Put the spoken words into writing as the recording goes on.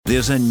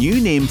There's a new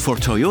name for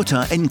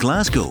Toyota in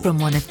Glasgow. From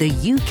one of the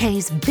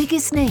UK's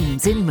biggest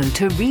names in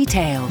motor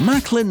retail.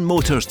 Maclean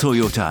Motors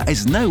Toyota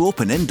is now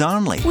open in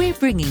Darnley. We're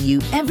bringing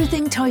you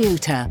everything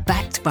Toyota,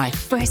 backed by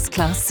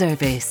first-class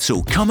service.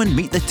 So come and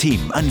meet the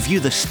team and view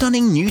the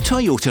stunning new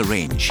Toyota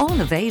range.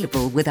 All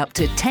available with up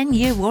to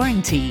 10-year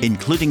warranty.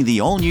 Including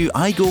the all-new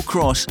Aygo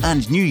Cross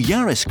and new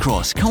Yaris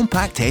Cross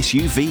compact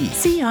SUV.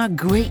 See our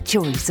great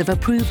choice of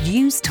approved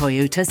used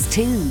Toyotas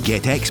too.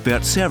 Get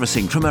expert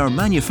servicing from our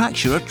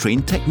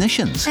manufacturer-trained technicians.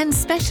 And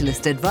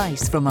specialist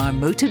advice from our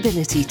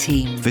Motability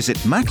team.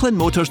 Visit Maclean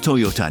Motors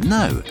Toyota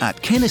now at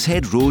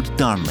Kennishead Road,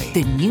 Darnley.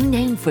 The new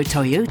name for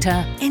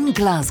Toyota in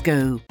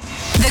Glasgow.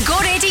 The Go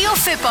Radio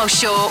Football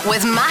Show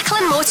with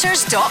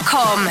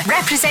MacleanMotors.com,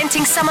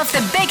 representing some of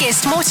the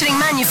biggest motoring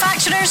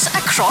manufacturers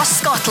across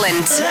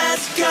Scotland.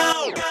 Let's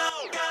go!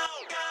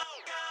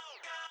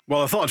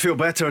 Well, I thought I'd feel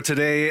better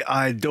today.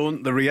 I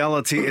don't. The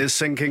reality is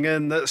sinking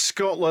in that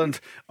Scotland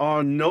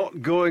are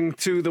not going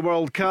to the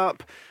World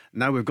Cup.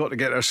 Now we've got to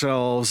get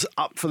ourselves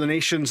up for the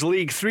Nations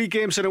League. 3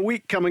 games in a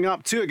week coming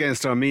up, 2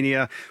 against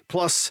Armenia,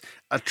 plus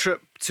a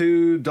trip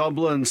to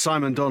Dublin.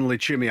 Simon Donnelly,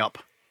 cheer me up.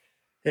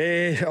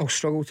 I'll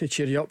struggle to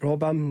cheer you up,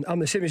 Rob. I'm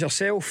the same as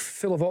yourself,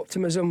 full of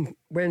optimism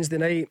Wednesday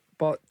night,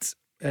 but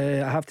I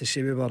have to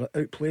say we were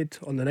outplayed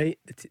on the night.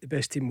 The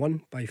best team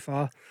won by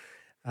far,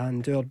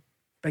 and our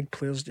big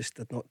players just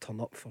did not turn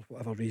up for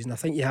whatever reason. I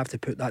think you have to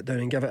put that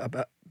down and give it a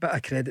bit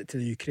of credit to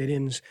the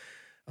Ukrainians.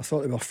 I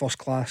thought they were first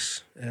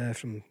class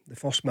from the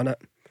first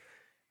minute,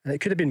 and it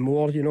could have been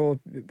more. You know,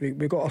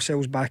 we got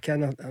ourselves back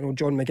in. I know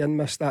John McGinn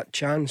missed that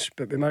chance,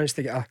 but we managed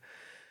to get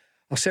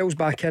ourselves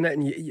back in it,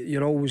 and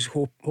you're always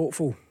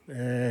hopeful.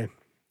 But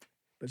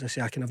as I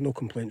say, I can have no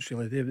complaints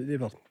really. They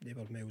were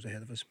miles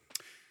ahead of us.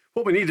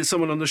 What we need is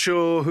someone on the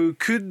show who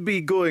could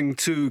be going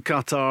to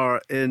Qatar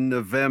in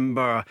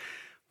November.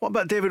 What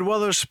about David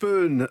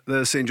Wotherspoon,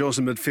 the St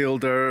Johnstone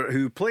midfielder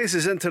who plays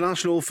his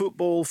international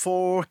football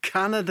for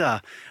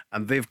Canada,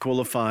 and they've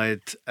qualified.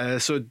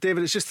 So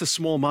David, it's just a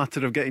small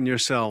matter of getting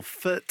yourself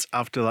fit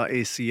after that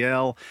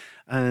ACL,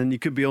 and you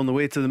could be on the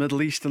way to the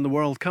Middle East and the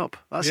World Cup.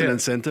 That's an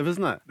incentive,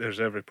 isn't it?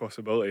 There's every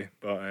possibility,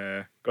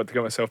 but got to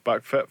get myself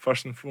back fit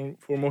first and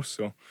foremost.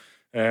 So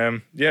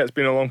it's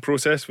been a long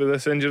process with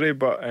this injury,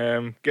 but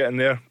getting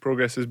there,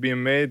 progress is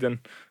being made,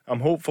 and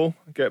I'm hopeful.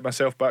 Get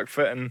myself back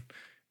fit and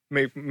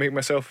make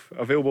myself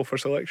available for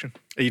selection.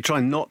 Are you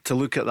trying not to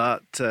look at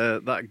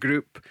that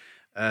group?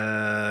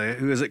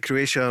 Who is it?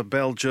 Croatia,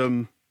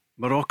 Belgium,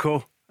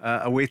 Morocco,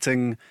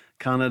 awaiting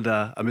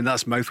Canada. I mean,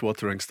 that's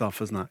mouth-watering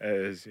stuff, isn't it?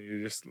 It is.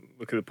 You just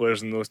look at the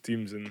players in those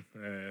teams, and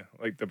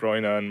like De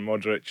Bruyne and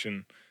Modric,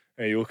 and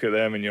you look at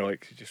them and you're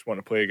like, you just want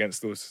to play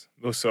against those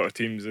sort of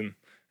teams and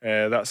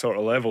that sort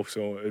of level.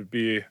 So it'd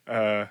be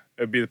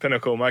the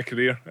pinnacle of my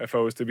career if I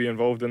was to be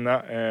involved in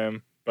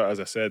that. But as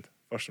I said,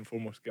 first and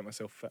foremost, get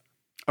myself fit.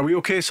 Are we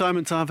okay,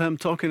 Simon, to have him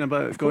talking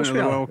about going to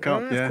the World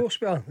Cup? Yeah, of course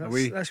we are.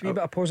 That's a wee bit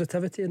of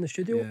positivity in the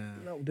studio. Yeah.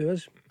 That'll do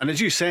us. And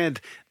as you said,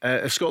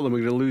 if Scotland were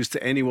going to lose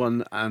to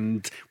anyone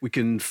and we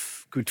could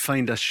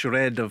find a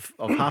shred of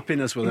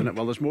happiness within it,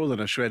 well, there's more than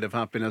a shred of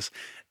happiness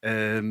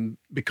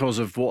because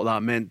of what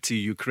that meant to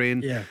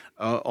Ukraine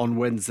on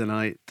Wednesday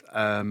night.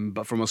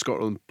 But from a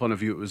Scotland point of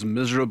view, it was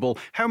miserable.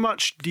 How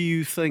much do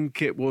you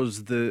think it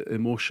was the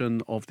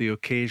emotion of the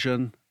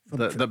occasion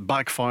that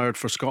backfired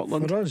for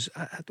Scotland? For us,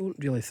 I don't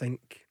really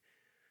think.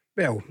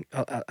 Well,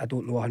 I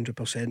don't know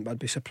 100%, but I'd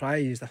be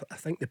surprised. I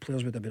think the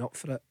players would have been up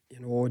for it, you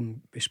know.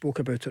 And we spoke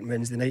about it on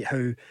Wednesday night,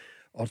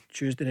 or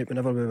Tuesday night,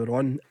 whenever we were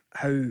on,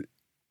 how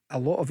a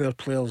lot of our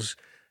players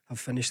have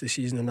finished the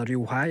season on a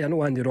real high. I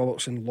know Andy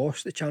Robertson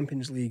lost the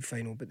Champions League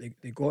final, but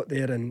they got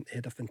there and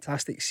had a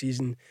fantastic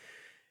season.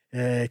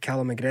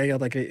 Callum McGregor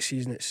had a great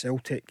season at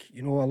Celtic.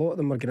 You know, a lot of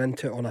them were getting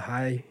into it on a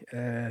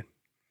high.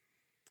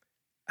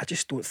 I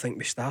just don't think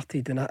we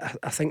started, and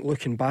I think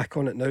looking back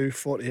on it now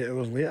 48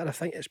 hours later, I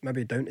think it's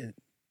maybe down to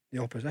the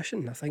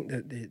opposition. I think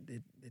that they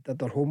did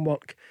their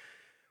homework.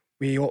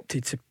 We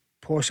opted to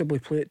possibly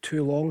play it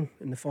too long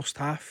in the first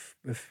half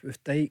with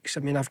Dykes. I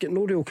mean, I've got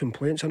no real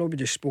complaints. I know we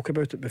just spoke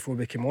about it before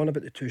we came on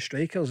about the 2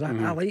 strikers. I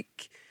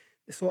like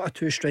the thought of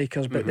 2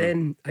 strikers, but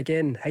then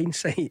again,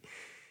 hindsight,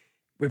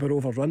 we were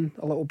overrun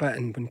a little bit,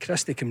 and when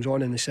Christie comes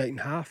on in the second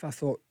half, I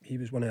thought he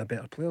was one of our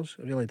better players.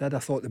 I really did. I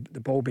thought the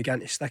ball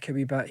began to stick a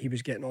wee bit. He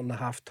was getting on the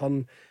half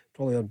turn,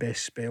 probably our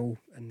best spell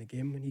in the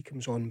game when he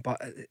comes on.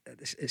 But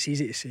it's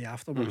easy to say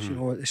afterwards. You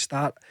know, at the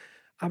start,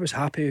 I was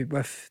happy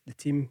with the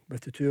team,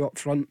 with the 2 up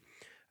front.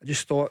 I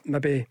just thought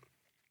maybe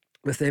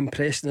with them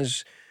pressing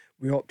us,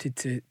 we opted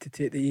to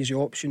take the easy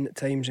option at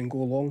times and go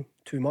long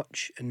too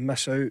much and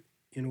miss out,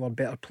 you know, our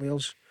better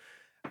players.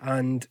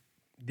 And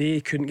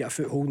they couldn't get a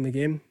foothold in the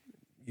game.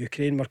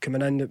 Ukraine were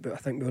coming in, but I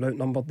think we were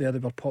outnumbered there. They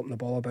were popping the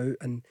ball about,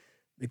 and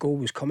the goal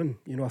was coming.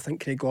 You know, I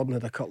think Craig Gordon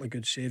had a couple of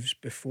good saves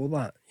before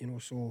that. You know,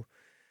 so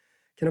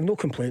can have no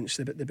complaints.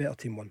 The better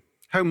team won.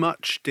 How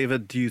much,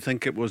 David, do you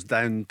think it was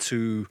down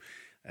to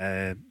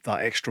that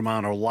extra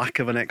man or lack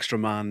of an extra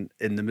man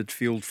in the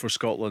midfield for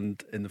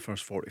Scotland in the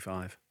first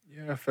 45?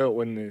 Yeah, I felt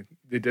when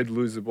they did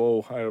lose the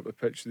ball higher up the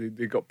pitch,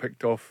 they got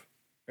picked off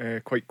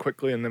quite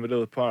quickly in the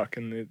middle of the park,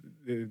 and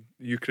the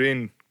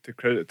Ukraine, to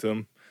credit to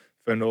them,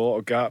 found a lot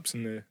of gaps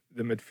in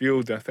the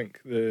midfield. I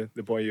think the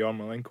boy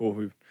Yarmolenko,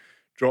 who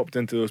dropped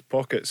into those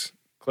pockets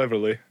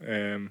cleverly,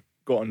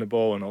 got on the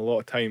ball in a lot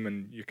of time,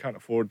 and you can't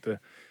afford to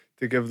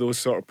give those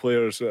sort of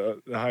players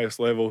at the highest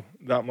level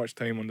that much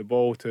time on the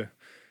ball to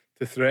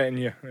threaten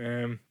you.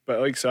 But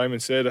like Simon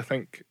said, I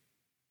think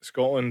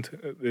Scotland,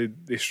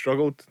 they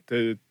struggled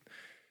to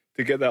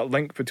get that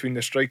link between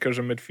the strikers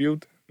and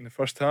midfield in the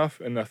first half,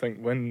 and I think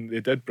when they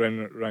did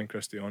bring Ryan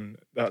Christie on,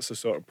 that's the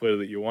sort of player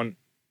that you want,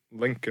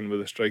 linking with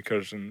the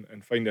strikers and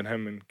finding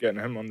him and getting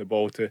him on the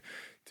ball to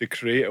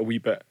create a wee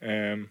bit,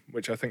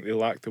 which I think they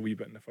lacked a wee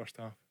bit in the first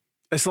half.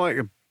 It's like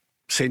a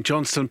St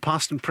Johnstone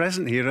past and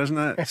present here, isn't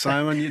it,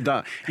 Simon? You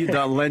had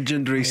that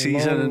legendary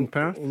season in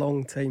Perth.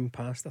 Long time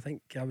past. I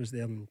think I was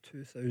there in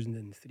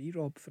 2003,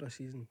 Rob, for a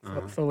season.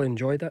 Thoroughly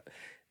enjoyed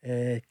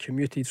it.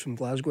 Commuted from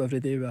Glasgow every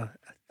day with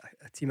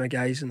a team of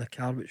guys in the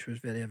car, which was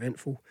very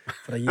eventful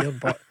for a year.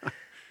 But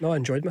no, I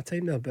enjoyed my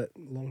time there, but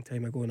long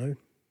time ago now.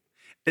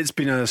 It's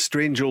been a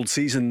strange old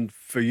season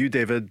for you,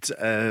 David.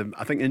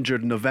 I think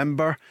injured in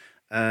November.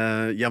 You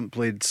haven't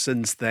played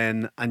since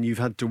then, and you've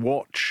had to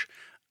watch.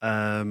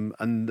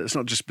 And it's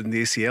not just been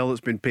the ACL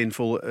that's been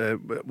painful.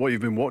 What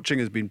you've been watching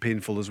has been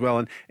painful as well,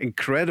 and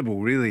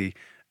incredible, really,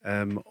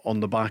 on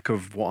the back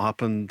of what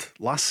happened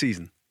last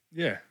season.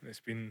 Yeah, it's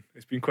been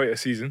quite a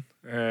season,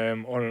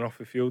 on and off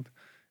the field.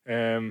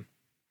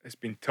 It's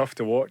been tough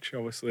to watch.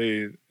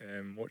 Obviously,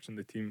 watching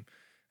the team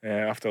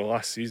after the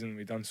last season,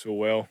 we done so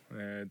well,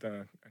 done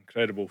an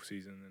incredible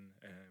season,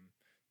 and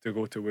to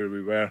go to where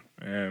we were,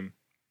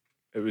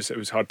 it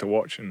was hard to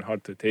watch and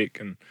hard to take,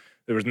 and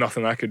there was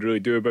nothing I could really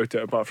do about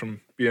it apart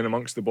from being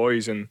amongst the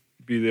boys and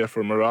be there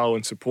for morale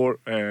and support.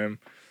 But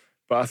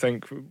I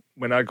think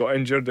when I got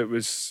injured,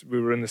 we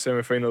were in the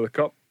semi-final of the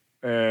Cup,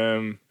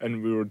 and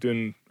we were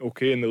doing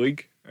okay in the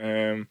league.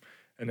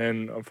 And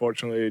then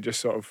unfortunately it just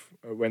sort of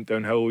went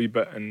downhill a wee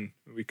bit, and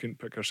we couldn't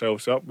pick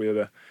ourselves up. We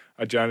had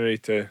a January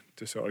to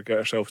sort of get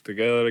ourselves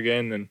together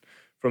again, and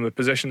from the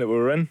position that we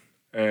were in,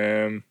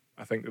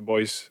 I think the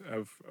boys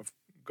have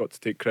got to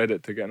take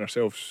credit to getting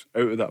ourselves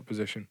out of that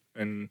position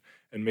and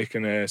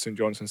making St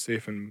Johnstone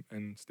safe and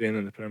staying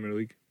in the Premier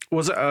League.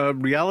 Was it a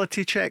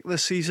reality check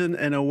this season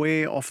in a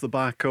way, off the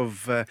back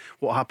of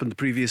what happened the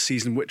previous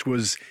season, which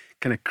was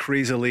kind of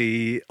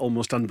crazily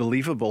almost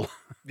unbelievable?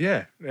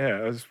 Yeah,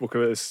 I spoke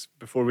about this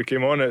before we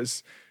came on.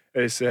 It's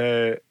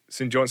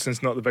St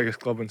Johnstone's not the biggest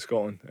club in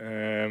Scotland,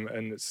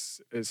 and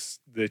it's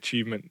the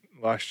achievement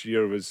last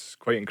year was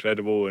quite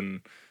incredible,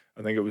 and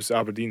I think it was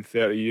Aberdeen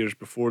 30 years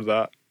before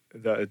that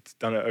had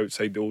done it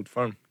outside the old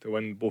firm to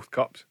win both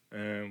cups,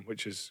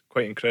 which is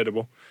quite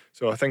incredible.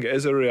 So I think it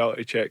is a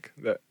reality check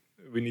that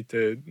we need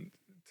to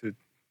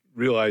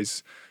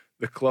realise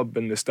the club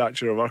and the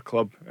stature of our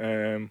club.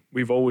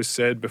 We've always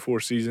said before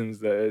seasons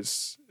that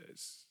it's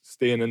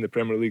staying in the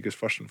Premier League is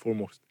first and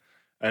foremost,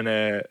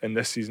 and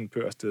this season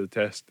put us to the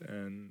test,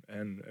 and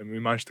we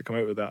managed to come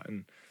out with that,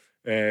 and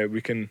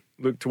we can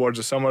look towards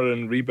the summer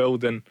and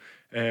rebuild and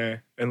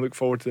look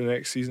forward to the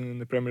next season in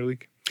the Premier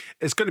League.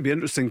 It's going to be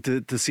interesting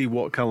to see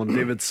what Callum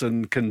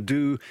Davidson can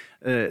do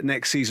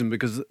next season,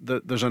 because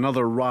there's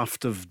another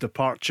raft of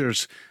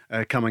departures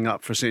coming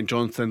up for St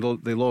Johnstone.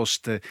 They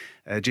lost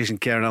Jason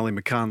Kerr and Ali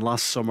McCann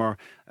last summer,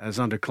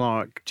 Xander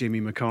Clark,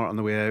 Jamie McCart on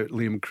the way out,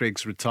 Liam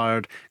Craig's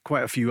retired,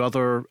 quite a few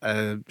other,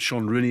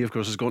 Sean Rooney of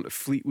course has gone to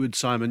Fleetwood,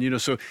 Simon,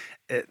 so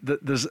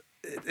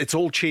it's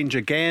all change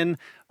again,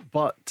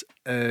 but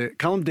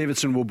Callum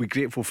Davidson will be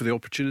grateful for the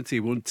opportunity,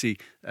 won't he,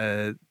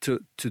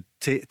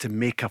 to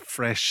make a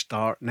fresh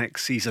start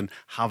next season,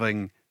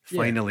 having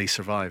finally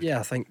survived. Yeah,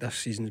 I think this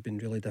season's been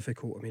really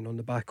difficult. I mean, on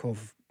the back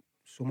of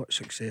so much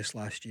success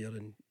last year,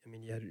 and I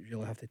mean, you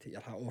really have to take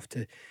your hat off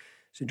to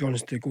St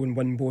John's to go and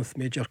win both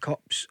major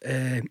cups.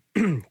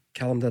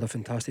 Callum did a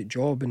fantastic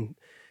job, and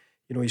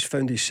he's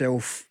found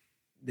himself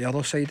the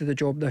other side of the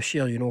job this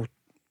year,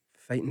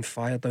 fighting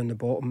fire down the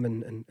bottom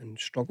and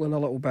struggling a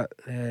little bit,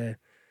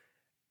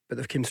 but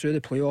they've came through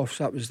the playoffs.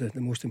 That was the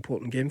most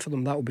important game for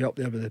them. That will be up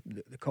there with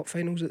the cup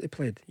finals that they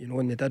played,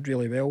 and they did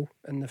really well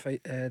in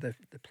the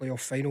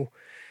playoff final.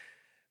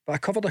 But I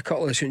covered a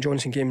couple of St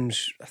Johnstone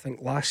games I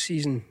think last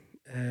season,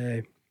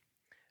 and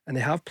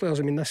they have players.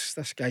 I mean,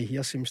 this guy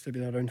here seems to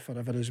be around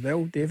forever as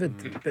well,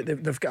 David, but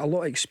they've got a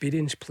lot of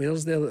experienced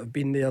players there that have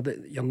been there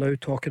that you're now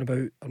talking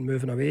about are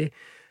moving away.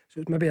 So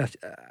it's maybe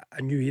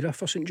a new era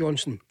for St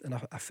Johnstone and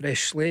a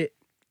fresh slate,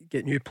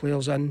 get new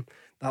players in.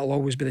 That'll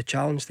always be the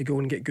challenge, to go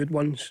and get good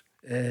ones.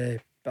 But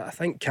I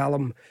think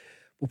Callum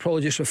will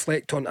probably just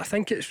reflect on, I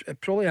think it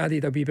probably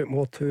added a wee bit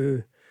more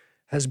to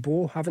his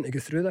bow having to go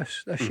through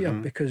this year,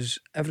 because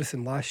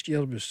everything last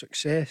year was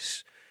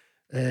success,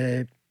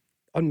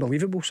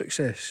 unbelievable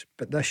success,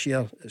 but this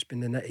year it's been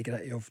the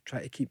nitty-gritty of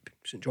trying to keep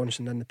St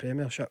Johnstone in the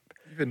Premiership.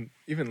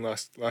 Even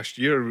last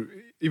year,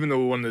 even though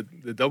we won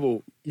the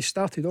double, we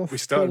started off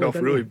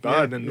really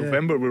bad. In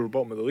November we were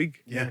bottom of the league.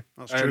 Yeah,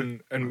 that's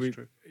true. And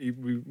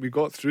we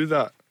got through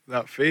that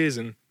phase,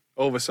 and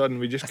all of a sudden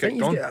we just I think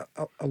kicked on. you've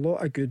got a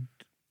lot of good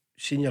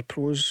senior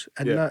pros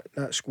in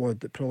that squad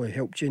that probably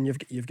helped you,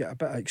 and you've got a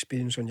bit of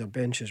experience on your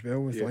bench as well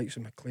with the likes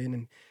of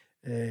Maclean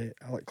and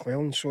Alec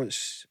Cleland. So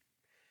it's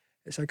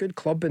a good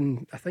club,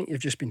 and I think you've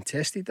just been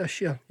tested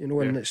this year,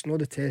 and it's not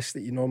the test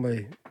that you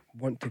normally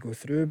want to go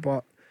through,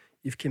 but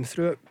you've came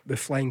through it with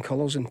flying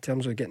colours in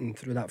terms of getting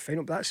through that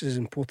final. But that's as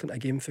important a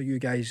game for you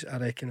guys, I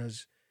reckon,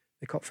 as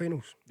the cup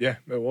finals. Yeah,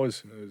 it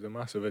was a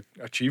massive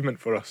achievement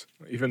for us.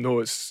 Even though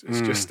it's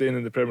just staying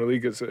in the Premier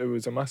League, it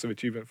was a massive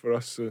achievement for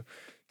us to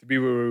be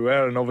where we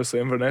were. And obviously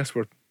Inverness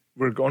were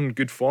on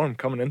good form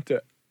coming into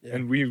it,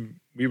 and we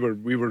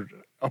were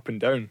up and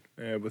down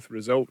with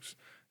results.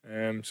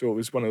 So it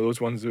was one of those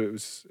ones that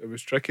it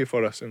was tricky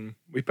for us, and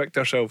we picked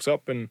ourselves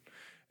up and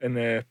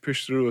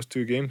pushed through those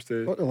 2 games.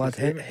 What the lad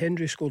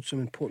Henry scored some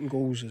important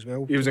goals as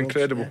well. He was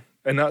incredible,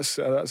 and that's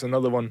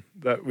another one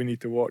that we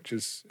need to watch,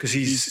 is because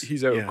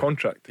he's out of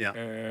contract,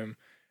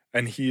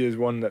 and he is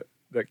one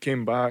that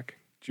came back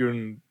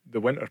during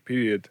the winter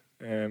period.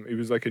 He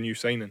was like a new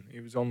signing. He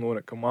was on loan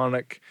at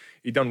Kilmarnock.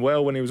 He done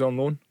well when he was on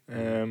loan,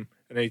 and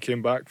then he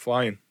came back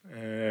flying.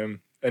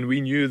 And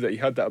we knew that he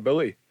had that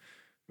ability.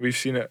 We've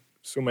seen it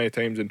so many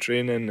times in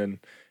training, and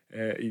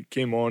he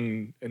came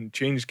on and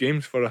changed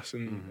games for us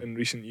in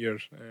recent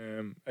years.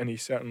 And he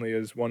certainly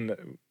is one that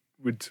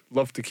would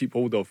love to keep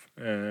hold of,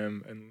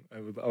 and I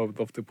would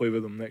love to play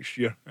with him next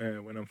year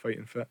when I'm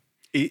fighting fit.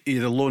 He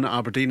had a loan at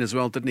Aberdeen as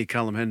well, didn't he,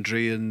 Callum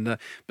Hendry? And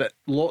but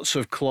lots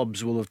of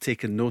clubs will have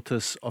taken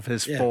notice of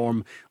his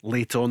form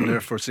late on there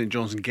for St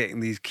Johnstone, getting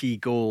these key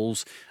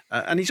goals.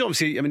 And he's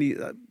obviously,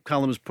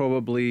 Callum's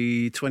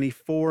probably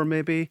 24,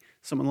 maybe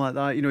something like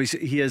that.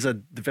 He is a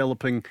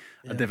developing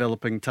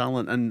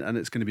talent, and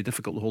it's going to be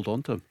difficult to hold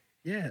on to him.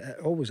 Yeah, it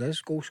always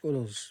is. Goal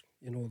scorers,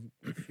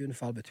 few and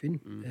far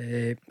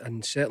between,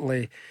 and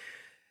certainly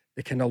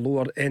the kind of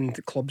lower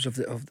end clubs of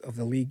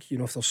the league.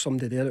 If there's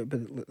somebody there,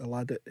 but the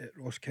lad at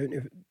Ross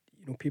County,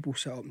 people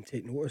sit up and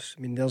take notice.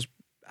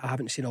 I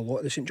haven't seen a lot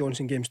of the St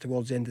Johnstone games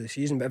towards the end of the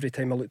season, but every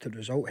time I looked at the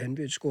result,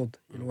 Hendry had scored.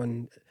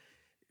 And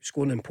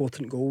scoring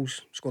important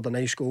goals, scored a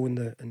nice goal in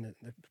the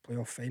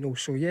playoff final.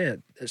 So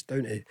it's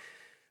down to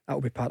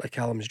that'll be part of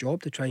Callum's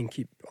job, to try and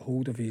keep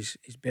hold of his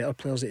better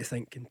players that he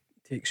think can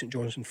take St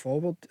Johnstone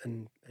forward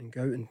and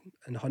go out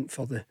and hunt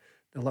for the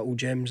little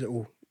gems that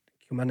will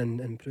come in and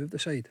improve the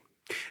side.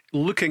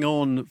 Looking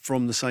on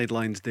from the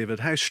sidelines, David,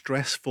 how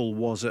stressful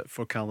was it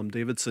for Callum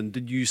Davidson?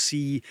 Did you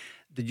see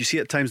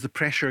at times the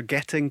pressure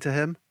getting to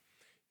him?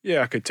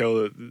 Yeah, I could tell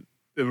that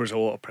there was a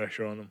lot of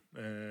pressure on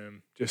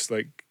him. Just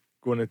like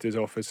going into his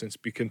office and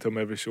speaking to him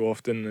every so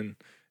often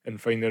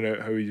and finding out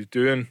how he was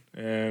doing.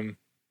 It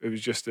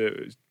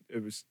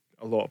was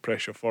a lot of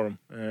pressure for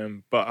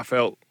him. But I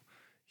felt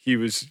he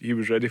was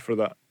ready for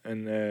that,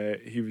 and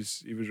he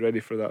was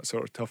ready for that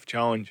sort of tough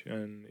challenge,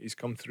 and he's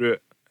come through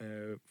it.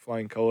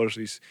 Flying colours.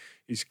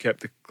 He's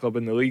kept the club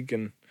in the league,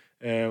 and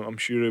I'm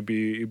sure he'll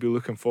be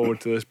looking forward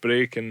to this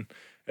break and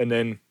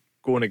then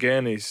going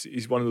again.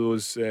 He's one of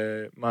those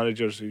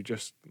managers who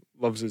just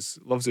loves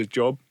his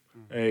job.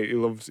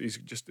 He's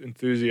just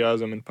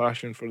enthusiasm and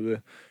passion for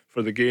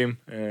the game.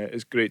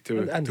 It's great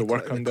to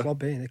work under.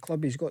 The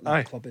club, he's got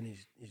that club in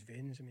his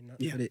veins.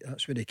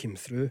 That's where he came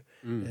through.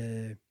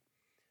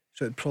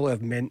 So it probably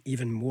have meant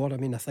even more. I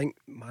think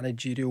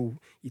managerial,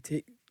 you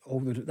take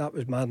that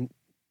was my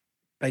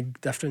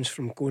big difference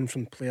from going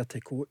from player to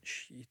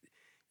coach.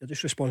 You're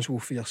just responsible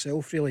for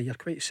yourself, really. You're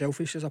quite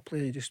selfish as a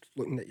player. You're just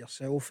looking at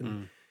yourself,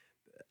 and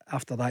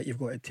after that you've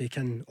got to take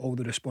in all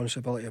the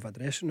responsibility of a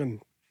dressing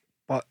room.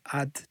 But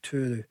add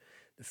to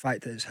the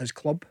fact that it's his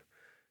club,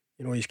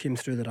 he's came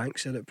through the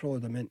ranks there, it probably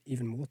would have meant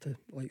even more to the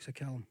likes of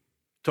Callum.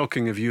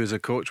 Talking of you as a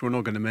coach, we're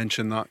not going to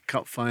mention that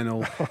cup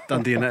final,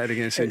 Dundee United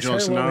against St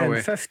Johnstone, are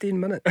we? 15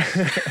 minutes.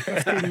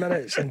 15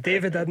 minutes, and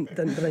David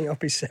didn't bring it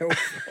up himself.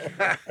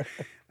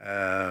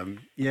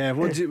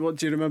 What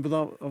do you remember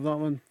of that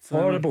one?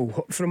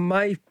 Horrible. From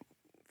my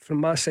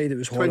side, it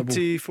was horrible.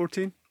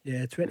 2014.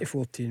 Yeah,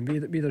 2014. We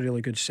had a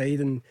really good side,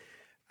 and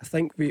I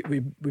think we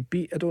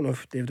beat, I don't know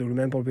if David will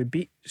remember, we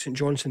beat St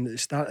Johnstone at the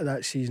start of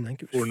that season. I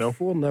think it was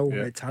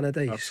 4-0 at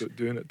Tannadice. Absolute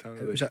doing at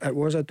Tannadice. It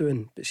was a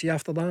doing. But see,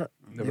 after that,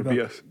 never beat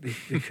us.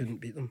 We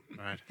couldn't beat them.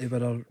 Right. They were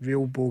a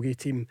real bogey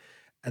team,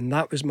 and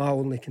that was my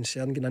only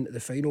concern going into the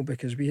final,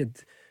 because we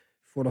had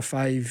 4 or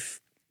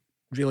 5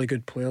 really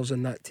good players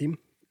in that team,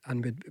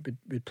 and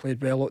we'd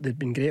played well. They'd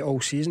been great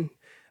all season.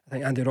 I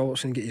think Andy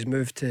Robertson got his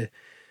move to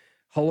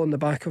Hull on the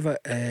back of it.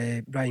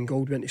 Ryan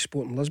Gould went to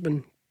Sporting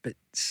Lisbon. But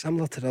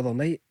similar to the other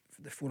night,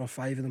 the 4 or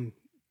 5 of them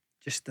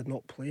just did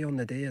not play on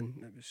the day, and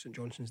it was St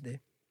Johnstone's day.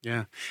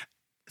 Yeah.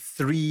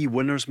 3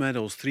 winners'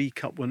 medals, 3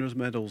 cup winners'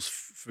 medals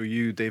for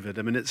you, David.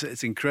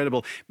 It's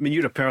incredible.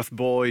 You're a Perth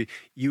boy.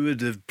 You would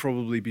have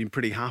probably been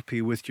pretty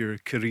happy with your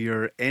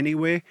career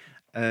anyway.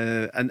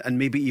 And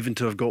maybe even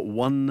to have got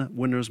 1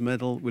 winners'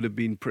 medal would have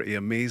been pretty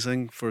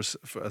amazing for as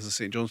a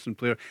St Johnstone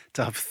player.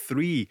 To have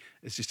 3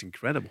 is just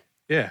incredible.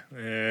 Yeah,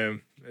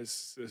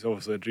 it's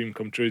obviously a dream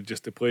come true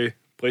just to play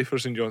for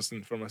St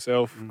Johnstone for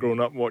myself. Growing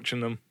up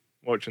watching them,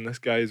 watching this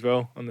guy as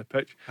well on the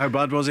pitch. How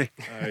bad was he?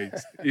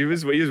 He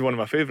was one of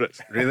my favourites.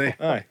 Really?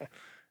 Aye.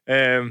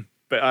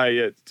 But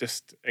it's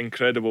just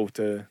incredible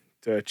to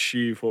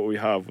achieve what we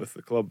have with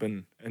the club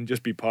and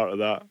just be part of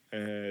that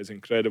is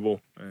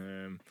incredible.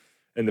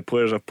 And the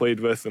players I've played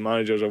with, the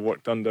managers I've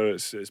worked under,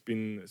 it's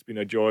been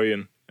a joy,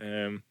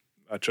 and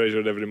I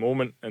treasured every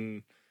moment,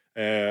 and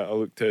I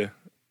look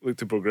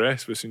to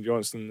progress with St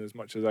Johnstone as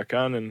much as I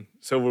can, and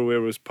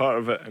silverware was part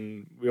of it.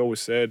 And we always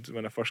said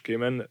when I first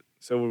came in that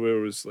silverware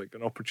was like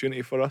an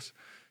opportunity for us.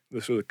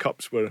 So the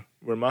cups were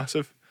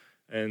massive,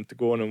 and to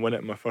go on and win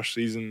it in my first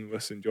season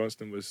with St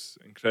Johnstone was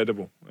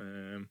incredible.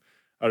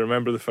 I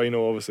remember the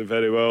final obviously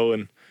very well,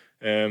 and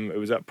it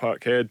was at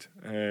Parkhead.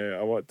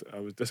 I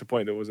was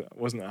disappointed it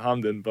wasn't at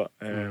Hampden, but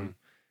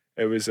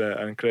it was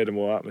an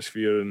incredible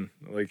atmosphere, and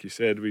like you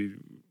said, we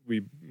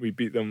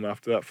beat them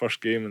after that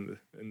first game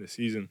in the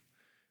season.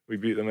 We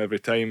beat them every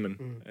time,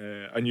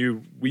 and I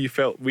knew we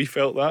felt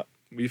that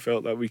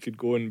we could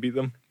go and beat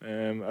them.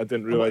 I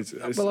didn't realise.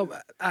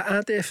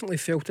 I definitely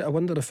felt it. I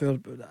wonder if I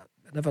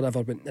never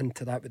ever went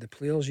into that with the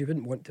players. You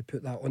wouldn't want to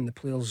put that on the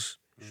players'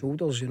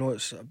 shoulders. You know,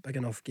 it's a big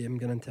enough game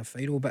going into a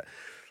final. But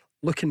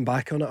looking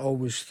back on it, I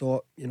always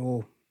thought, you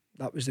know,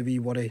 that was the wee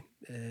worry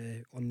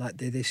on that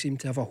day. They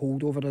seemed to have a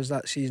hold over us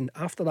that season.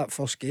 After that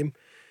first game,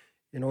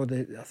 you know,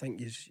 I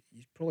think he's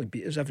probably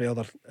beat us every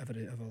other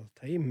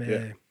time.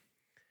 Yeah.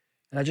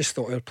 And I just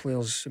thought our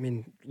players, I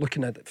mean,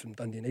 looking at it from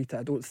Dundee United,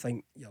 I don't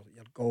think your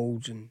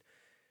Golds and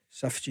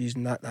Sifties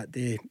and that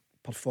day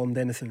performed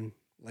anything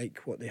like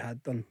what they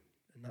had done.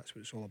 And that's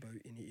what it's all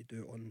about. You need to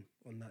do it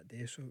on that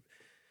day. So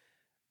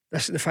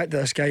the fact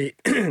that this guy,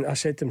 I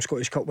said to him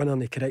Scottish Cup winner,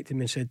 and he corrected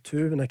me and said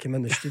 2 when I came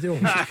in the studio.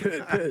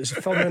 put his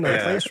thumb in our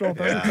place,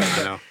 Rob. I know,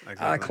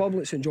 exactly. At a club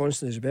like St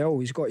Johnstone as well,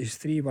 he's got his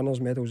 3 winners'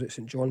 medals at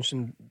St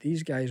Johnstone.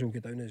 These guys will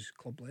go down as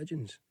club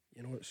legends.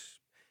 You know, it's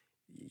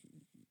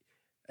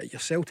at your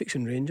Celtics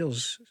and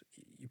Rangers,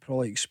 you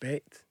probably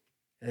expect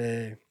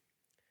to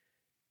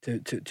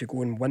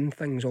go and win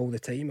things all the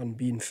time and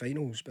be in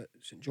finals. But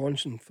St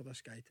Johnstone, for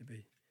this guy to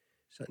be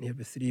sitting here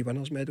with 3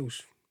 winners'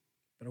 medals,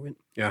 brilliant.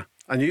 Yeah,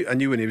 I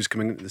knew when he was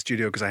coming into the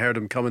studio, because I heard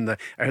him coming. I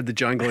heard the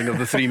jangling of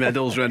the 3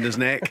 medals around his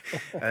neck,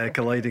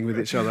 colliding with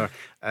each other.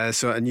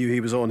 So I knew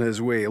he was on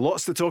his way.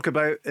 Lots to talk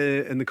about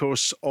in the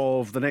course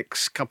of the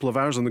next couple of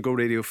hours on the Go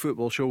Radio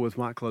Football Show with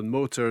Maclean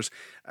Motors,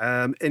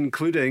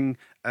 including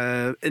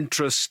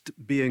interest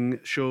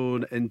being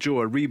shown in Joe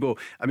Aribo.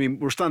 I mean,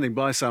 we're standing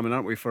by, Simon,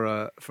 aren't we,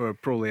 for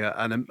probably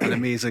an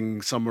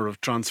amazing summer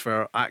of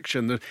transfer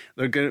action. There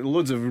are getting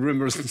loads of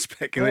rumours and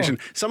speculation.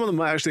 Some of them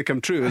might actually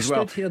come true as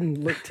well. I stood here and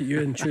looked at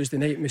you on Tuesday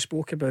night and we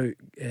spoke about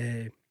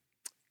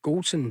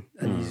Goldson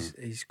and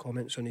his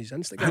comments on his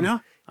Instagram. I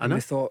know. And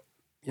we thought,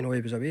 you know,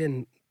 he was away,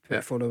 and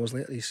 24 hours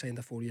later he signed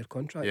a 4-year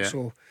contract. Yeah.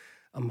 So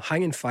I'm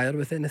hanging fire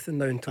with anything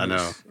now until I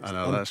know,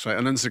 done. that's right.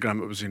 On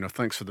Instagram it was, you know,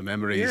 thanks for the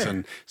memories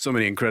and so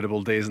many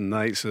incredible days and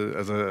nights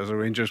as a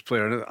Rangers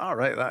player. And all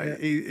right,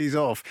 he's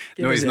off.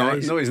 No, he's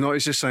not.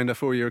 He's just signed a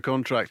 4-year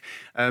contract.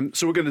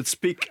 So we're going to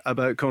speak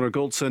about Connor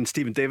Goldson.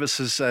 Stephen Davis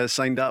has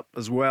signed up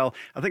as well.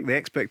 I think the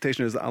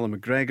expectation is that Alan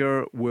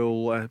McGregor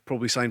will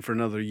probably sign for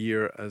another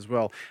year as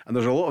well. And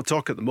there's a lot of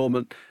talk at the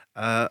moment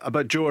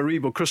about Joe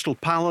Aribo. Crystal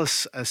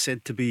Palace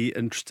said to be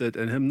interested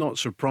in him. Not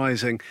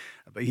surprising,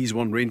 but he's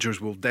one Rangers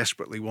will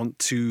desperately want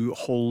to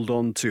hold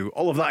on to.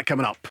 All of that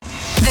coming up.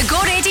 The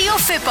Go Radio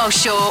Football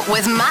Show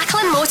with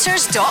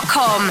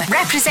MacleanMotors.com,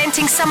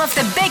 representing some of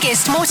the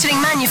biggest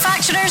motoring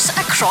manufacturers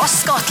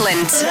across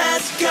Scotland.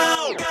 Let's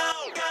go!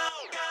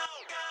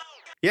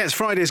 Yeah, it's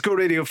Friday's Go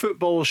Radio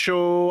Football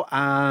Show,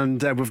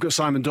 and we've got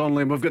Simon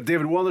Donnelly and we've got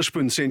David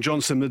Wotherspoon, St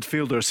Johnstone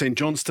midfielder, St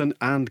Johnstone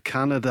and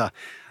Canada.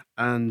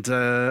 And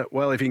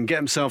well, if he can get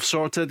himself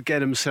sorted,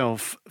 get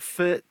himself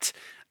fit,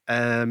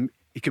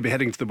 he could be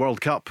heading to the World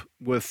Cup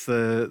with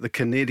the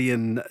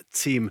Canadian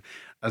team,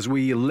 as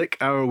we lick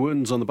our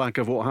wounds on the back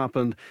of what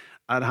happened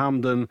at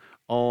Hampden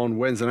on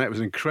Wednesday night. It was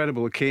an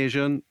incredible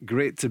occasion,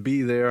 great to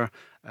be there.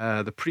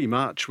 The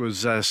pre-match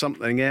was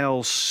something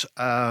else,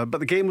 but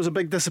the game was a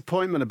big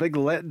disappointment, a big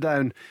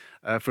letdown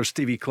for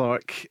Stevie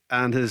Clarke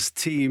and his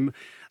team.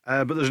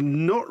 But there's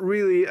not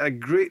really a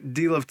great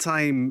deal of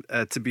time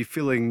to be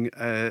feeling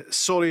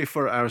sorry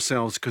for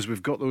ourselves, because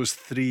we've got those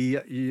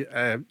 3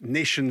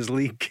 Nations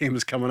League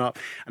games coming up.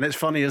 And it's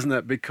funny, isn't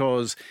it?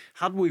 Because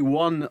had we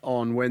won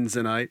on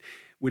Wednesday night,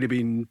 we'd have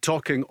been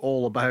talking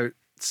all about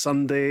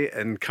Sunday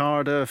in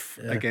Cardiff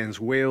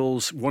against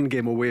Wales, 1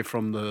 game away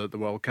from the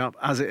World Cup.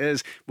 As it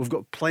is, we've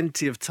got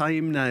plenty of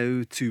time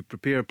now to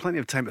prepare, plenty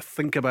of time to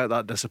think about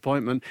that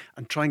disappointment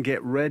and try and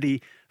get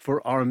ready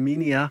for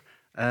Armenia.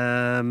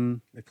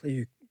 We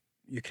play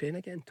Ukraine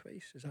again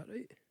twice, is that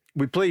right?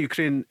 We play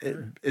Ukraine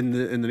in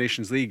the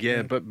Nations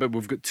League, but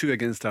we've got 2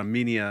 against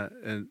Armenia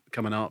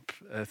coming up,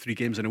 3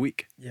 games in a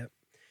week. Yeah,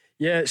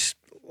 it's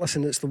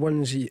the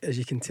ones, as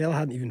you can tell, I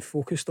hadn't even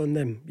focused on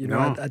them. You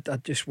know, I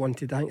just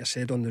wanted, I think I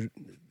said on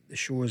the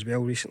show as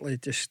well recently,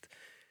 just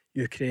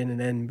Ukraine, and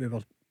then we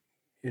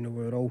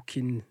were all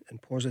keen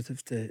and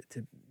positive to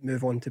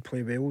move on to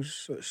play Wales.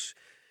 So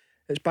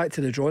it's back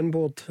to the drawing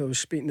board. I was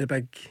speaking to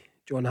big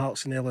John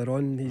Hartson earlier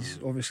on. He's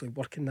obviously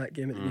working that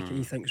game at the weekend.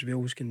 He thinks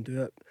Wales can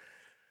do it.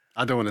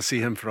 I don't want to see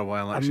him for a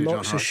while, actually. I'm not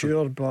John so Hartson.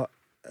 sure, but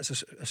I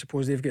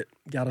suppose they've got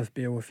Gareth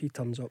Bale. If he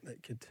turns up,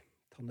 that could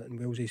turn it in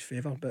Wales's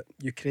favour. But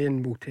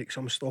Ukraine will take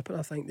some stopping.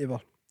 I think they were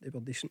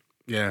decent.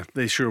 Yeah,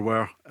 they sure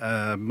were.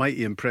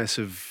 Mighty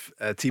impressive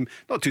team.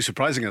 Not too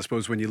surprising, I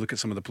suppose, when you look at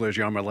some of the players: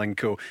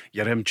 Yarmolenko,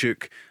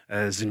 Yaremchuk,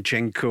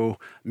 Zinchenko,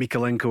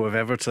 Mikolenko of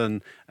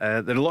Everton.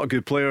 There are a lot of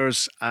good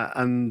players,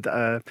 and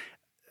I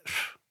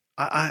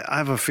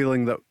have a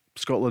feeling that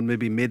Scotland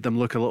maybe made them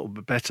look a little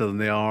bit better than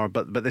they are,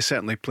 but they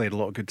certainly played a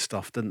lot of good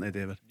stuff, didn't they,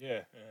 David?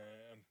 Yeah,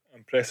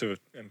 impressive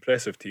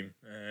team.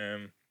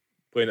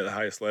 Playing at the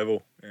highest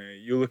level.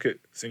 You look at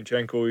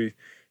Zinchenko; he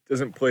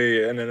doesn't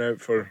play in and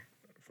out for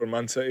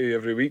Man City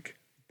every week,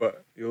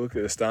 but you look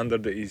at the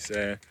standard that he's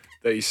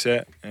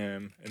set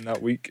in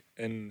that week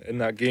in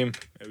that game.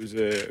 It was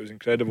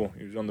incredible.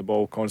 He was on the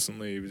ball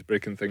constantly. He was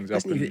breaking things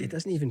up. He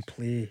doesn't even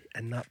play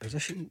in that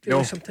position.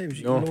 No, sometimes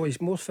you know he's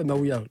more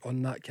familiar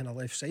on that kind of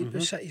left side.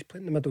 But City's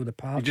playing in the middle of the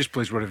park. He just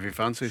plays whatever he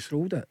fancies.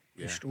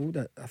 He strolled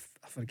it.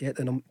 I forget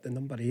the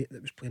number 8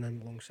 that was playing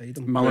in alongside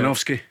him.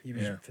 Malinowski. He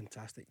was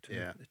fantastic too.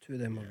 The two of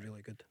them were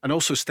really good. And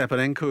also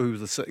Stepanenko, who was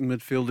the sitting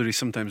midfielder. He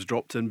sometimes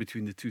dropped in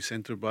between the two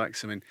centre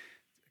backs. I mean,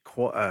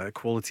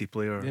 quality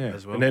player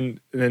as well. And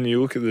then you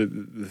look at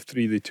the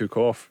 3 they took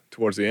off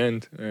towards the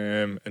end,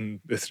 and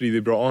the 3 they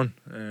brought on.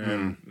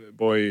 The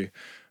boy, I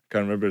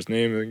can't remember his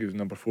name. I think it was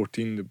number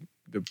 14,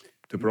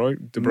 De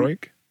Bruyne.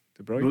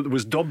 It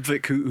was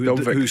Dobvik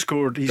who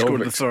scored. He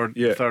scored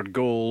the third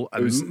goal.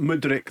 And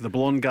Mudryk, the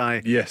blonde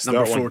guy,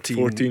 number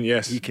 14.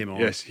 Yes, he came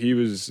on. Yes, he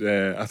was.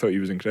 I thought he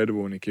was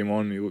incredible when he came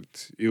on. He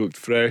looked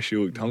fresh. He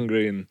looked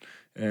hungry,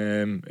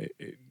 and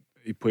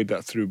he played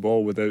that through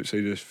ball with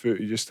outside his foot.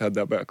 He just had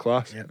that bit of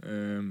class,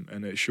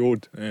 and it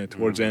showed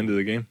towards the end of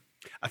the game.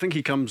 I think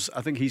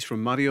he's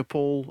from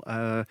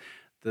Mariupol.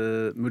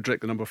 The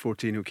Mudryk, the number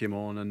 14, who came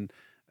on, and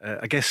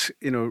I guess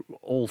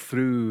all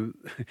through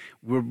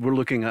we're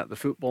looking at the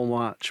football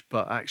match,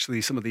 but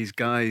actually some of these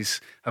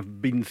guys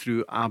have been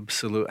through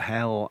absolute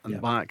hell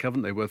and back,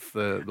 haven't they? With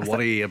the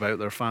worry about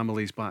their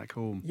families back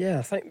home. Yeah,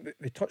 I think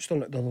we touched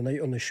on it the other night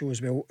on the show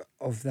as well,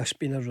 of this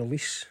being a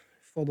release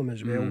for them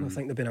as well. I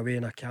think they've been away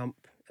in a camp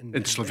in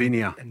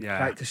Slovenia,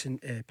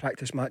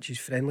 practice matches,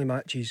 friendly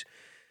matches.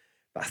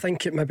 But I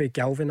think it maybe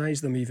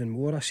galvanised them even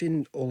more. I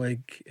seen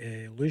Oleg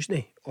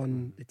Luzhny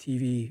on the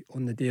TV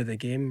on the day of the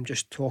game,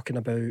 just talking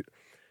about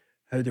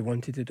how they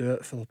wanted to do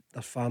it for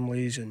their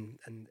families and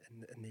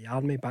the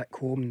army back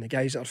home, and the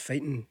guys that are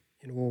fighting,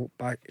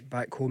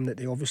 back home, that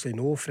they obviously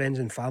know, friends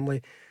and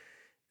family.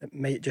 It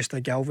might just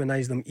have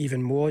galvanised them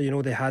even more.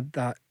 They had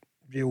that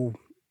real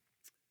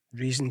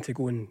reason to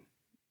go and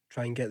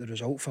try and get the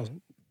result for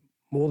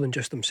more than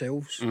just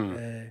themselves.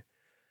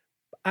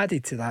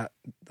 Added to that,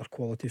 they're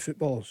quality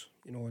footballers,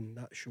 and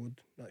that showed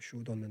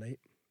on the night.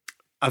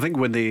 I think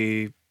when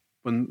they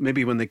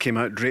came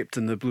out draped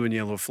in the blue and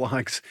yellow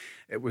flags,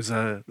 there was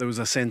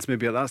a sense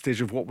maybe at that stage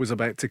of what was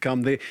about to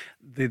come. They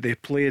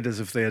played as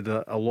if they had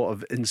a lot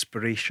of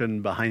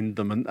inspiration behind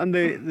them, and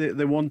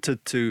they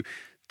wanted to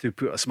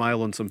put a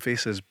smile on some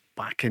faces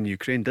back in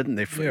Ukraine, didn't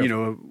they?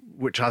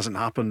 Which hasn't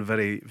happened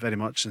very, very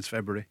much since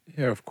February.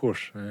 Yeah, of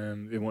course.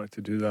 They wanted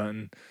to do that,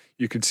 and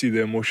you could see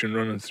the emotion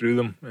running through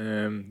them,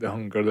 the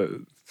hunger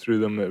that through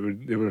them,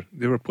 that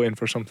they were playing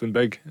for something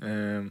big,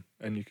 and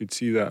you could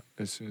see that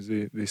as soon as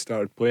they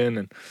started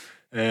playing.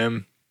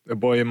 And a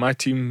boy in my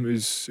team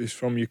is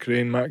from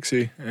Ukraine,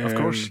 Maxi. Of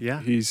course,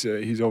 yeah. He's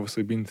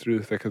obviously been through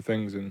the thick of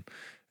things,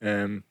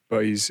 and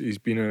but he's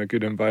been in a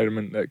good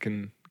environment that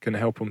can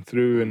help him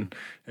through, and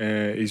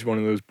he's one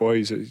of those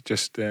boys that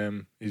just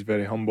he's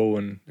very humble,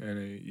 and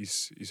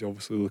he's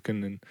obviously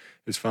looking, and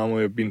his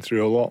family have been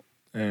through a lot,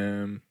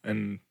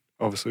 and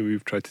obviously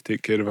we've tried to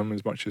take care of him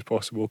as much as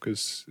possible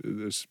because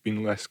there's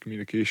been less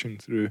communication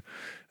through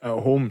at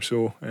home,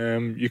 so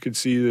you could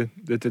see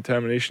the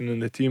determination in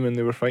the team, and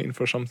they were fighting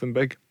for something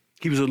big.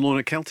 He was on loan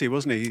at Kelty,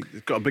 wasn't he?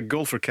 He got a big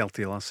goal for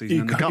Kelty last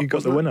season. He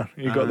got the winner.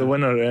 He got the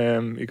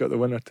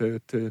winner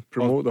to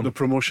promote them. The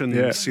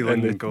promotion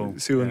sealing goal.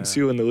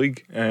 Sealing the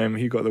league.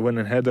 He got the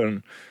winning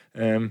header,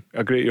 and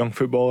a great young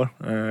footballer,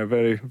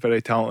 very,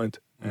 very talented.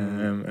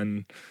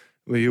 And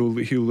he'll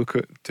look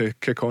to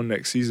kick on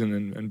next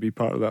season and be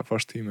part of that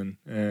first team.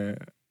 And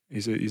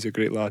he's a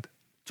great lad.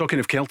 Talking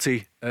of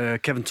Kelty,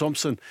 Kevin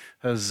Thompson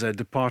has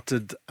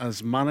departed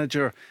as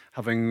manager,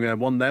 having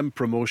won them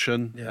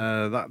promotion.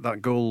 That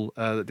goal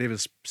that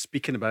David's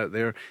speaking about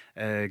there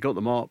got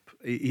them up.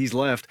 He's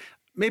left.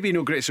 Maybe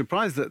no great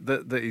surprise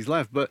that he's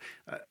left, but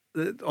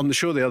on the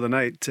show the other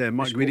night,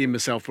 Mark Guidi and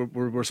myself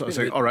were sort of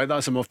saying, all right,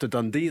 that's him off to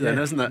Dundee then,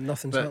 isn't it?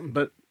 Nothing's happened.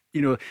 But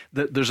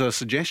there's a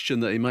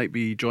suggestion that he might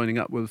be joining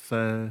up with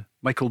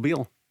Michael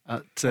Beale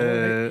at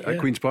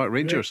Queen's Park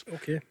Rangers. Right,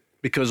 okay.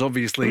 Because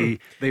obviously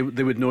they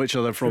would know each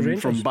other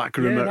from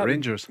backroom at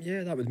Rangers.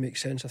 That would make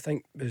sense. I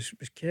think was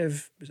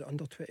Kev, was it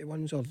under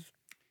 21s or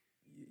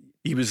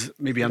he was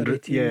maybe under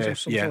 18s or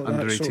something like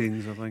under that.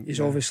 18s. So I think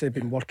he's obviously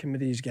been working with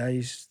these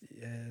guys.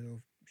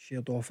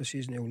 shared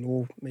offices, and he'll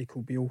know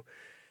Michael Beale.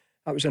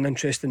 That was an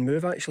interesting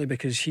move actually,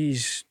 because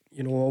he's,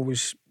 you know,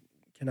 always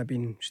kind of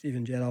been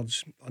Stephen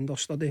Gerrard's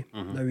understudy.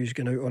 Now he's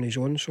going out on his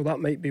own, so that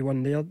might be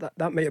one there.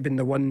 That might have been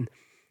the one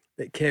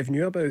that Kev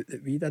knew about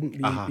that we didn't.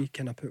 We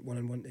kind of put one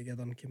and one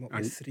together and came up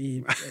with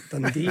 3 at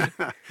Dundee.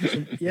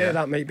 So,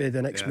 that might be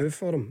the next move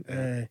for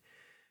him.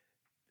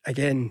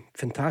 Again,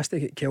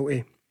 fantastic at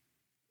Kelty.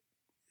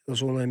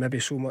 There's only maybe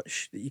so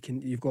much that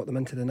you've got them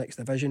into the next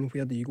division.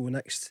 Where do you go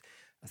next?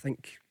 I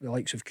think the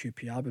likes of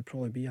QPR would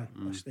probably be a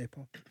step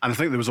up. And I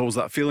think there was always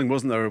that feeling,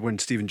 wasn't there, when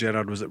Stephen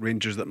Gerrard was at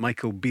Rangers, that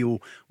Michael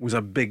Beale was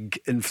a big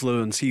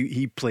influence.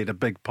 He played a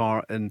big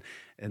part in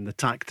the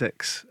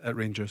tactics at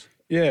Rangers.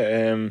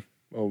 Yeah,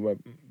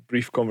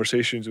 brief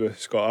conversations with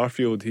Scott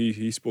Arfield,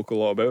 he spoke a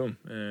lot about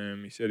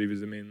him. He said he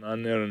was the main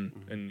man there,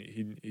 and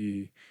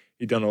he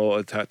done a lot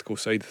of the tactical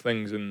side of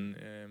things, and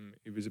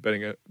he was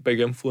a big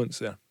influence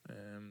there.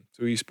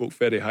 So he spoke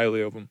very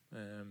highly of him.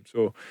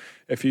 So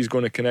if he's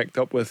going to connect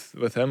up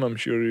with him, I'm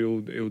sure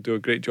he'll do a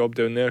great job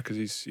down there, because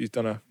he's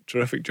done a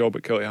terrific job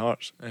at Kelty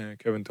Hearts,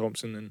 Kevin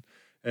Thompson,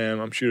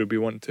 and I'm sure he'll be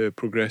wanting to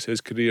progress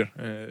his career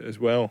as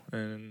well.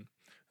 And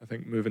I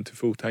think moving to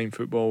full-time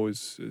football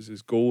is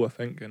his goal, I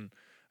think. And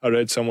I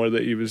read somewhere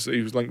that he was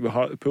linked with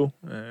Hartlepool,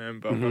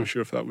 but I'm not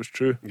sure if that was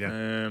true.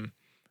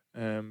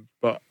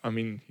 But I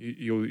mean,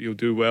 you'll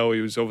do well.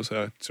 He was obviously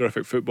a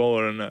terrific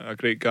footballer and a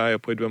great guy. I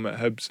played with him at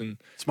Hibs, and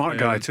smart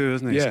guy too,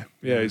 isn't he? Yeah.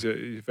 He's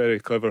a very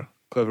clever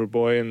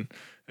boy,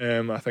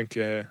 and I think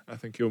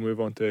he'll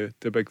move on to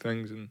big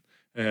things. And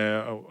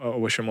I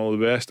wish him all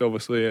the best.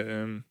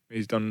 Obviously,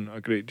 he's done a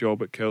great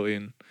job at Kelty,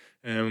 and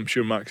I'm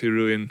sure Maxie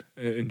really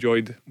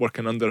enjoyed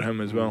working under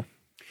him as well.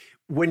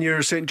 When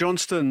you're St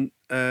Johnstone,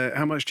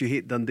 how much do you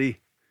hate Dundee?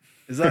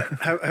 Is that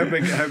how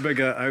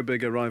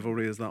big a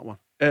rivalry is that one?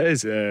 It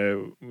is.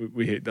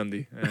 We hate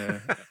Dundee,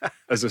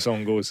 as the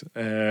song goes.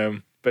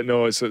 But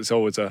no, it's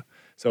always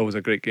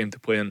a great game to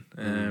play in,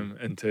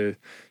 and to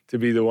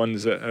be the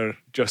ones that are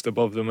just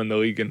above them in the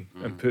league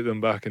and put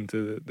them back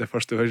into the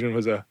first division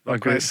was a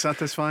great,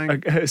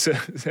 satisfying.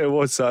 It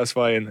was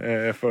satisfying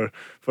for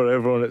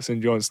everyone at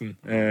St Johnstone.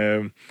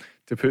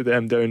 To put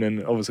them down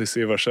and obviously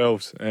save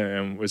ourselves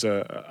was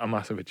a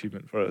massive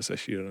achievement for us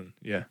this year, and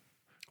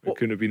it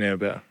couldn't have been any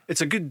better.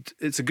 It's a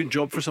good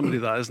job for somebody,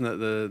 that, isn't it?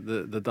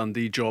 The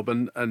Dundee job,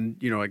 and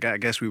you know, I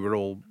guess we were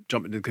all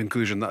jumping to the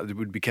conclusion that it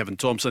would be Kevin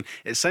Thompson.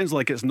 It sounds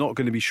like it's not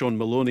going to be Sean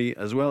Maloney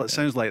as well. It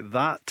sounds like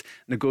that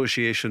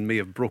negotiation may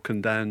have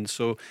broken down.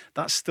 So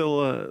that's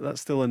still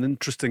an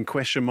interesting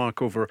question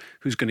mark over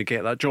who's going to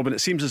get that job. And it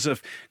seems as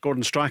if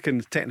Gordon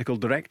Strachan, technical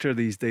director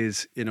these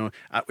days, you know,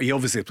 he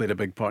obviously played a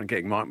big part in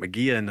getting Mark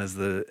McGee in as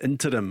the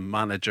interim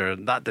manager.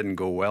 That didn't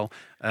go well.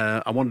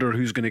 I wonder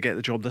who's going to get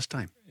the job this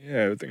time.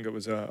 Yeah, I think it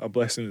was a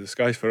blessing in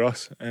disguise for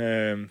us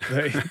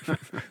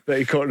that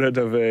he got rid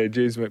of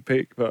James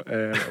McPake, but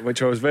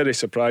which I was very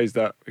surprised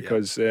at,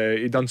 because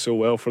he'd done so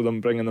well for them,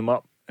 bringing them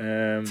up.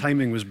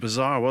 Timing was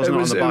bizarre, wasn't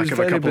it? On the back of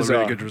a couple of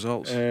really good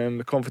results.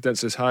 The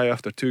confidence is high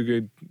after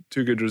two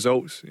good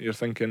results. You're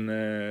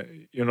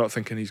not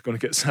thinking he's going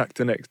to get sacked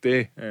the next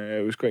day.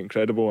 It was quite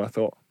incredible, I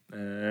thought.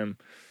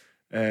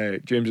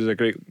 James is a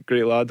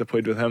great lad. I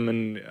played with him,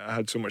 and I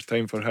had so much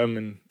time for him.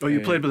 And you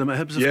played with him at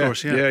Hibs, of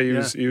course.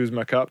 He was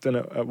my captain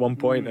at one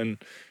point, and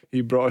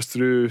he brought us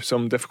through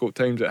some difficult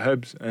times at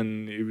Hibs,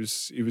 and he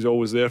was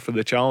always there for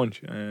the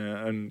challenge,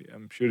 and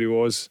I'm sure he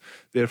was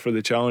there for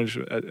the challenge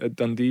at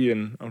Dundee,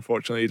 and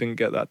unfortunately he didn't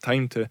get that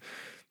time to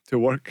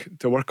work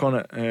on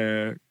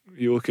it.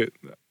 You look at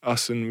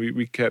us, and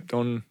we kept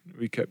Callum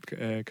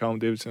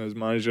Davidson as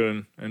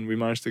manager, and we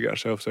managed to get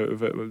ourselves out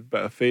of it with a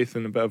bit of faith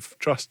and a bit of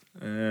trust,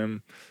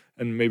 and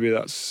maybe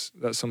that's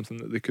something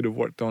that they could have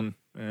worked on.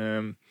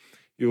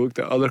 You looked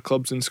at other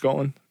clubs in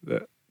Scotland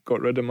that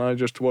got rid of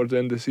managers towards the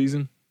end of the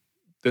season,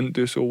 didn't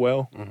do so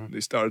well. They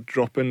started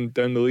dropping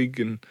down the league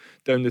and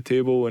down the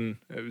table, and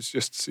it was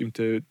just seemed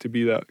to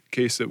be that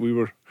case that we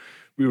were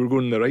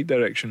going in the right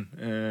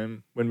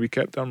direction when we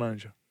kept our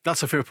manager.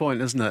 That's a fair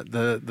point, isn't it?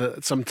 The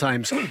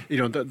sometimes, you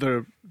know,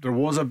 there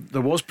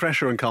was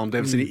pressure on Callum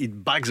Davidson. He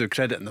had bags of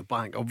credit in the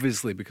bank,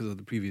 obviously because of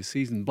the previous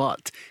season.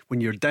 But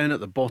when you're down at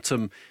the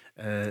bottom,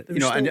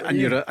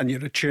 you're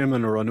a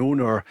chairman or an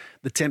owner,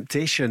 the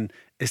temptation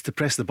is to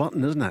press the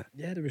button, isn't it?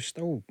 Yeah, there was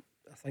still.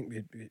 I think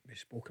we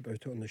spoke about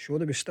it on the show.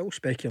 There was still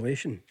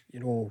speculation,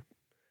 you know,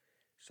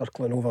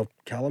 circling over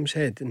Callum's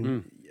head,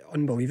 and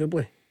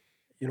unbelievably,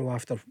 you know,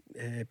 after.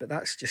 But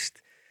that's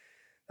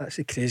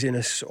the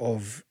craziness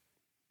of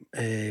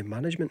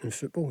management in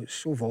football. It's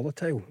so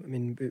volatile. I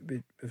mean,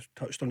 we've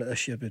touched on it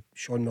this year with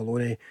Sean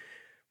Maloney.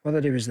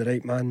 Whether he was the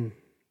right man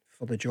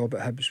for the job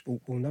at Hibs,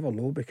 we'll never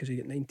know, because he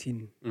got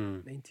 19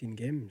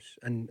 games.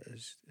 And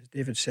as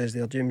David says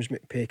there, James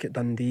McPake at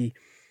Dundee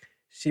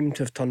seemed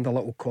to have turned a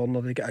little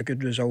corner. They got a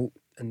good result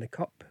in the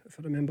Cup, if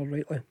I remember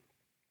rightly,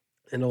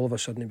 and all of a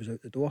sudden he was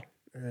out the door.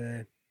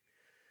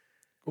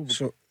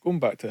 So going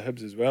back to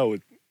Hibs as well,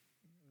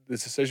 the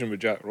decision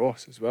with Jack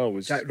Ross as well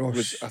was I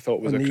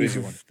thought was a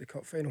crazy one. The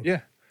Cup final. Yeah,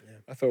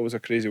 I thought it was a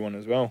crazy one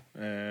as well.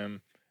 And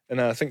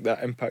And I think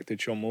that impacted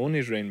Sean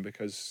Maloney's reign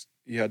because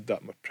he had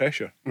that much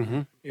pressure.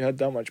 Mm-hmm. He had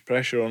that much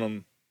pressure on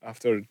him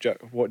after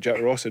what Jack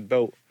Ross had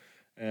built,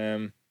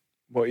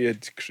 what he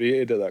had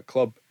created at that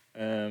club,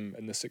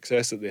 and the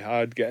success that they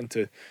had, getting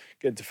to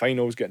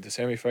finals, getting to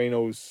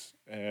semi-finals.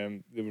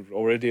 They were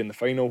already in the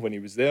final when he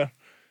was there,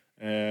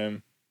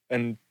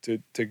 and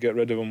to get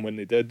rid of him when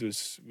they did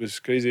was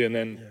crazy. And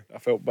then I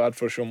felt bad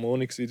for Sean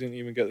Maloney because he didn't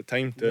even get the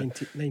time to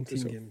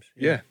 19 games.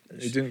 Yeah,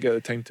 he didn't get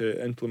the time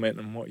to implement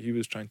on what he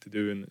was trying to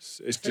do, and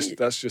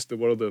that's just the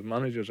world of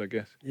managers, I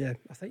guess. Yeah,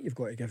 I think you've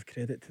got to give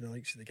credit to the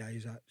likes of the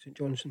guys at St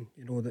Johnstone.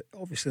 You know that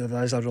obviously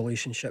there is a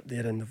relationship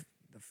there, and they've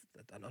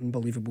had an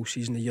unbelievable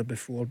season the year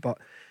before, but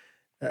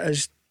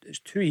it's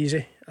too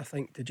easy, I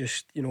think, to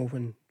just, you know,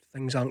 when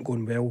things aren't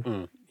going well,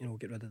 you know,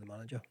 get rid of the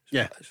manager.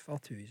 It's far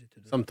too easy to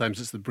do. Sometimes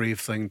it's the brave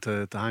thing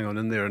to hang on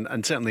in there,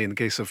 and certainly in the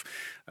case of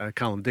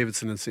Callum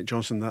Davidson and St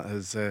Johnstone,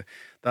 that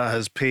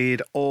has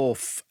paid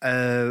off.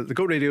 The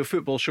Go Radio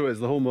Football Show is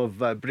the home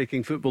of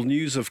breaking football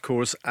news, of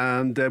course,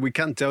 and we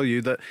can tell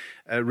you that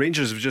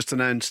Rangers have just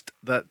announced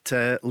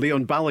that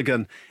Leon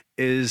Balogun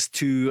is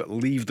to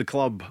leave the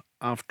club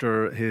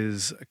after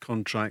his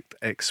contract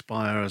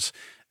expires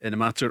in a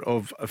matter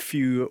of a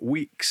few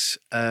weeks.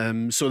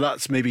 So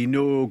that's maybe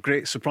no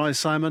great surprise,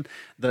 Simon,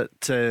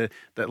 that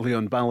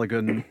Leon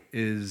Balogun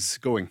is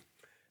going.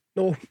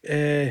 No,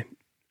 I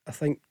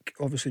think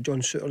obviously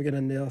John Souttar getting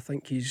in there. I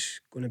think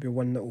he's going to be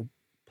one that will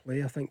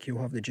play. I think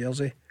he'll have the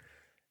jersey.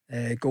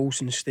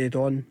 Golson stayed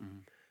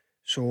on.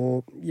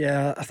 So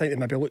yeah, I think they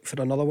maybe look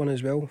for another one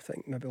as well. I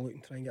think maybe look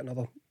and try and get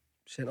another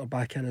centre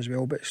back in as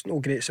well. But it's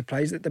no great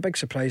surprise. The big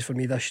surprise for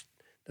me this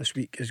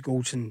week is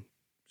Golson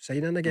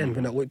signing again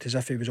when it looked as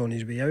if he was on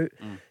his way out.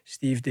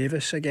 Steve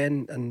Davis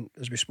again, and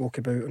as we spoke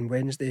about on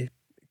Wednesday,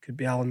 it could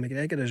be Alan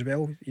McGregor as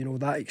well. You know,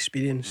 that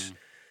experience,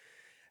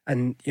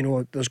 and you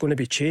know there's going to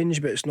be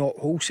change, but it's not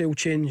wholesale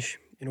change.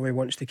 You know, he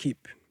wants to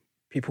keep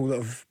people that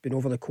have been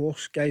over the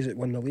course, guys that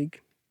won the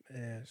league.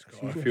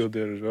 Arfield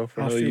there as well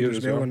for another year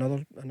as well.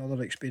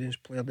 Another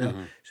experienced player there.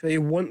 So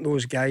you want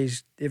those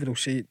guys. David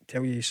will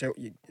tell you yourself,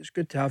 it's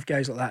good to have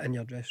guys like that in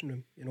your dressing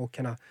room. You know,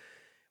 kind of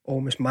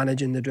almost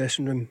managing the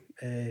dressing room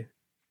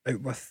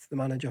out with the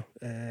manager.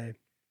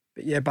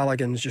 But yeah,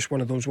 Balogun's just one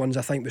of those ones.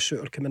 I think with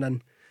Souttar coming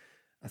in,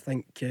 I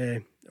think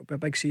it'll be a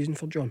big season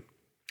for John.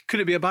 Could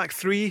it be a back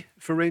three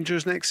for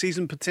Rangers next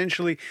season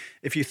potentially,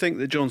 if you think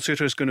that John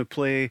Souttar is going to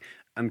play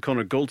and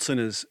Connor Goldson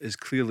is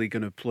clearly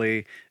going to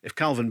play? If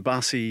Calvin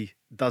Bassey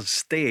does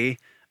stay,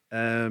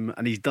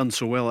 and he's done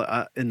so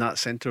well in that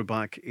centre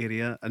back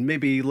area, and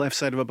maybe left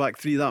side of a back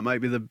three, that might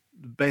be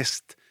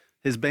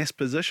his best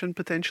position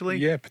potentially.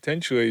 Yeah,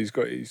 potentially. He's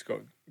got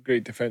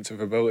great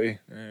defensive ability.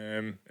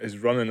 His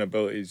running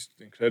ability is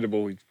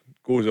incredible. He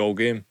goes all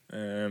game,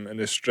 and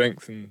his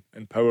strength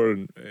and power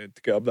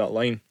to get up that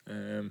line.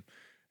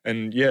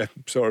 And yeah,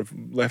 sort of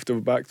left of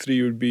a back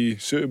three would be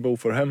suitable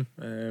for him.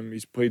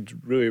 He's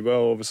played really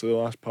well, obviously, the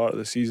last part of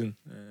the season.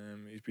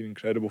 He's been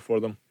incredible for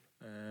them.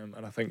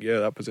 And I think,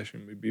 that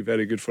position would be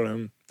very good for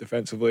him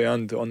defensively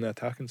and on the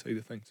attacking side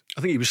of things.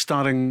 I think he was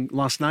starting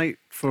last night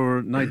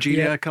for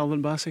Nigeria,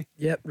 Calvin Bassey.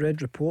 Yep,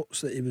 read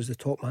reports that he was the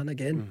top man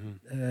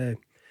again.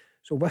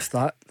 So with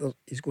that,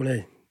 he's going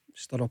to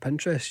stir up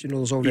interest. You know,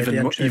 there's already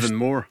interest even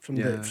more from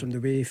the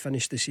way he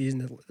finished the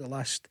season,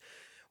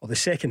 the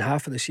second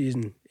half of the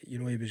season. You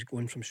know, he was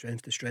going from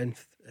strength to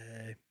strength.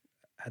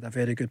 Had a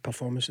very good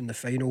performance in the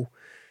final,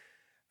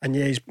 and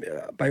he's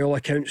by all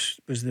accounts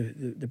was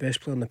the best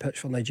player on the pitch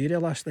for Nigeria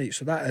last night.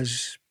 So that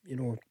is, you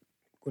know,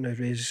 going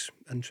to raise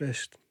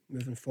interest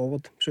moving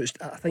forward. So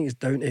I think it's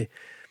down to, I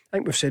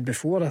think we've said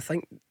before, I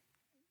think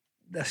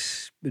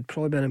this would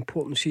probably be an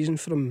important season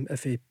for him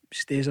if he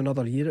stays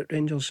another year at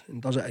Rangers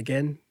and does it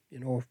again, you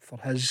know, for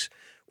his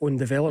own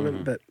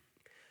development. But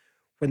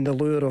when the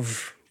lure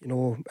of, you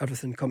know,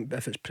 everything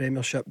if it's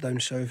Premiership down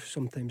south,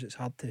 sometimes it's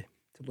hard to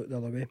look the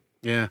other way.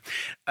 Yeah,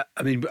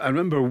 I mean, I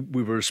remember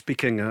we were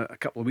speaking a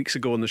couple of weeks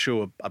ago on the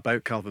show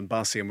about Calvin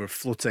Bassey, and we're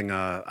floating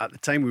at the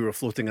time we were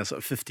floating a sort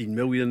of 15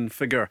 million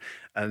figure,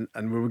 and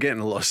we were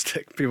getting a lot of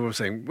stick. People were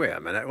saying, wait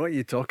a minute, what are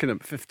you talking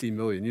about? 15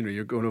 million, you know,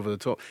 you're going over the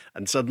top.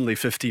 And suddenly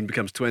 15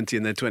 becomes 20,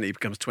 and then 20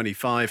 becomes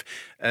 25.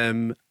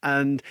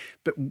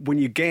 But when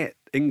you get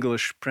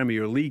English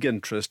Premier League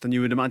interest, and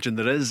you would imagine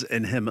there is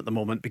in him at the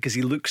moment, because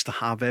he looks to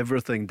have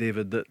everything,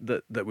 David,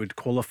 that would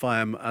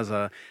qualify him as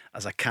a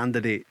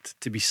candidate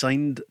to be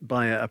signed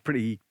by a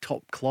pretty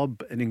top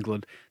club in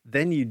England,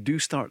 then you do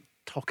start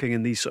talking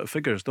in these sort of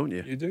figures, don't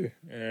you? You do,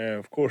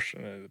 of course.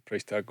 The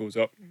price tag goes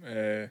up,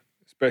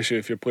 especially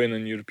if you're playing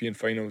in European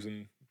finals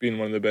and being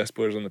one of the best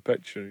players on the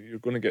pitch. You're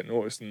going to get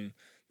noticed, and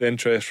the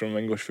interest from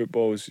English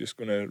football is just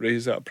going to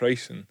raise that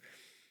price. And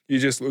you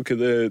just look at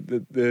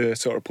the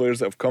sort of players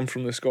that have come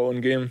from the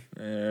Scotland game,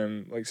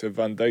 like say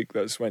Van Dijk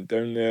that's went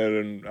down there,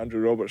 and Andrew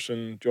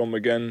Robertson, John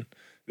McGinn,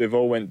 they've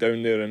all went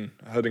down there and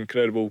had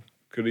incredible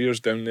careers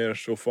down there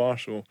so far.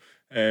 So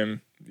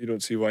you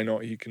don't see why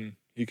not he can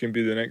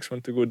be the next one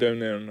to go down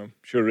there, and I'm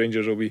sure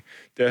Rangers will be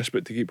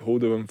desperate to keep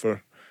hold of him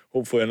for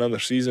hopefully another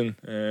season.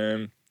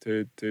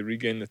 to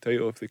regain the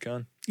title if they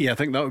can. Yeah, I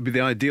think that would be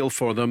the ideal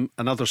for them.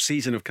 Another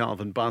season of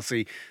Calvin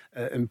Bassey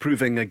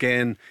improving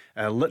again,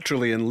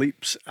 literally in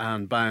leaps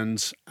and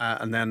bounds,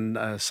 and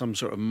then some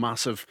sort of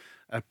massive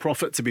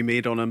profit to be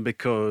made on him,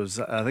 because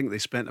I think they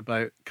spent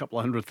about a couple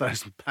of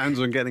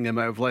 £100,000 on getting him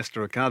out of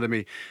Leicester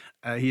Academy.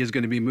 He is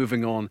going to be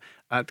moving on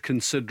at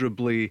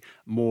considerably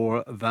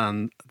more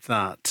than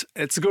that.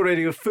 It's the Go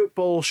Radio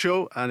Football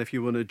Show, and if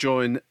you want to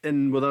join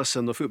in with us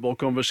in the football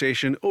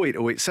conversation,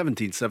 0808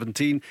 17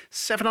 17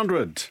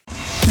 700.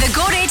 The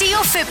Go Radio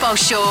Football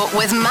Show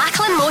with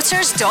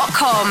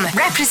MacleanMotors.com,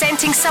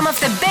 representing some of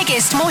the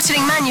biggest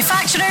motoring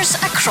manufacturers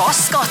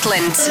across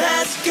Scotland.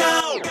 Let's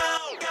go!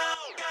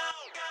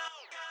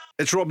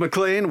 It's Rob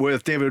Maclean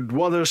with David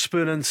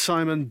Wotherspoon and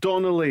Simon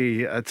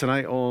Donnelly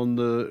tonight on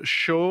the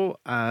show.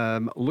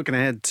 Looking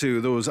ahead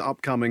to those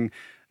upcoming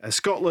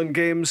Scotland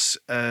games,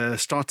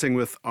 starting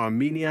with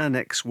Armenia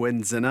next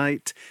Wednesday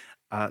night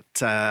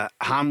at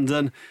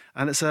Hampden.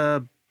 And it's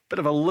a bit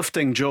of a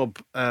lifting job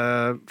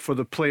for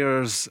the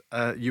players,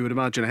 you would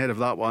imagine, ahead of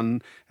that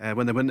one,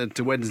 when they went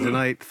into Wednesday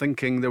night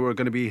thinking they were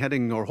going to be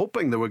heading, or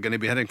hoping they were going to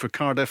be heading for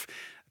Cardiff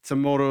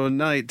tomorrow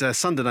night,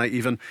 Sunday night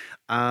even,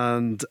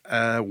 and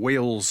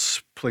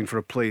Wales playing for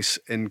a place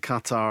in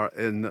Qatar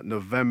in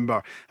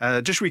November.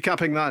 Just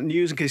recapping that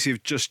news in case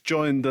you've just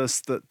joined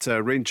us, that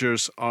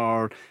Rangers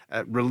are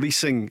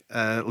releasing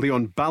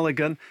Leon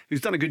Balogun,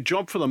 who's done a good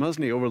job for them,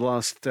 hasn't he, over the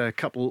last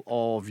couple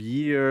of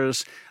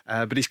years,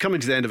 but he's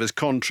coming to the end of his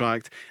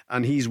contract,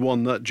 and he's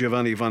one that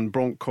Giovanni van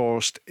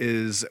Bronckhorst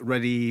is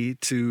ready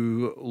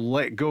to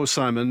let go,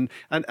 Simon,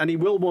 and he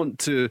will want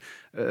to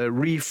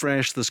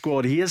refresh the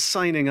squad. He is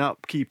signing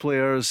up key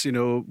players. You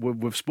know,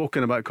 we've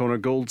spoken about Connor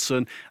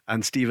Goldson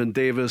and Stephen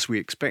Davis. We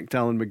expect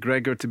Alan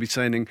McGregor to be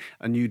signing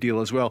a new deal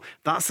as well.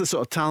 That's the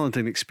sort of talent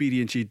and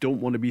experience you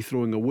don't want to be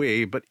throwing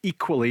away. But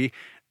equally,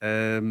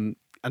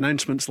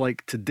 announcements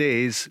like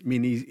today's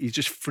mean he's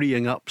just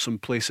freeing up some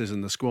places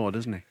in the squad,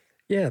 isn't he?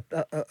 Yeah,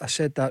 I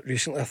said that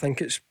recently. I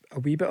think it's a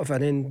wee bit of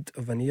an end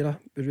of an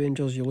era with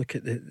Rangers. You look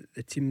at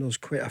the team, there's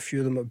quite a few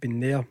of them that have been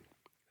there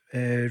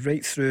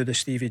right through the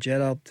Stevie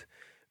Gerrard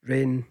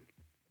reign,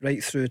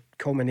 right through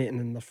culminating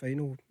in their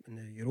final in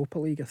the Europa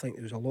League. I think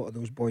there was a lot of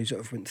those boys that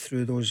have went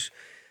through those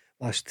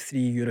last 3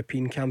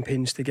 European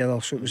campaigns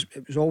together. So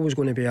it was always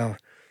going to be a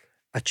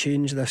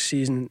change this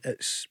season.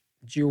 It's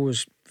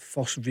Gio's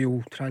first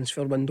real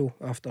transfer window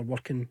after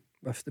working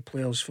with the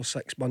players for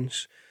 6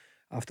 months,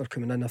 after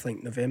coming in, I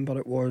think November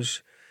it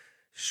was.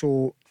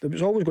 So there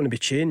was always going to be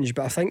change,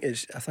 but I think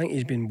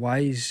he's been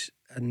wise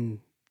in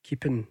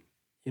keeping,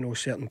 you know,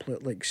 certain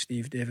players like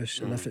Steve Davis,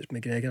 and if it's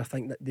McGregor, I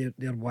think that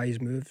they're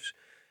wise moves.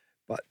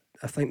 But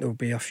I think there'll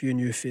be a few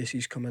new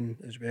faces coming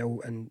as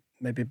well, and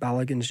maybe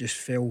Balogun's just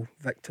fell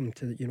victim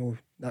to, you know,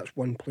 that's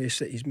one place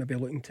that he's maybe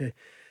looking to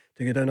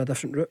go down a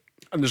different route.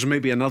 And there's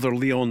maybe another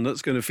Leon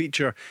that's going to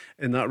feature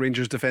in that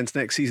Rangers defence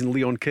next season.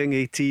 Leon King,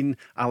 18.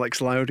 Alex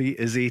Lowry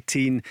is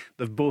 18.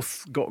 They've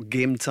both got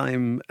game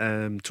time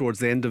towards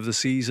the end of the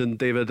season,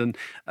 David, and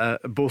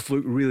both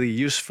look really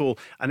useful.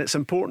 And it's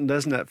important,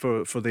 isn't it,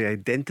 for the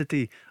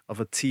identity of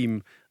a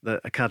team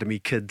that academy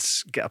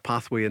kids get a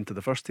pathway into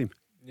the first team.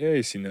 Yeah,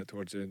 you've seen that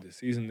towards the end of the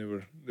season.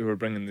 They were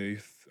bringing the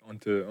youth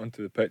onto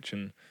the pitch,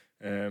 and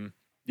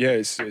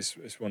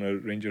it's one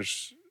of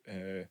Rangers'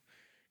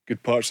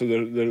 good parts of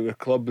their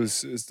club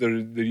is their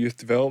youth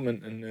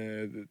development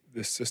and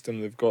the system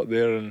they've got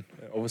there. And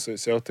obviously at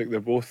Celtic they're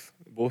both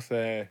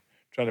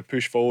trying to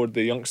push forward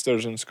the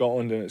youngsters in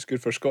Scotland, and it's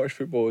good for Scottish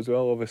football as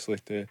well, obviously,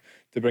 to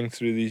bring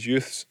through these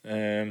youths.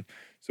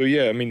 So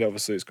yeah, I mean,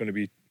 obviously it's going to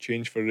be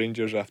change for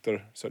Rangers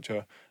after such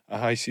a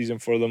high season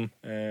for them.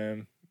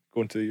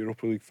 Going to the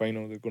Europa League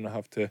final, they're going to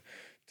have to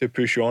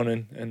push on,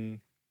 and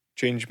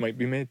change might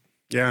be made.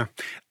 Yeah,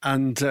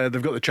 and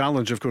they've got the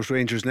challenge, of course,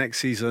 Rangers next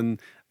season.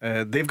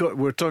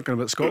 We're talking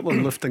about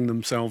Scotland lifting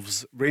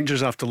themselves. Rangers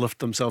have to lift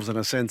themselves in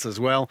a sense as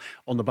well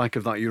on the back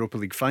of that Europa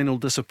League final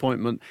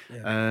disappointment.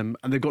 And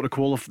they've got to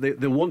qualify.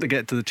 They want to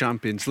get to the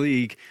Champions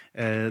League.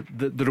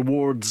 The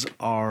rewards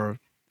are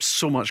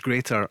so much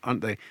greater,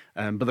 aren't they?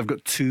 But they've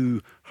got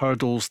 2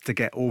 hurdles to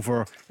get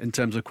over in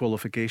terms of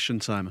qualification,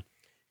 Simon.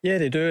 Yeah,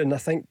 they do, and I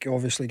think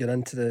obviously getting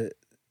into the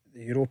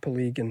Europa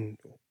League and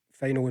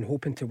final and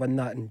hoping to win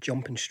that and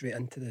jumping straight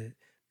into the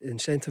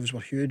incentives were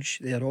huge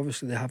there.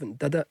 Obviously they haven't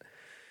did it,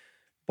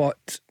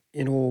 but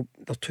you know,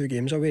 they're 2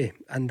 games away,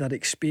 and their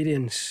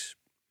experience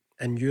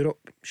in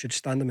Europe should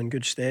stand them in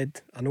good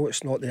stead. I know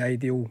it's not the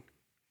ideal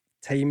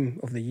time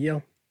of the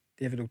year.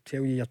 David will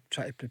tell you, you're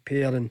trying to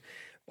prepare, and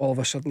all of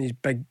a sudden these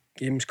big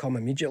games come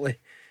immediately,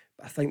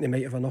 but I think they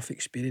might have enough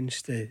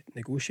experience to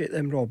negotiate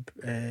them, Rob,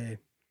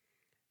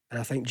 and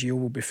I think Gio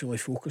will be fully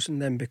focused on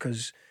them,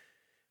 because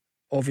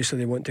obviously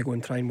they want to go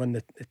and try and win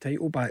the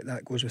title back.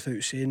 That goes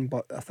without saying,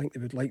 but I think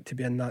they would like to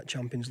be in that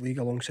Champions League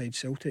alongside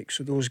Celtic,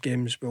 so those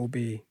games will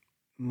be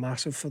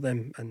massive for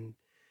them, and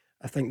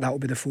I think that will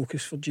be the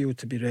focus for Gio,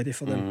 to be ready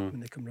for them when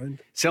they come round.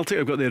 Celtic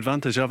have got the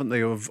advantage, haven't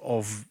they,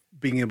 of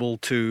being able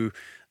to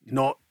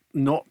not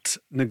not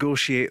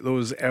negotiate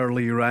those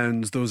early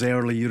rounds, those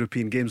early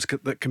European games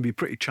that can be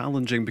pretty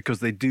challenging because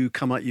they do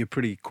come at you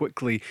pretty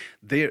quickly.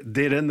 They're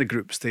in the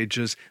group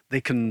stages.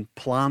 They can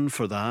plan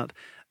for that.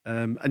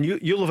 And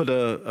you'll have had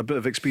a bit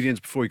of experience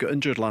before you got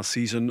injured last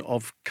season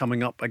of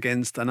coming up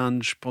against an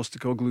Ange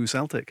Postecoglou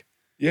Celtic.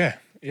 Yeah.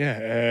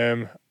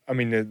 I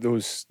mean,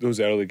 those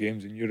early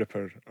games in Europe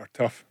are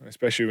tough,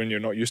 especially when you're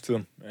not used to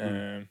them.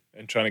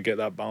 And trying to get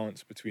that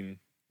balance between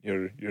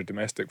your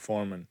domestic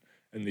form and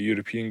the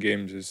European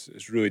games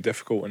is really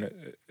difficult, and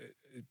it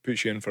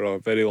puts you in for a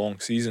very long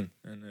season.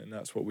 And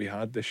that's what we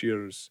had this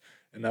year.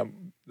 And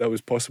that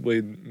was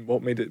possibly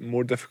what made it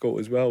more difficult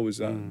as well, was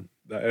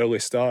that early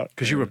start.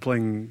 Because you were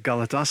playing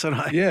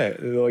Galatasaray. Yeah,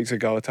 the likes of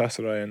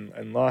Galatasaray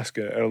and Lask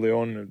early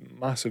on,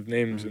 massive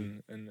names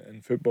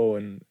in football,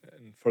 and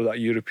for that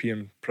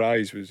European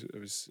prize was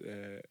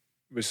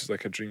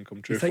like a dream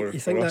come true for us. You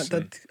think that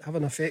did have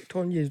an effect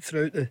on you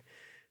throughout the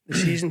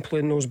season,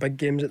 playing those big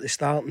games at the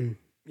start, and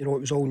it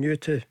was all new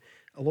to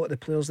a lot of the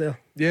players there?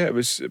 Yeah, it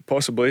was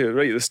possibly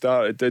right at the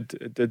start.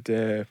 It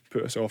did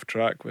put us off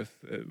track with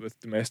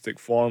domestic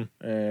form.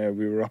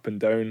 We were up and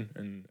down,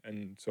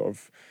 and sort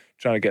of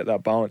trying to get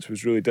that balance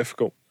was really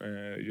difficult.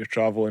 You're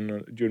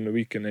travelling during the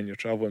week, and then you're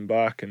travelling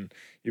back, and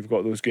you've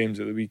got those games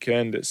at the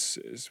weekend. It's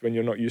when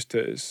you're not used to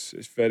it,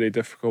 it's very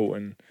difficult.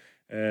 And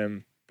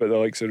but the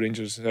likes of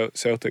Rangers,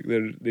 Celtic,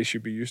 they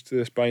should be used to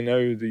this by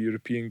now. The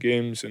European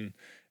games and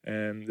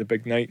the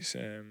big nights.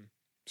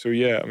 So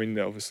yeah, I mean,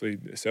 obviously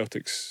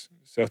Celtic's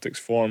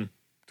form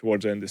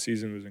towards the end of the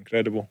season was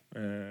incredible.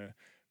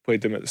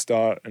 Played them at the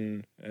start,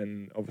 and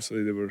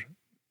obviously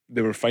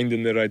they were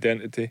finding their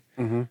identity.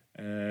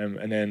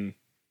 And then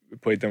we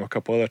played them a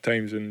couple other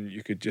times, and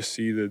you could just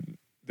see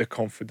the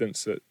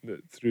confidence that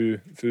through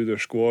their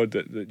squad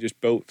that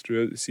just built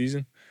throughout the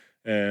season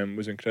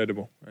was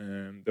incredible.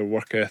 Their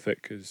work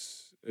ethic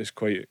is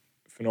quite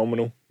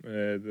phenomenal.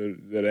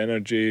 Their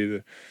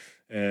energy,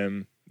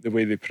 the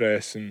way they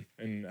press,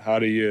 and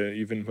Harry,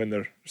 even when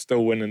they're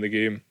still winning the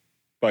game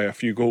by a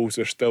few goals,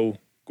 they're still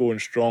going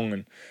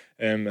strong.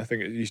 And I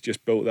think he's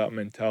just built that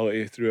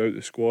mentality throughout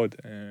the squad,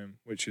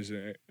 which is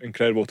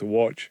incredible to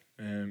watch,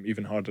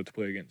 even harder to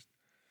play against.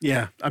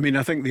 Yeah, I mean,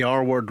 I think the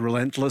R word,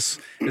 relentless,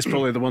 is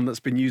probably the one that's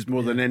been used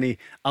more than any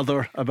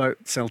other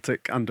about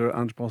Celtic under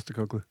Ange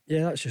Postecoglou.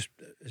 Yeah, that's just,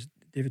 as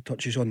David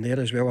touches on there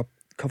as well,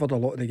 I've covered a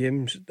lot of the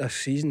games this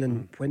season,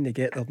 and when they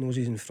get their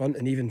noses in front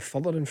and even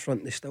further in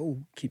front, they still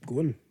keep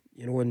going.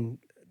 And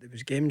there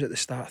was games at the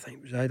start, I think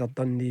it was either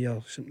Dundee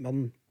or St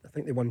Mirren, I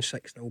think they won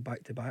 6-0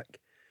 back to back,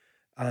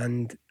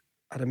 and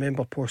I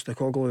remember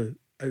Postecoglou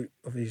out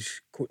of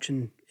his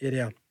coaching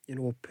area,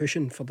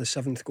 pushing for the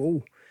 7th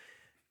goal.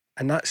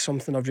 And that's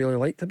something I've really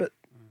liked about,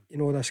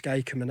 this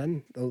guy coming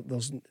in.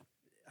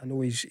 I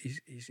know his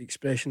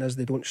expression is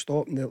they don't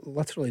stop, and they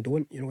literally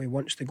don't. He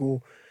wants to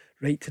go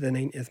right to the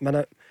 90th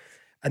minute.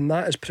 And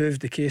that has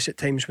proved the case at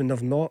times when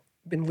they've not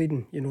been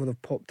leading.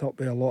 They've popped up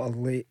with a lot of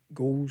late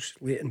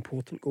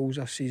important goals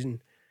this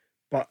season.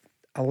 But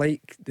I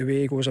like the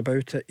way he goes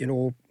about it.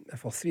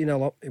 If we're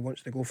 3-0 up, he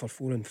wants to go for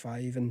 4 and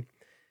 5. And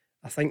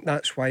I think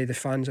that's why the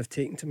fans have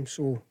taken to him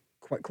so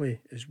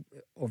quickly, is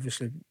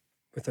obviously,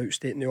 without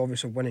stating the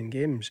obvious, of winning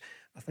games.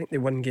 I think they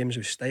win games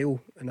with style,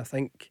 and I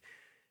think,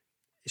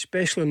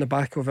 especially on the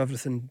back of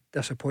everything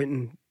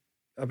disappointing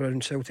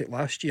around Celtic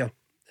last year,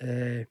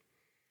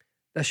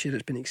 this year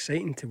it's been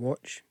exciting to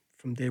watch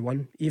from day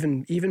one.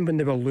 Even when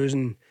they were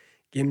losing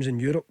games in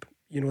Europe,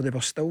 they were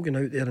still going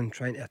out there and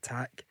trying to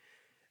attack,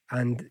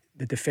 and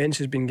the defence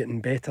has been getting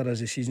better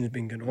as the season's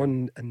been going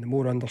on, and the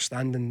more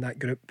understanding that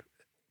group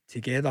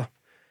together.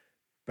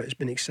 But it's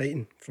been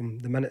exciting from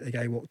the minute the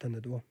guy walked in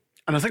the door.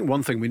 And I think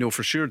one thing we know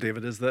for sure,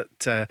 David, is that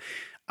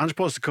Ange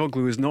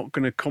Postecoglou is not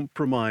going to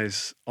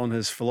compromise on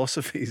his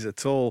philosophies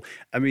at all.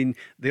 I mean,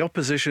 the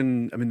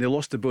opposition, they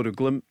lost to Bodo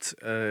Glimt,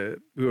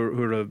 who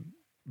are a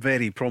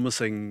very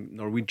promising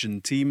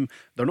Norwegian team.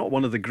 They're not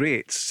one of the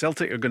greats.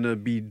 Celtic are going to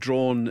be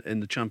drawn in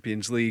the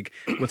Champions League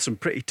with some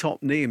pretty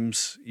top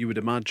names, you would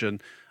imagine.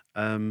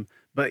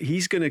 But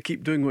he's going to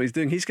keep doing what he's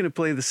doing. He's going to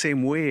play the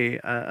same way.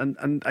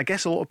 And I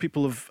guess a lot of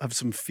people have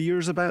some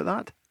fears about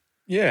that.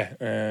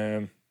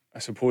 Yeah, I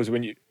suppose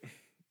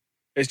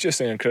it's just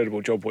an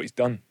incredible job what he's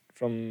done.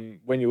 From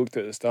when you looked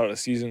at the start of the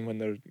season, when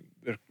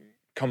they're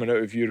coming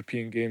out of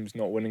European games,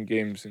 not winning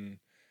games, and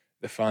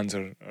the fans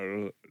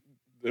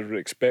they're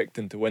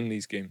expecting to win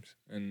these games,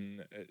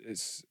 and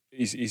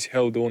he's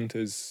held on to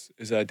his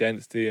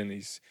identity, and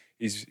he's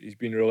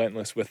been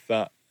relentless with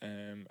that,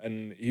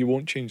 and he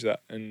won't change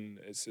that, and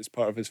it's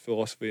part of his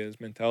philosophy and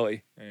his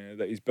mentality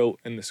that he's built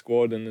in the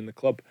squad and in the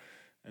club.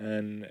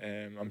 And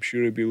I'm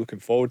sure he'll be looking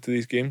forward to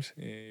these games.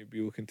 He'll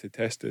be looking to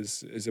test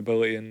his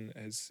ability and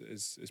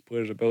his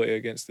players' ability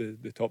against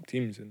the top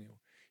teams, and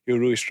he'll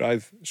really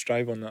strive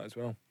on that as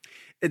well.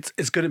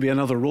 It's going to be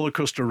another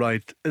rollercoaster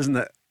ride, isn't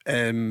it?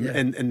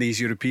 In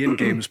these European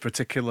games,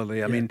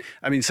 particularly. I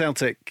mean,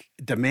 Celtic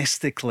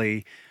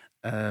domestically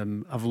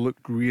have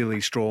looked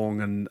really strong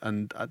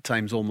and at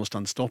times almost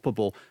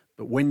unstoppable.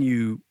 but when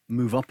you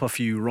move up a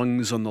few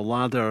rungs on the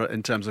ladder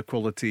in terms of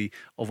quality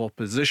of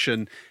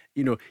opposition,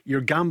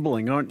 you're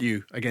gambling, aren't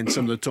you, against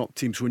some of the top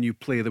teams when you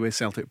play the way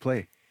Celtic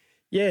play?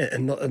 Yeah,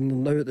 and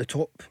now at the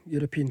top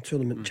European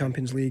tournament,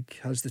 Champions League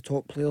has the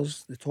top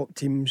players, the top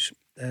teams,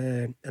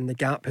 and the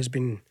gap has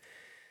been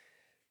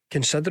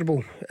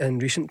considerable in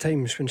recent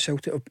times when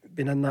Celtic have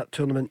been in that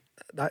tournament.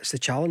 That's the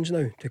challenge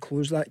now, to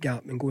close that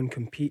gap and go and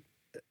compete.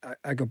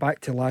 I go back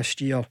to last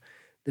year.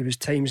 There was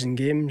times in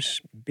games,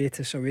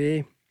 Betis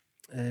away,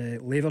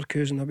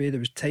 Leverkusen away, there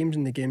was times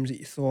in the games that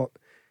you thought,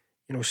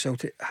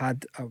 Celtic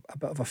had a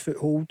bit of a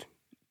foothold,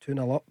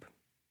 2-0 up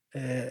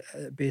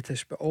at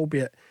Betis, but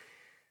albeit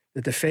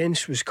the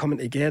defence was coming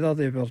together.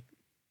 They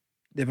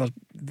were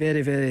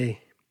very,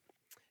 very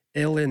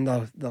early in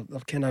their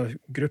kind of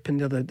grouping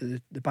there.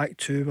 The back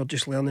two were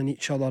just learning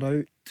each other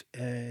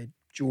out.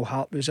 Joe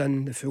Hart was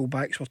in, the full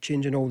backs were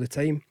changing all the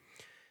time.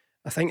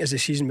 I think as the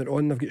season went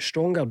on, they've got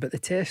stronger, but the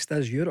test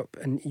is Europe,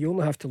 and you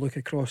only have to look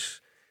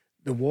across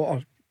the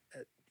water.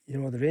 The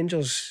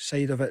Rangers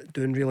side of it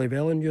doing really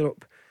well in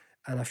Europe,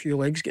 and a few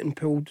legs getting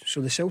pulled.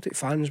 So the Celtic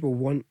fans will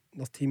want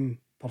their team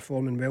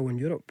performing well in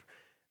Europe.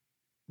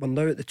 We're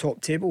now at the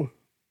top table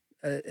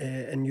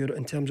in Europe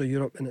in terms of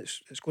Europe, and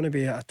it's going to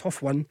be a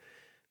tough one,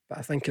 but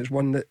I think it's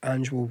one that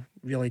Ange will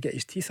really get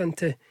his teeth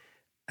into,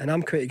 and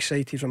I'm quite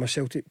excited from a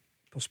Celtic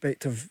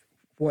perspective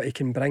what he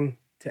can bring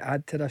to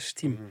add to this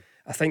team.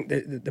 I think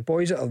that the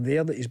boys that are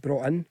there that he's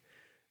brought in,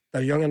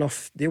 they're young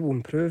enough, they will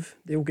improve,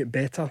 they'll get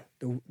better,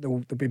 they'll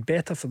be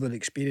better for their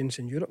experience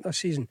in Europe this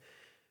season.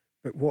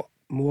 But what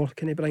more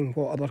can he bring?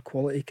 What other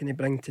quality can he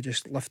bring to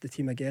just lift the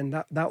team again?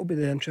 That will be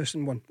the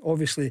interesting one.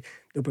 Obviously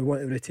they'll be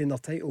wanting to retain their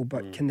title,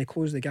 but can they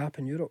close the gap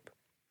in Europe?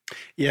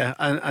 Yeah,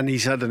 and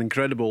he's had an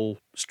incredible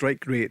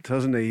strike rate,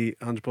 hasn't he,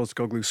 Ange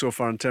Postecoglou, so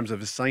far in terms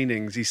of his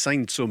signings. He's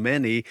signed so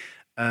many,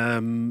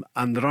 and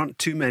there aren't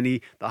too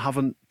many that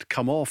haven't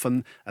come off,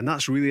 and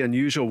that's really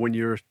unusual when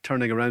you're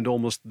turning around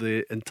almost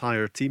the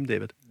entire team,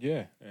 David.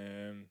 Yeah,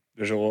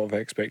 there's a lot of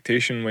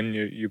expectation when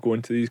you go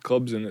into these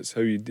clubs, and it's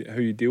how you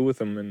deal with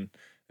them.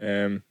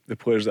 And the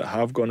players that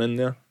have gone in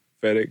there,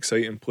 very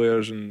exciting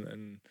players,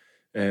 and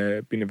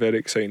been very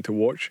exciting to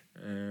watch.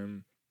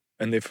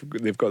 And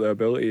they've got the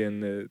ability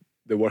and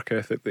the work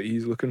ethic that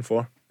he's looking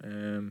for.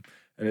 And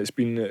it's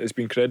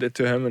been credit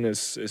to him and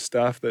his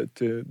staff that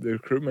to the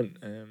recruitment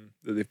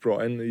that they've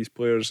brought in these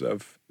players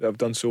that have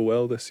done so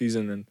well this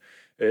season. And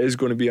it is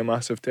going to be a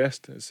massive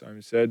test, as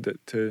Simon said,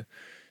 that to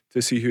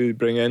see who they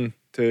bring in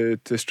to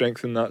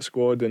strengthen that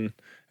squad and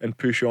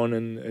push on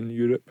in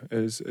Europe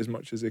as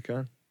much as they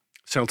can.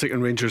 Celtic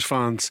and Rangers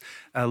fans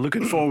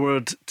looking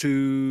forward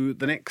to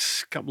the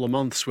next couple of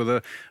months with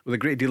a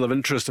great deal of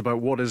interest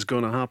about what is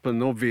going to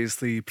happen.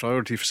 Obviously,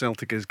 priority for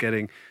Celtic is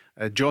getting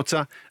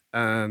Jota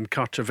and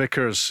Carter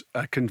Vickers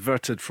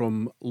converted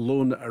from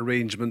loan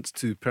arrangements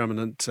to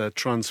permanent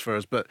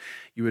transfers, but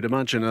you would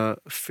imagine a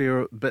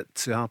fair bit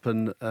to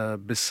happen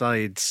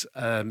besides.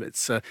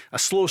 It's a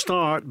slow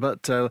start,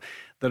 but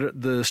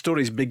the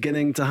story's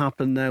beginning to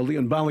happen now.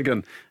 Leon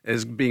Balogun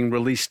is being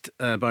released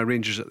by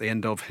Rangers at the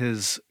end of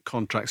his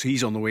contract, so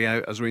he's on the way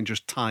out as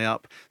Rangers tie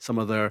up some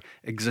of their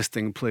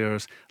existing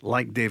players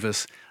like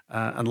Davis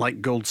and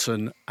like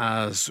Goldson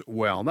as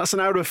well. That's an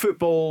hour of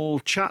football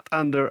chat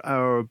under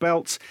our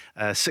belts.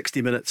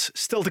 60 minutes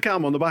still to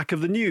come on the back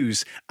of the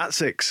news at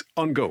 6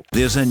 on Go.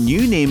 There's a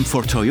new name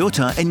for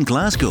Toyota in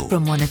Glasgow.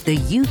 From one of the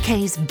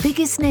UK's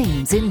biggest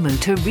names in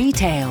motor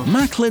retail.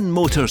 Maclean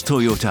Motors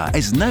Toyota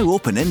is now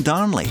open in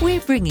Darnley.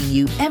 We're bringing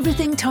you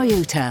everything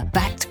Toyota,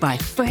 backed by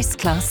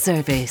first-class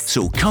service.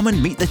 So come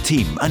and meet the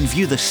team and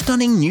view the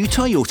stunning new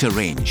Toyota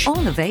range.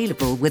 All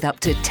available with up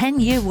to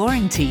 10-year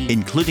warranty.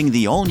 Including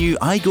the all-new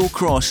Igo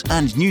Cross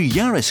and new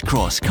Yaris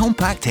Cross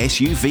compact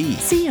SUV.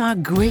 See our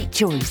great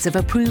choice of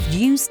approved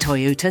used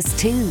Toyotas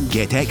too.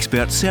 Get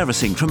expert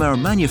servicing from our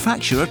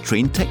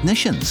manufacturer-trained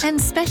technicians.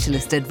 And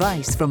specialist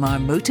advice from our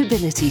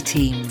Motability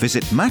team.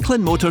 Visit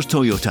Maclean Motors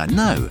Toyota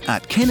now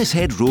at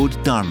Kennishead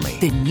Road, Darnley.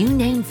 The new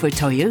name for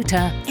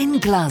Toyota in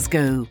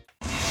Glasgow.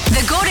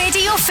 The Go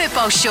Radio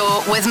Football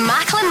Show with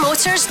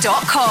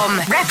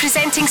MacleanMotors.com,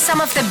 representing some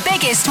of the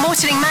biggest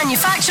motoring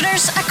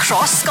manufacturers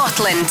across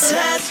Scotland.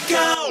 Let's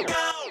go!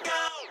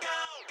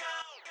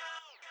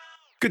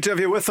 Good to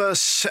have you with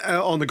us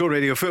on the Go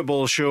Radio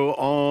Football Show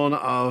on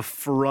a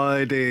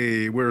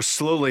Friday. We're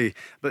slowly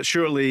but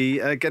surely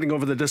getting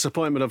over the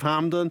disappointment of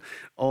Hampden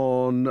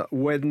on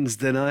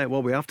Wednesday night.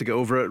 Well, we have to get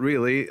over it,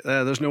 really.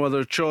 There's no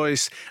other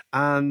choice.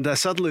 And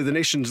suddenly the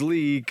Nations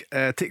League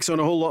takes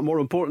on a whole lot more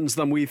importance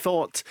than we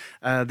thought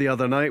the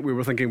other night. We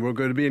were thinking we were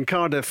going to be in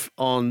Cardiff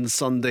on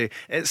Sunday.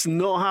 It's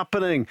not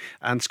happening.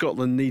 And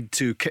Scotland need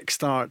to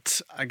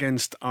kickstart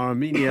against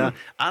Armenia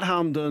at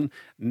Hampden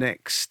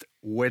next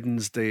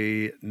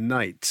Wednesday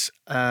night.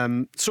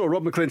 So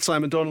Rob Maclean,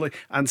 Simon Donnelly,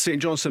 and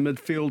St Johnstone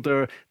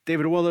midfielder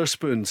David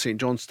Wotherspoon, St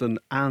Johnstone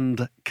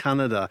and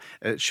Canada.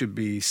 It should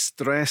be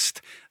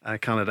stressed.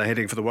 Canada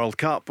heading for the World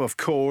Cup, of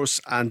course,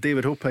 and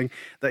David hoping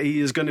that he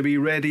is going to be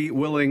ready,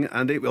 willing,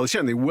 and able. Well,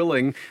 certainly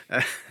willing,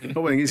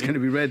 hoping he's going to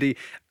be ready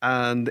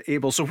and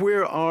able. So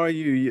where are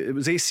you? It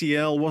was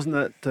ACL, wasn't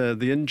it?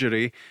 The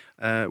injury.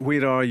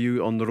 Where are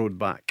you on the road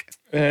back?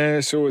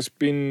 So it's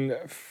been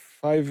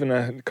coming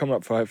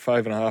up for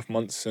 5.5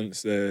 months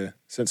since the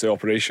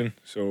operation.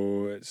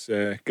 So it's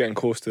getting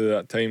close to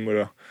that time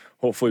where I'll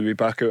hopefully be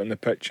back out on the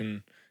pitch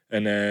and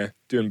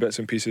doing bits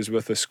and pieces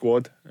with the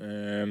squad.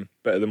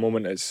 But at the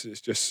moment it's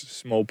just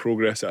small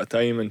progress at a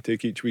time and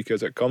take each week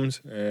as it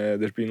comes.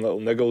 There's been little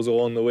niggles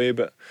along the way,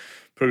 but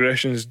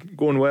progression's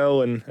going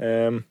well,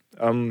 and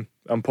I'm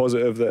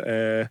positive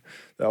that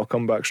I'll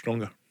come back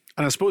stronger.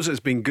 And I suppose it's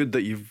been good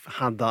that you've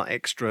had that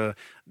extra,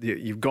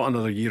 you've got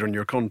another year on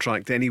your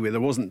contract anyway.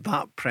 There wasn't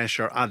that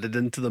pressure added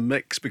into the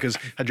mix, because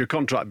had your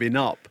contract been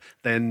up,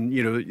 then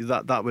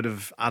that would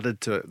have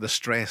added to the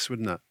stress,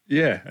 wouldn't it?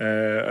 Yeah,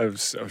 I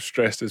was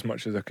stressed as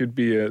much as I could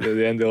be at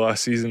the end of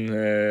last season.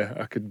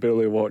 I could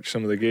barely watch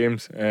some of the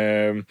games,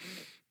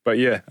 but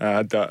yeah, I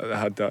had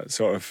that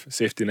sort of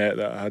safety net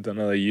that I had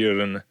another year,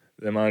 and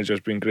the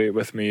manager's been great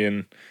with me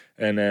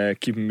and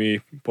keeping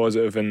me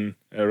positive and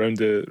around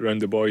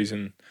the boys,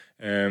 and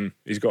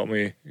he's got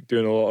me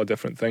doing a lot of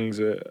different things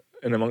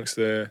in amongst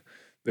the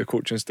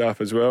coaching staff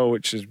as well,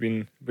 which has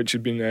been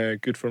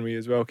good for me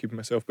as well, keeping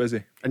myself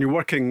busy. And you're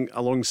working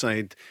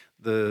alongside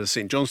the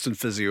St Johnstone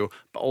physio,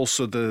 but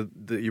also the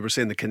you were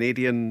saying the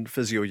Canadian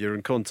physio. You're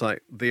in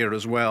contact there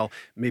as well,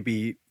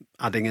 maybe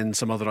adding in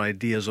some other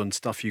ideas on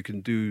stuff you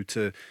can do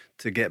to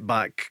get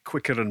back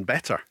quicker and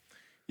better.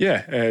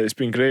 Yeah, it's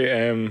been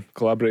great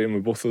collaborating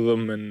with both of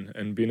them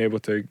and being able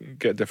to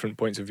get different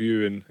points of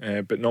view,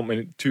 and but not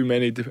too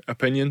many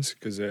opinions,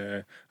 because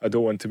I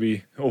don't want to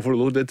be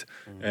overloaded.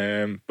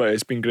 But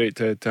it's been great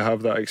to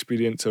have that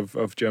experience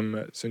of Jim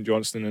at St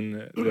Johnstone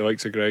and the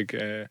likes of Greg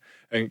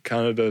and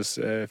Canada's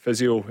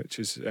physio, which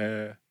is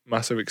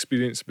massive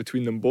experience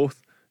between them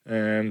both.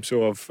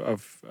 So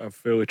I've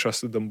fairly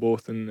trusted them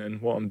both in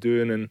what I'm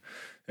doing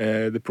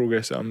and the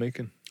progress that I'm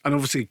making. And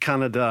obviously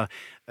Canada,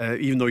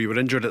 even though you were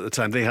injured at the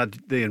time,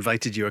 they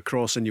invited you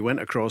across, and you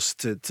went across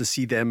to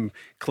see them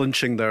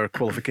clinching their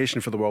qualification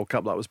for the World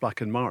Cup. That was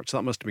back in March.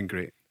 That must have been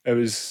great. It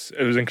was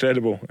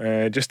incredible.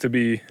 Just to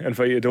be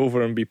invited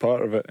over and be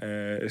part of it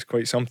is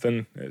quite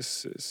something.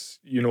 It's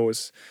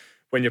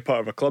when you're part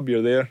of a club,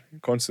 you're there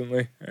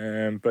constantly.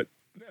 But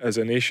as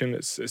a nation,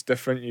 it's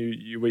different.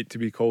 You wait to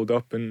be called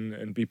up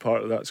and be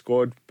part of that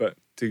squad. But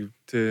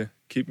to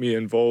keep me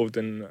involved,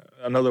 and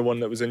another one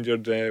that was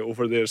injured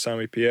over there,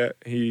 Sammy Piet,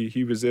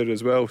 he was there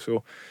as well.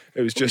 So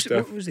it was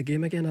what was the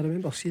game again? I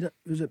remember seeing it.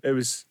 It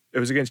was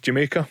against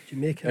Jamaica.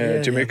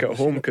 Jamaica at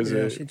home, because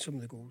I've seen some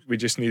of the goals. We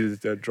just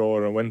needed a draw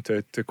or a win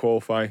to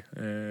qualify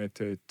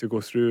to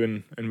go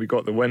through, and we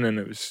got the win, and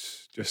it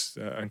was just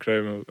an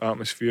incredible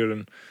atmosphere.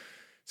 And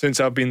since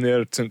I've been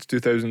there since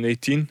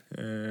 2018,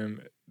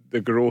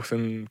 the growth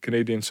in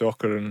Canadian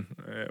soccer and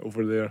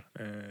over there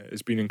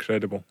has been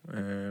incredible.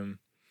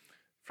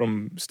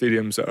 From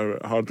stadiums that are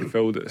hardly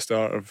filled at the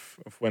start of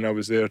when I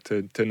was there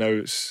to now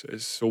it's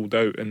sold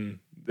out, and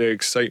the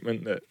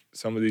excitement that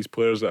some of these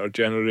players that are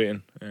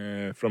generating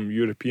from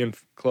European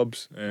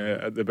clubs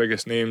at the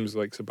biggest names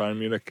like Bayern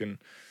Munich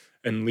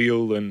and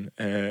Lille and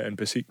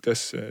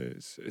Besiktas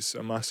is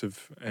a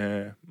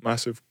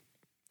massive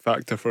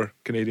factor for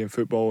Canadian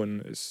football,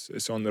 and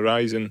it's on the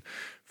rise, and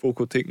folk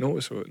will take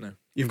notice of it now.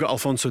 You've got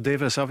Alphonso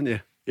Davies, haven't you?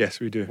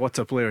 Yes, we do. What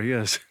a player he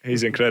is.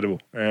 He's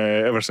incredible.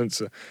 Ever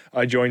since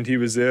I joined, he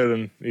was there,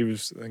 and I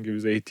think he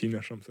was 18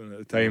 or something at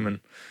the time, and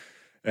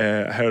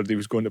I heard he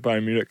was going to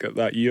Bayern Munich at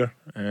that year,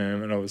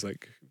 and I was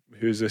like,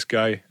 who's this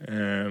guy?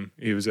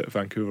 He was at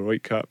Vancouver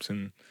Whitecaps,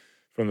 and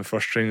from the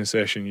first training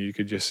session you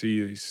could just see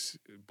his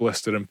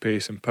blistering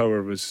pace and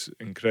power was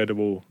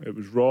incredible. It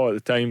was raw at the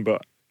time,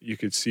 but you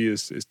could see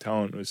his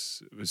talent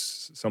was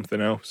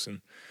something else.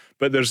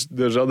 But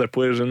there's other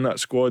players in that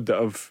squad that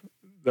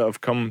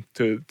have come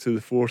to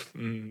the fourth,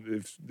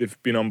 and they've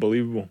been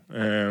unbelievable.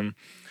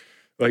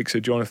 Like Sir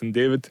Jonathan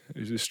David,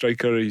 who's a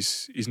striker.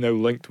 He's now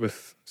linked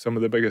with some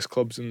of the biggest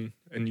clubs in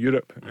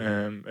Europe,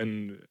 and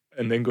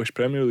in the English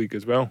Premier League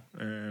as well.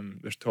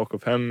 There's talk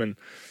of him, and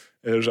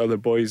there's other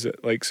boys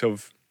that likes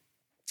of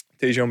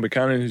Dejan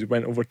Buchanan, who's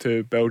went over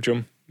to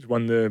Belgium. He's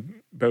won the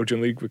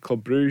Belgian league with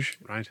Club Brugge.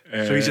 Right.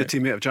 So he's a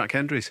teammate of Jack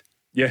Hendry's.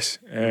 Yes.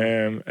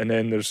 And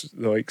then there's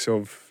the likes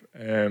of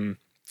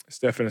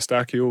Stefan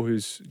Eustáquio,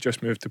 who's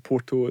just moved to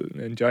Porto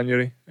in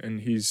January,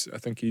 and I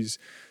think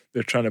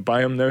they're trying to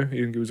buy him now.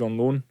 He was on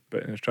loan,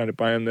 but they're trying to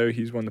buy him now.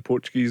 He's won the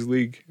Portuguese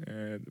league.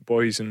 The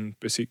boys in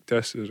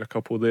Besiktas, there's a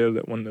couple there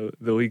that won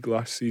the league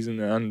last season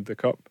and the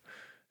cup.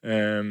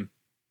 And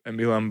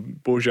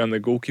Milan Bojan, the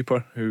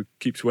goalkeeper, who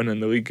keeps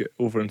winning the league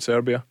over in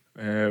Serbia,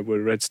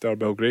 with Red Star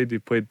Belgrade. He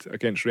played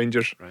against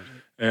Rangers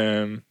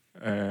in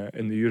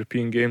the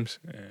European games.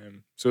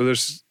 So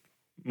there's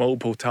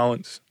multiple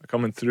talents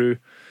coming through.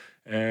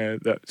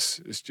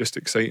 it's just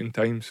exciting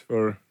times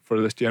for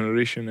this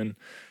generation, and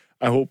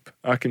I hope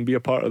I can be a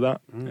part of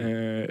that.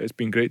 It's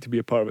been great to be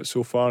a part of it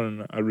so far,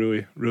 and I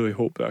really, really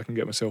hope that I can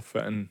get myself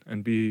fit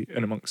and be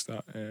in amongst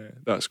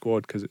that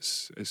squad, because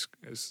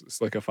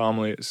it's like a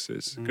family.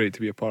 It's great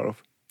to be a part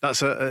of.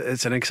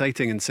 It's an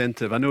exciting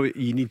incentive. I know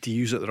you need to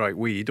use it the right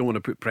way. You don't want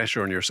to put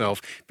pressure on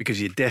yourself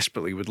because you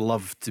desperately would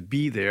love to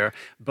be there,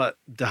 but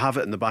to have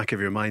it in the back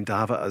of your mind, to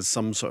have it as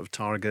some sort of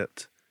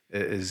target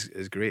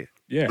is great.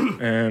 Yeah.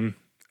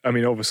 I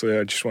mean, obviously,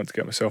 I just want to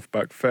get myself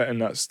back fit,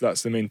 and that's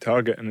the main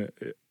target, and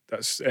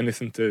that's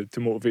anything to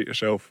motivate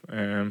yourself.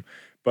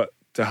 But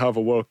to have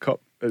a World Cup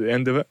at the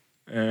end of it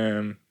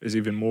is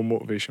even more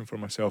motivation for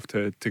myself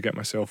to get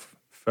myself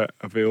fit,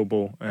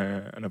 available,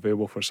 and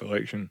available for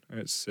selection.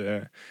 It's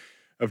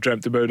I've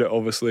dreamt about it,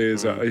 obviously,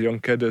 as a young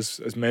kid,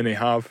 as many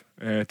have,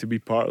 to be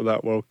part of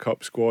that World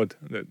Cup squad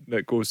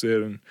that goes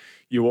there, and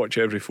you watch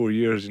it every 4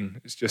 years,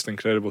 and it's just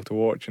incredible to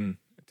watch, and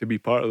to be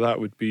part of that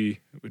would be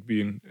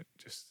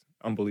just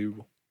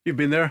unbelievable. You've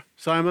been there,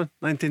 Simon,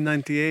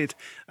 1998.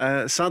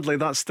 Sadly,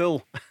 that's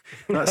still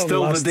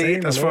the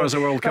date as far as the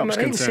World Cup's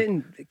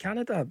concerned.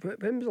 Canada.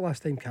 When was the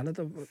last time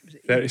Canada? Was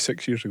it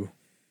 36 years ago.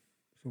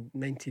 So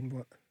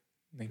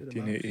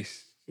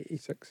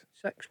 1986.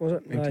 6 was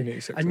it?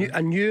 1986.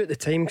 I knew at the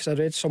time, because I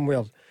read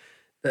somewhere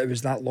that it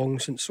was that long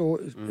since. So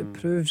it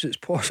proves it's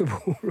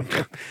possible. Do you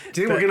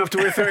think we're going to have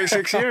to wait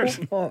 36 years?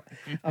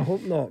 I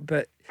hope not.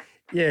 But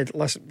yeah,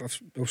 listen,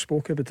 we've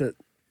spoken about it.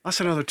 That's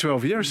another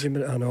 12 years. I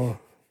know.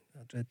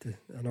 I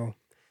know.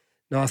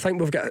 No, I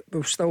think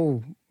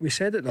we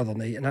said it the other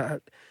night,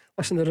 and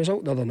listen, the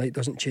result the other night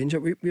doesn't change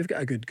it. We've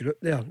got a good group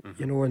there,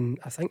 and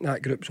I think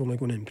that group's only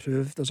going to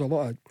improve. There's a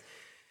lot of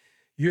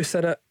youth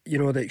in it,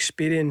 the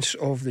experience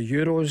of the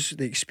Euros,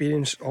 the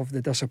experience of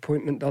the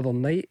disappointment the other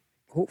night,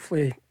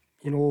 hopefully,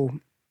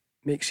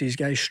 makes these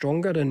guys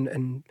stronger,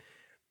 and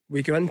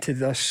we go into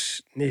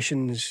this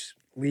Nations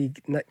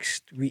League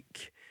next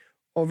week,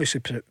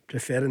 obviously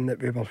preferring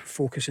that we were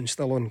focusing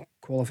still on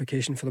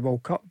qualification for the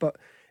World Cup, but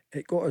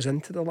it got us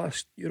into the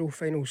last Euro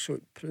final, so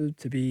it proved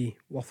to be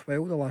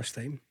worthwhile the last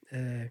time.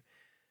 So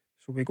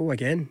we go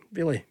again,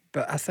 really.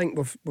 But I think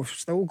we've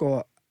still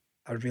got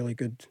a really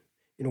good,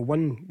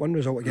 one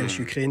result against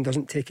Ukraine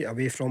doesn't take it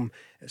away from.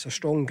 It's a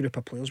strong group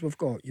of players we've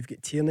got. You've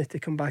got Tierney to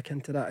come back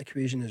into that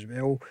equation as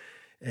well.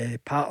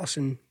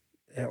 Patterson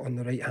on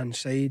the right hand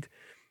side.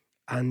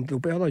 And there'll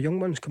be other young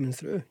ones coming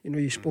through.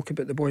 You spoke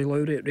about the boy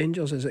Lowry at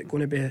Rangers. Is it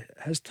going to be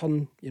his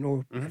turn?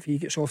 If he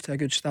gets off to a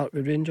good start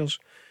with Rangers,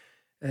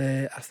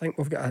 I think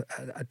we've got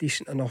a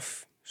decent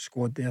enough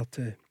squad there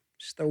to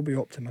still be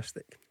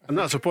optimistic. And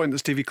that's a point that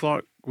Stevie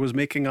Clarke was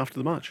making after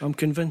the match. I'm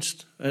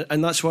convinced,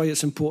 and that's why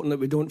it's important that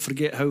we don't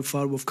forget how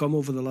far we've come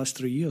over the last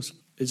 3 years.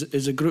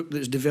 As a group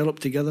that's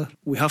developed together,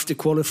 we have to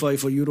qualify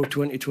for Euro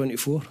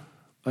 2024,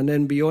 and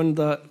then beyond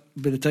that,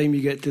 by the time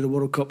you get to the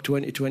World Cup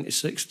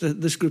 2026,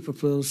 this group of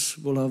players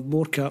will have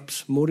more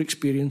caps, more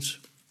experience,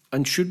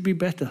 and should be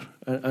better.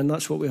 And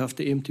that's what we have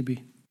to aim to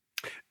be.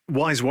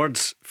 Wise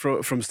words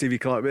from Stevie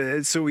Clarke.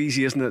 It's so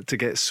easy, isn't it, to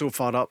get so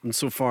far up and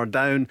so far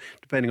down,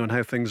 depending on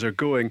how things are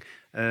going.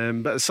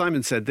 But as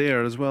Simon said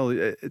there as well,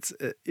 it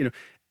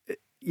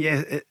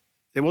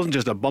wasn't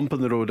just a bump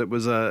in the road. It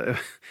was a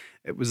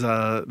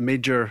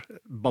major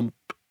bump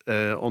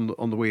on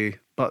the way.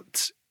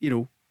 But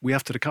we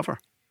have to recover.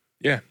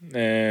 Yeah,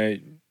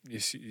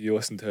 you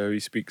listen to how he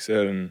speaks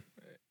there, and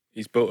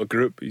he's built a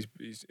group.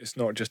 It's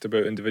not just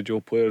about individual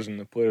players and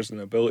the players and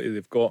the ability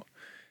they've got.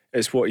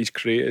 It's what he's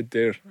created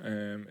there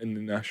in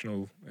the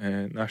national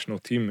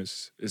team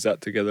is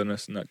that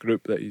togetherness and that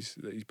group that he's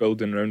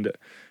building around it,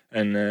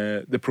 and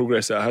the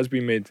progress that has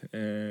been made.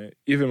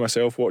 Even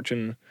myself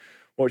watching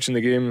the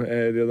game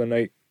the other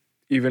night,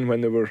 even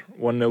when they were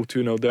 1-0,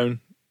 2-0 down,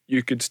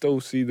 you could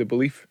still see the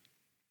belief.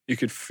 You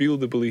could feel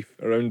the belief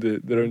around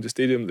the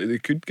stadium that they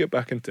could get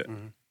back into it.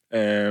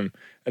 And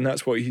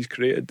that's what he's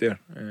created there.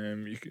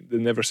 The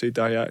never say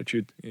die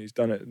attitude. He's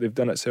done it. They've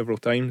done it several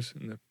times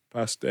in the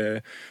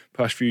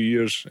past few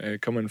years,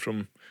 coming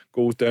from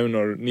goals down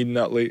or needing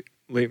that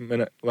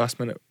last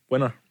minute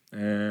winner.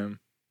 And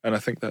I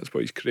think that's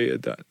what he's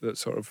created. That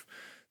sort of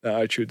that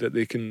attitude that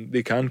they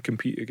can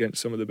compete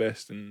against some of the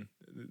best, and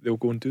they'll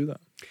go and do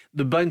that.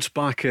 The bounce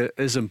back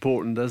is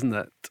important, isn't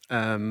it?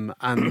 And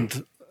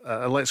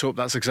let's hope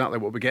that's exactly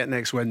what we get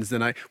next Wednesday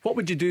night. What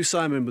would you do,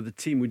 Simon, with the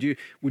team? Would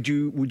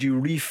you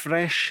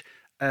refresh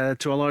to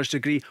a large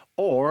degree,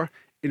 or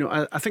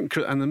I think,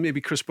 and maybe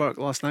Chris Burke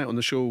last night on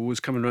the show was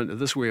coming around to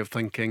this way of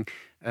thinking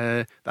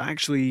that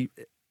actually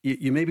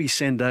you maybe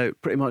send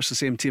out pretty much the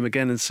same team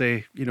again and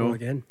say,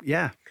 again,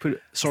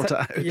 sort it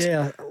out.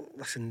 Yeah,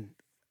 listen,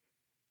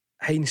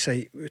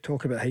 hindsight. We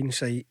talk about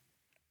hindsight.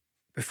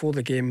 Before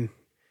the game,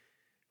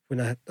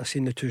 when I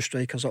seen the two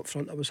strikers up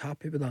front, I was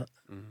happy with that.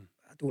 I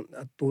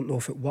don't know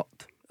if it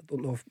worked. I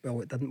don't know if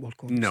it didn't work,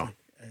 obviously. No.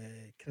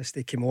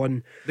 Christie came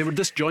on. They were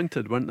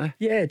disjointed, weren't they?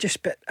 Yeah,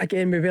 but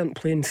again, we weren't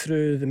playing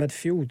through the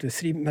midfield. The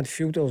three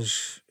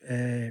midfielders,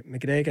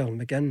 McGregor,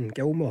 McGinn,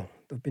 Gilmore,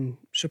 they've been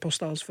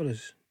superstars for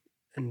us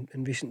in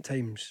recent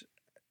times.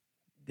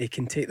 They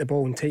can take the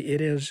ball in tight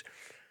areas.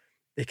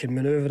 They can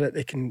manoeuvre it.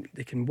 They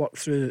can work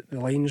through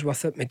the lines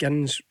with it.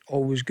 McGinn's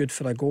always good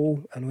for a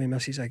goal. I know he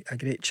misses a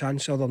great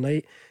chance the other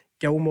night.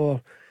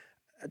 Gilmore,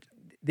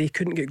 they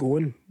couldn't get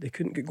going.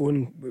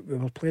 We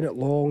were playing it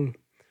long.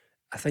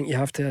 I think you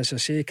have to, as I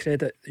say,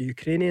 credit the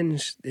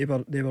Ukrainians. They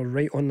were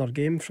right on their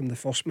game from the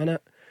first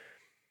minute.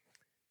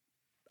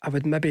 I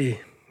would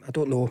maybe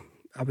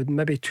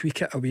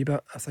tweak it a wee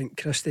bit. I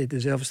think Christie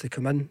deserves to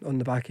come in on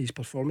the back of his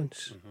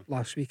performance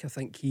last week. I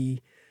think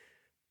he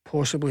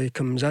possibly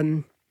comes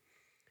in,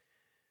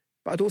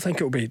 but I don't think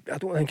it'll be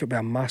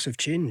a massive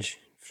change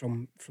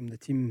from the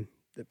team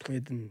that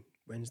played on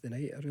Wednesday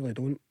night. I really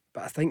don't.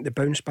 But I think the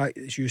bounce back,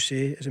 as you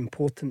say, is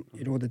important.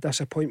 You know, the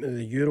disappointment of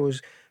the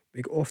Euros,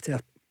 we got off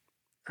to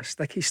a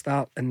sticky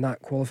start in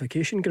that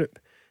qualification group,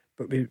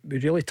 but we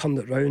really turned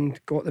it round,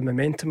 got the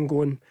momentum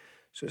going.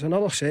 So it's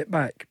another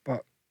setback,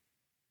 but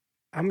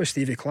I'm with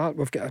Stevie Clarke.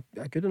 We've got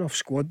a good enough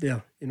squad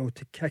there, you know,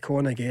 to kick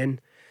on again,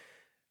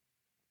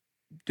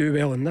 do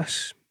well in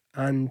this,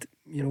 and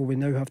you know, we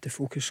now have to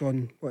focus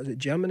on, what is it,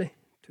 Germany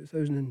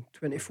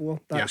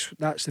 2024.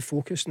 That's the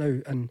focus now,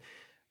 and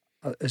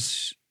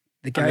as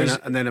the guys,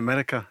 and then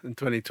America in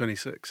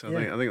 2026. I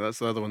think that's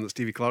the other one that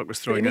Stevie Clarke was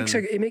throwing in.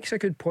 He makes a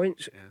good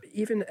point.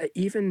 Even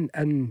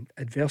in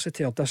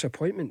adversity or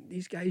disappointment,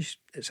 these guys,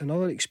 it's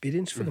another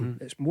experience for them.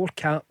 It's more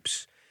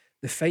caps.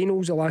 The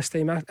finals, the last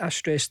time, I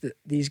stressed that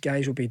these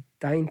guys will be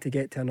dying to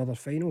get to another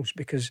finals,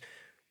 because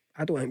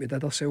I don't think we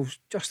did ourselves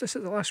justice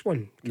at the last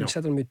one,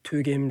 considering we had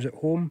 2 games at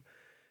home.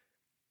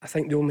 I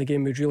think the only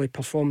game we'd really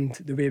performed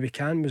the way we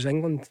can was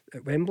England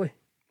at Wembley,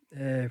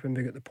 when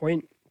we got the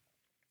point.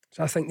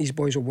 So I think these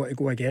boys will want to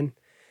go again.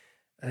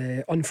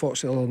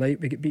 Unfortunately, the other night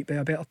we get beat by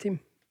a better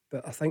team,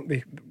 but I think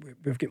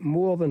we've got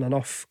more than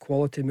enough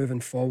quality moving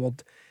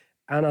forward,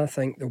 and I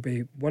think there'll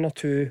be 1 or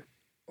 2.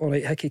 All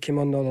right, Hickey came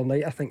on the other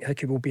night. I think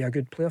Hickey will be a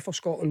good player for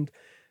Scotland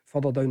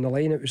further down the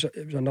line. It was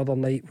another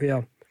night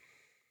where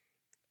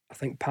I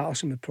think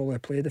Patterson would probably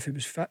have played if he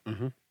was fit.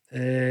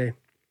 We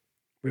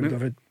would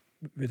have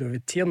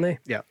had Tierney.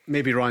 Yeah,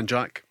 maybe Ryan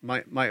Jack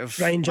might have.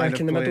 Ryan Jack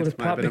in the middle of the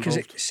park, because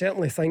involved. I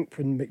certainly think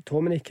when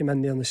McTominay came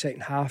in there in the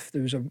second half,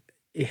 there was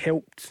he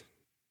helped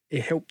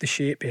the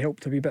shape, he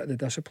helped a wee bit of the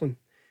discipline.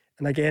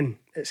 And again,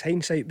 it's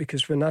hindsight,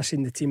 because when I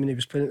seen the team and he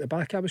was playing at the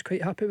back, I was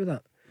quite happy with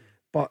that.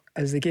 But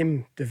as the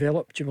game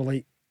developed, you were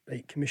like,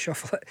 right, can we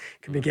shuffle it?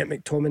 Can we get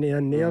McTominay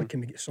in there? Can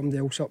we get somebody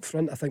else up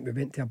front? I think we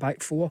went to a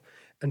back 4,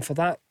 and for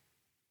that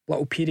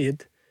little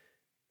period,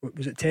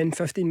 was it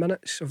 10-15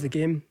 minutes of the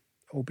game,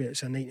 albeit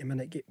it's a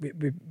 90-minute game,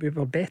 we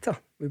were better.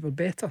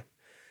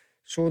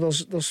 So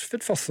there's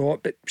food for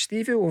thought, but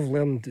Stevie will have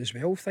learned as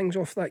well things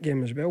off that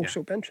game as well. So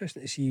it'll be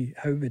interesting to see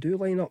how we do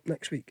line up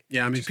next week.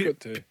 Yeah, I mean,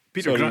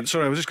 Peter Grant.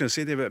 Sorry, I was just going to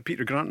say, David,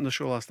 Peter Grant on the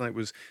show last night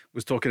was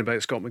talking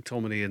about Scott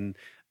McTominay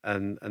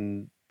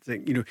and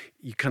think, you know,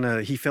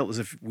 he felt as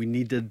if we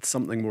needed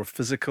something more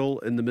physical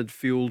in the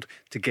midfield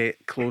to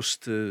get close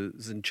to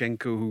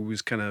Zinchenko, who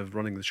was kind of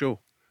running the show.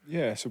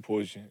 Yeah, I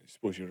suppose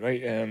you're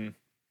right.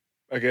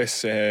 I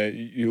guess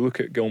you look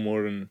at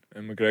Gilmore and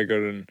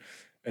McGregor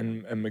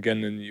and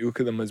McGinn, and you look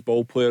at them as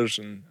ball players,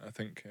 and I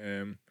think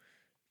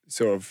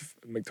sort of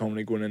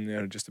McTominay going in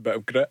there, just a bit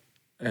of grit.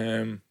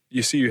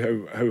 You see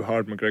how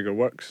hard McGregor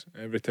works.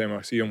 Every time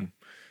I see him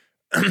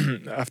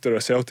after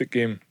a Celtic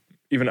game,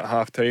 even at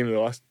half time, the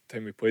last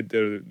time we played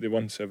there, they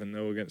won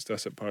 7-0 against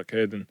us at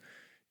Parkhead, and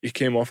he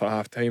came off at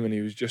half time and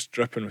he was just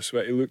dripping with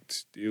sweat. He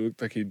looked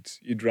like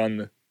he'd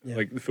ran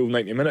the full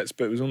 90 minutes,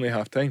 but it was only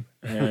half time.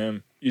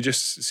 You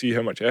just see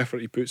how much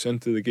effort he puts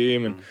into the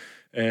game,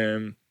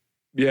 and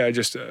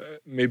just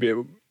maybe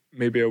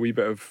a wee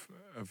bit of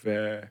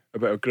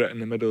grit in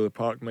the middle of the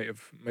park might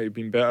have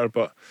been better.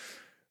 But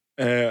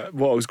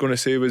what I was going to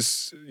say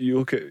was, you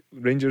look at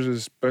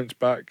Rangers' bounce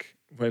back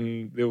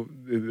when they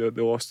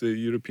lost the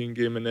European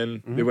game, and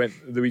then they went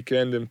the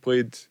weekend and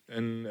played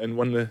and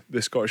won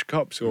the Scottish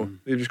Cup. So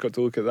they've just got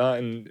to look at that,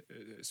 and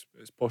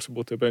it's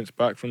possible to bounce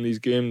back from these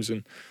games,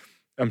 and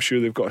I'm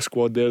sure they've got a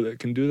squad there that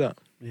can do that.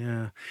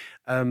 Yeah.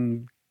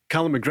 Callum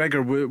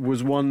McGregor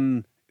was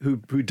one who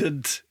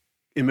did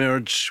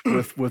emerge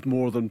with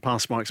more than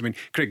pass marks. I mean,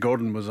 Craig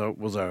Gordon was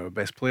our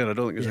best player. I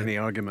don't think there's any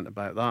argument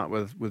about that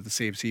with the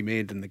saves he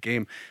made in the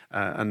game,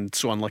 and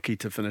so unlucky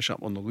to finish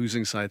up on the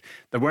losing side.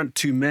 There weren't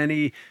too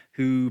many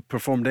who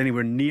performed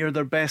anywhere near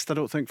their best, I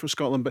don't think, for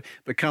Scotland,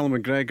 but Callum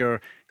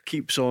McGregor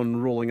keeps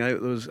on rolling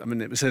out those. I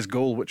mean, it was his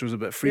goal, which was a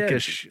bit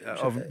freakish,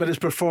 but his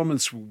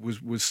performance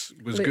was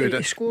good.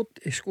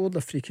 He scored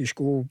a freakish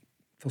goal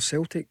for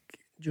Celtic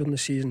during the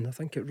season. I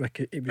think it was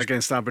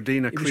against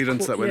Aberdeen, a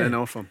clearance that went in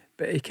off him.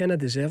 But he kind of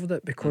deserved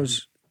it,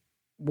 because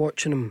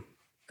watching him,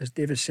 as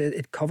David said,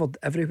 he'd covered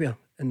everywhere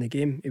in the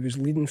game. He was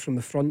leading from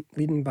the front,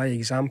 leading by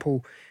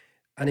example,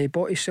 and he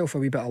bought himself a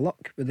wee bit of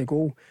luck with the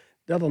goal.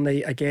 The other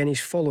night, again,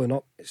 he's following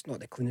up. It's not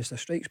the cleanest of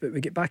strikes, but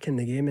we get back in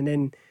the game, and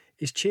then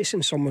he's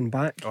chasing someone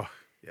back.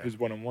 Who's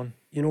 1-on-1?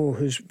 You know,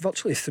 who's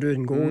virtually through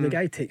and goal. The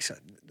guy takes it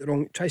the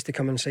wrong, tries to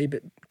come inside,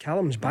 but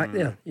Callum's back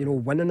there, you know,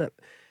 winning it.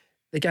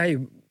 The guy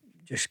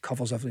just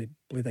covers every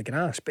blade of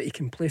grass, but he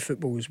can play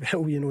football as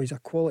well. He's a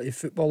quality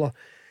footballer,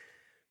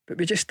 but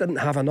we just didn't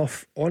have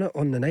enough on it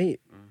on the night.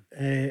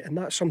 And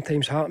that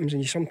sometimes happens,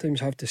 and you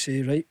sometimes have to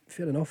say, right,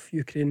 fair enough,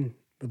 Ukraine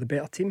were the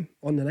better team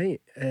on the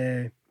night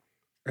in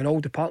all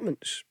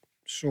departments.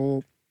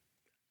 So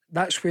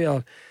that's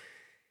where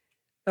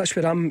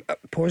I'm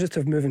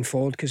positive moving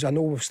forward, because I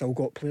know we've still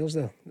got players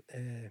there.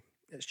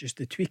 It's just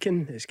the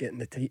tweaking, it's getting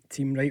the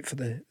team right for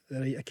the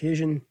right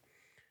occasion,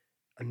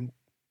 and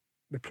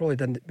we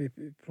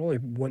probably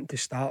want to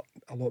start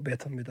a lot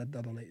better than we did the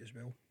other night as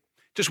well.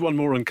 Just one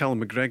more on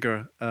Callum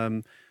McGregor,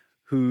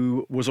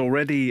 who was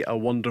already a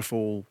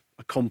wonderful,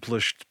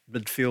 accomplished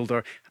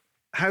midfielder.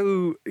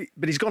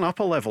 But he's gone up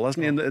a level,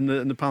 hasn't he,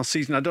 in the past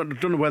season? I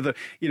don't know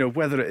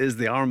whether it is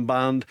the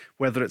armband,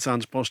 whether it's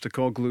Ange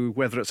Postecoglou,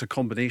 whether it's a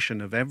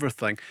combination of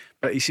everything.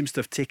 But he seems to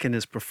have taken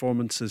his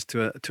performances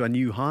to a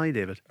new high,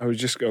 David. I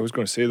was going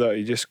to say that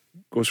he just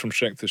goes from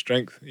strength to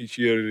strength each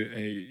year.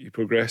 He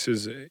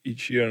progresses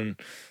each year, and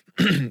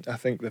I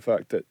think the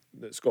fact that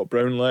Scott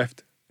Brown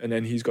left, and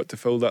then he's got to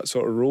fill that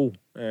sort of role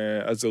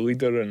as the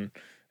leader,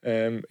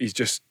 and he's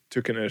just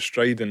took it in his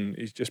stride, and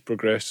he's just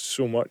progressed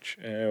so much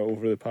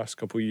over the past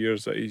couple of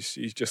years that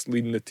he's just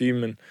leading the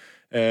team,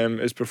 and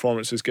his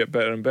performances get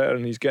better and better,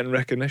 and he's getting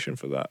recognition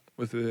for that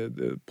with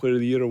the Player of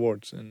the Year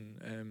awards,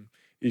 and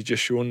he's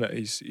just shown that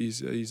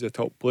he's a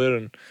top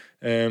player,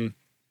 and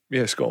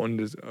Scotland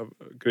is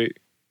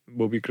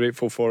will be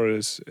grateful for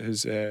his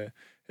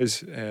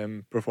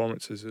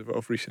performances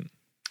of recent.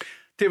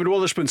 David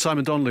Wotherspoon,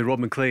 Simon Donnelly, Rob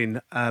Maclean,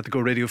 the Go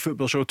Radio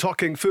Football Show,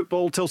 talking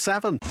football till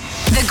 7.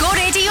 The Go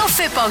Radio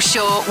Football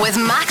Show with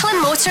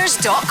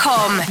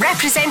MacleanMotors.com,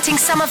 representing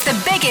some of the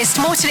biggest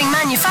motoring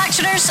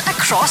manufacturers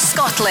across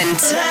Scotland.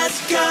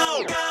 Let's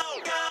go!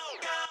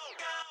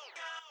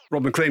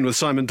 Rob Maclean with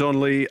Simon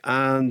Donnelly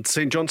and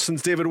St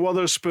Johnstone's David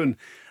Wotherspoon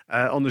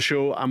on the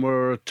show, and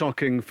we're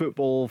talking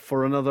football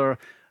for another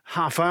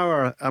half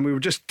hour, and we were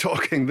just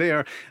talking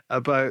there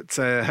about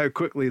how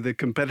quickly the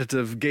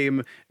competitive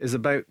game is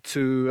about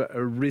to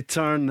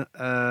return.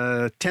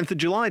 10th of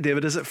July,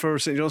 David, is it, for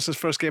St Johnstone's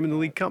first game in the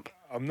League Cup?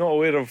 I'm not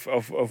aware of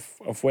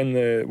when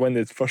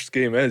the first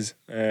game is,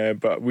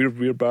 but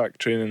we're back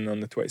training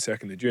on the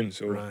 22nd of June,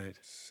 so right.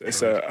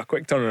 It's a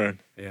quick turnaround.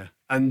 Yeah,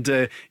 and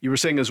you were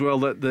saying as well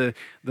that the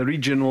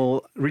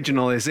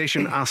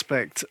regionalisation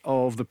aspect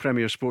of the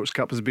Premier Sports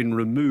Cup has been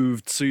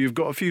removed, so you've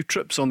got a few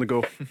trips on the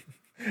go.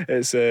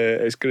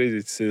 It's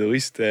crazy to say the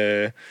least.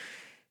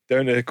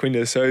 Down to Queen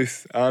of the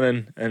South,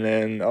 Annan, and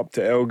then up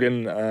to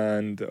Elgin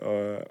and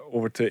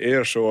over to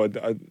Ayr. So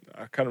I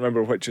can't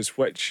remember which is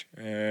which.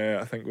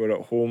 I think we're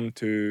at home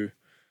to.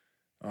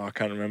 I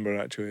can't remember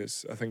actually.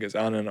 I think it's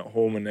Annan at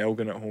home and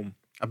Elgin at home.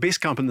 A base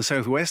camp in the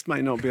southwest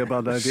might not be a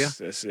bad idea.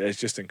 It's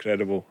just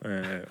incredible.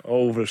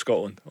 All over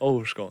Scotland.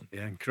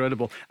 Yeah,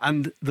 incredible.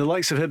 And the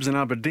likes of Hibs and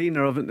Aberdeen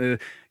are having to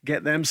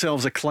get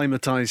themselves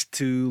acclimatised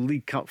to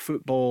League Cup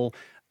football.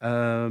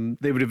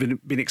 They would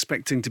have been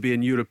expecting to be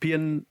in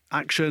European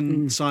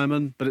action,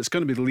 Simon, but it's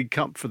going to be the League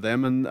Cup for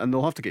them, and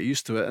they'll have to get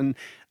used to it. And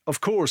of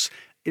course,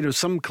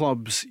 some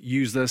clubs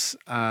use this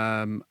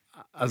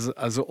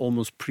as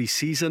almost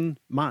pre-season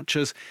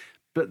matches,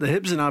 but the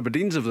Hibs and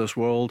Aberdeens of this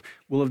world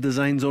will have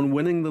designs on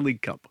winning the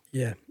League Cup.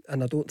 Yeah,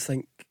 and I don't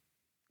think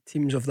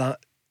teams of that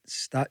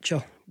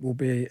stature will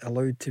be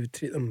allowed to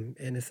treat them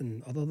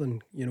anything other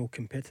than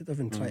competitive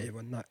and try to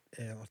win that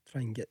or try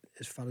and get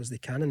as far as they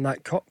can in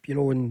that cup.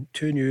 And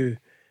 2 new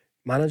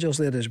managers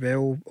there as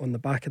well on the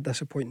back of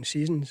disappointing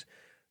seasons,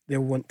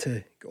 they'll want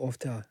to get off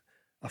to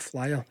a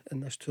flyer in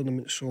this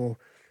tournament, so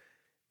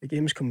the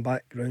games come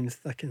back round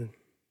thick and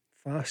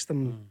fast,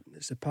 and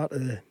it's a part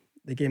of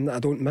the game that I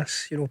don't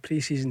miss.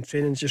 Pre-season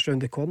training's just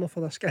round the corner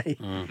for this guy.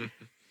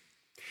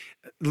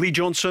 Lee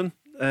Johnson,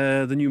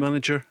 the new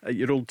manager at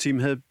your old team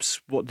Hibs,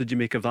 what did you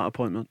make of that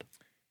appointment?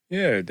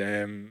 Yeah,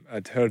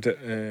 I'd heard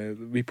it.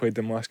 We played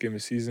them last game of the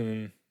season,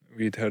 and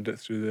we'd heard it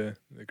through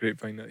the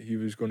grapevine that he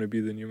was going to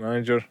be the new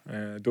manager.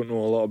 I don't know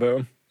a lot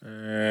about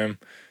him,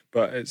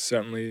 but it's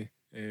certainly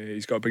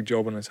he's got a big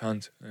job on his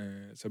hands.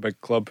 It's a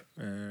big club,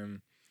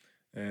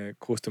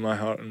 close to my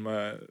heart and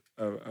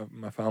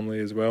my family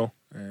as well,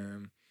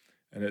 and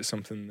it's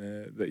something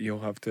that you'll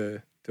have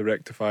to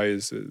rectify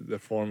is the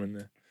form in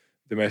the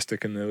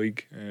domestic in the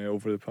league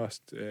over the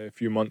past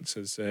few months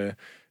has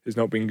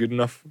not been good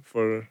enough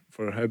for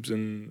Hibs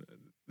and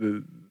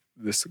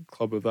this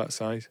club of that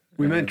size.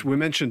 We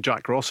mentioned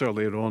Jack Ross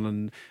earlier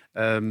on,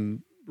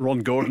 and Ron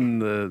Gordon,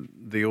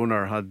 the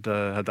owner, had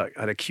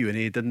a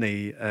Q&A, didn't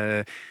he?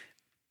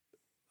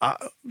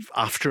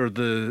 After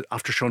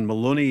Sean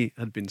Maloney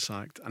had been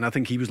sacked, and I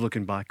think he was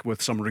looking back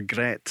with some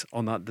regret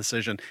on that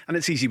decision. And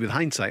it's easy with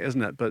hindsight,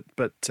 isn't it?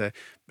 But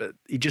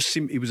he just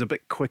seemed he was a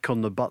bit quick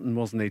on the button,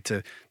 wasn't he,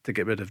 to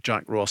get rid of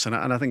Jack Ross? And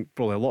I think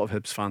probably a lot of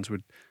Hibs fans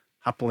would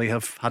happily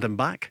have had him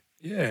back.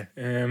 Yeah,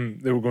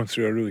 they were going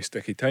through a really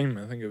sticky time.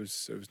 I think it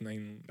was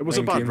 9. It was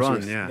a bad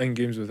run, 9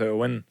 games without a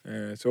win.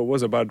 So it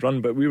was a bad run,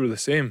 but we were the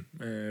same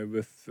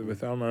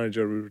with our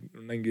manager. We were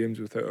 9 games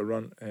without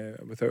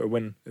a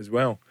win as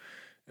well.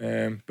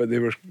 But they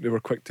were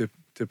quick to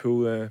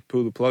pull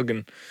the plug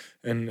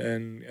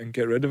and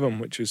get rid of him,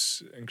 which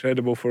is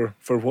incredible for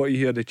what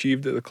he had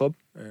achieved at the club,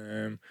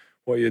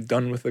 what he had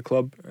done with the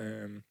club.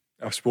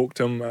 I spoke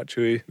to him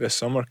actually this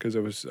summer because I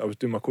was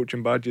doing my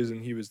coaching badges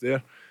and he was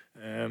there,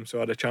 so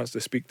I had a chance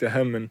to speak to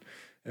him,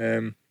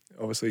 and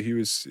obviously he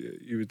was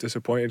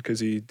disappointed because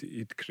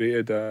he'd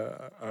created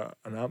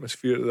an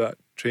atmosphere at that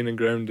training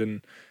ground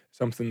and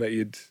something that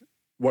he'd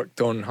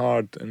worked on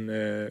hard, and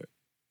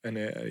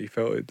he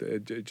felt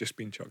it had just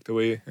been chucked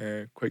away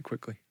quite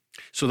quickly.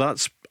 So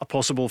that's a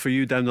possible for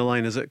you down the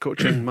line, is it?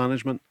 Coaching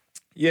management?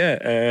 Yeah,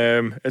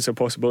 it's a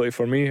possibility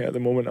for me at the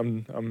moment.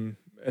 I'm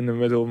in the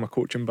middle of my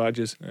coaching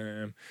badges.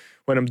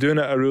 When I'm doing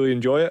it, I really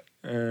enjoy it.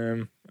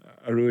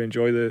 I really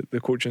enjoy the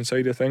coaching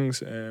side of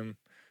things.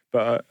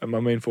 But my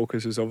main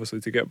focus is obviously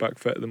to get back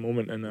fit at the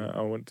moment, and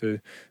I want to.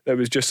 That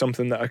was just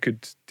something that I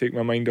could take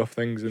my mind off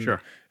things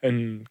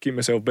and keep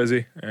myself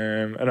busy.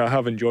 And I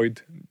have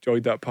enjoyed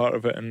that part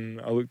of it,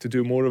 and I look to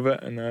do more of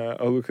it. And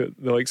I look at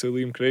the likes of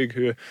Liam Craig,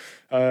 who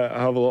I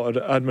have a lot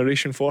of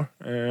admiration for.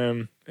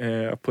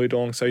 I've played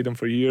alongside him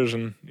for years,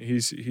 and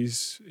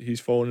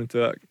he's fallen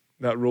into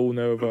that role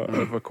now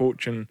of a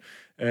coach, and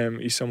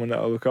he's someone that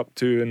I look up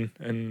to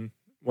and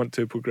want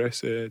to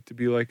progress to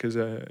be like as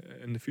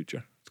in the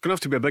future. It's going to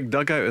have to be a big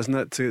dugout, isn't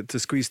it, to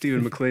squeeze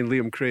Stephen McLean,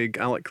 Liam Craig,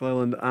 Alec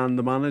Cleland and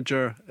the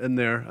manager in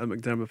there at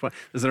McDermott Park.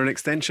 Is there an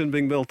extension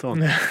being built on?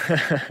 They've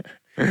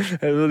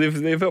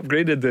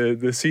upgraded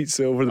the seats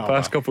over the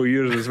past couple of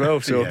years as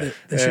well. So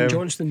the St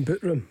Johnstone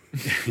boot room.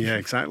 Yeah,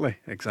 exactly.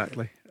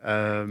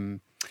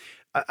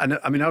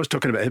 I mean, I was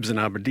talking about Hibs and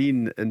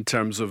Aberdeen in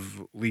terms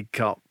of League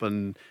Cup,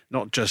 and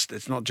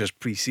it's not just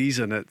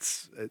pre-season.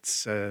 It's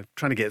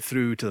trying to get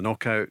through to the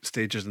knockout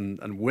stages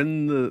and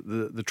win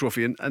the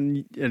trophy.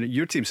 And you know,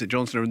 your team, St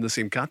Johnstone, are in the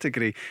same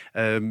category.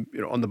 On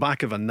the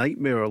back of a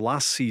nightmare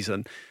last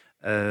season,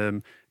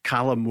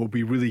 Callum will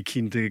be really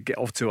keen to get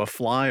off to a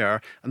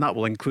flyer, and that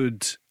will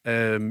include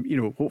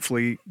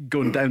hopefully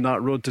going down that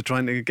road to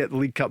trying to get the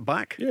League Cup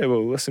back. Yeah,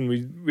 well, listen,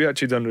 we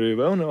actually done really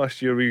well in it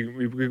last year.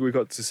 We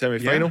got to the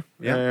semi-final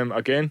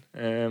again.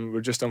 We're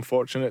just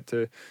unfortunate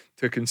to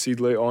concede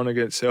late on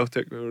against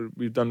Celtic.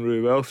 We've done really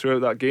well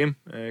throughout that game,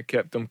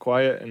 kept them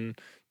quiet and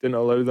didn't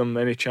allow them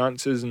any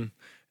chances, and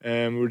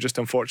we were just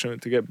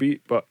unfortunate to get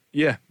beat. But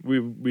yeah,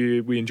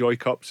 we enjoy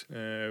cups.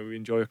 We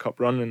enjoy a cup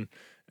run,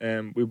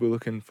 and we'll be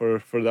looking for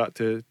that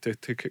to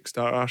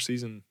kickstart our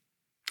season.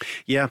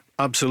 Yeah,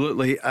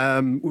 absolutely.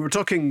 We were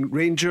talking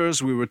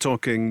Rangers, we were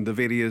talking the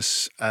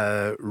various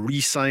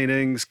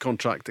re-signings,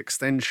 contract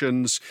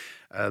extensions,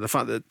 the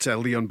fact that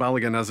Leon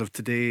Balogun as of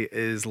today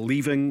is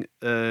leaving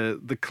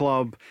the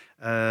club.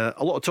 A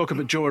lot of talk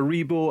about Joe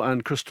Aribo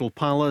and Crystal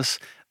Palace.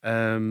 We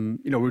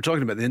were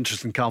talking about the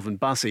interest in Calvin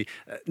Bassey.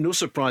 No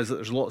surprise that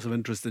there's lots of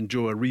interest in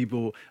Joe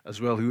Aribo as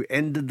well, who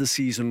ended the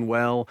season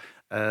well.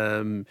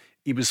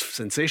 He was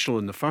sensational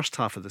in the first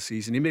half of the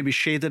season. He maybe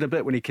shaded a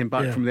bit when he came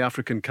back from the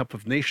African Cup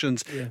of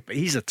Nations, but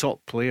he's a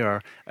top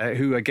player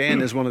who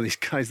again is one of these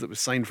guys that was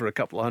signed for a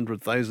couple of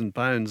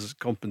 £100,000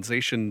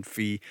 compensation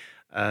fee.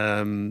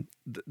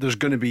 There's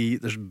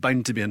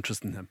bound to be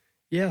interest in him.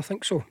 Yeah, I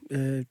think so.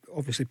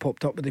 Obviously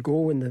popped up with the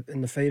goal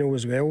in the final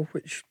as well,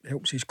 which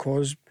helps his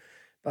cause.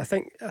 But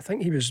I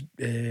think he was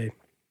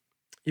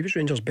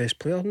Rangers' best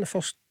player in the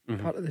first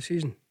part of the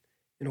season.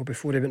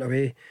 Before he went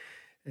away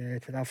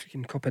to the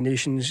African Cup of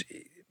Nations,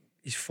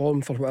 his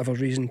form for whatever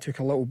reason took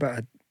a little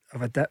bit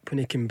of a dip when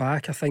he came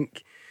back. I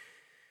think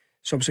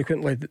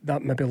subsequently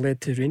that maybe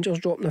led to Rangers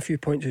dropping a few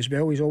points as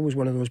well. He's always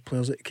one of those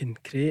players that can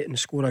create and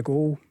score a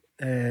goal.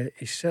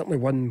 He's certainly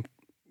one,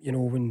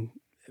 when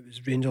it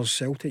was Rangers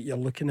Celtic, you're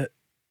looking at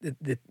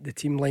the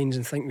team lines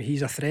and thinking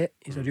he's a threat.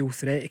 He's a real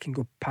threat. He can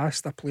go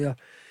past a player,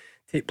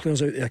 take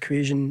players out of the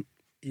equation.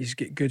 He's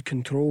got good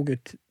control,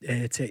 good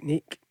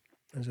technique.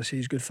 As I say,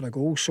 he's good for a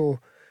goal. So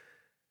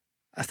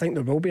I think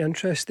there will be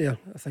interest there.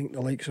 I think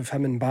the likes of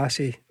him and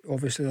Bassey,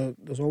 obviously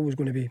there's always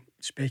going to be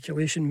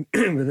speculation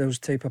with those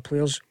type of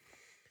players,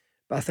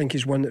 but I think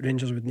he's one that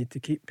Rangers would need to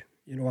keep.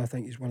 I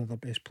think he's one of their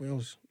best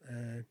players,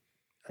 and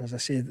as I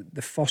say,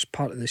 the first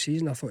part of the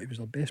season I thought he was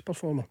their best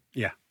performer.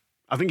 Yeah,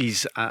 I think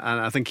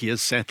he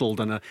is settled,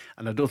 and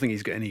I don't think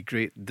he's got any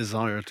great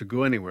desire to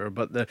go anywhere.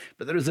 But there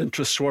is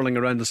interest swirling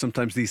around, and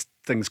sometimes these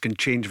things can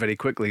change very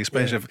quickly,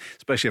 especially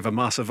if a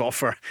massive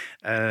offer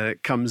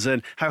comes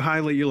in. How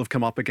highly you'll have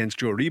come up against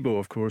Joe Aribo,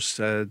 of course,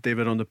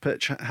 David, on the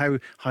pitch. How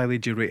highly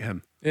do you rate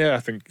him? Yeah,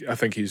 I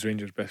think he's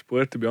Rangers' best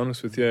player. To be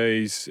honest with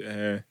you,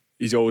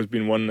 he's always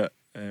been one that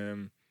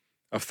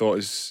I've thought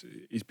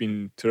he's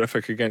been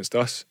terrific against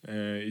us.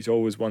 He's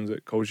always one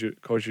that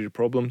causes you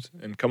problems,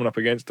 and coming up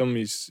against him,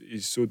 he's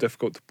so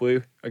difficult to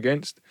play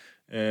against.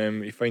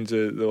 He finds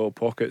the little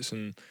pockets,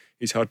 and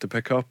he's hard to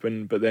pick up.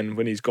 But then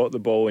when he's got the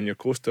ball and you're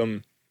close to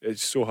him,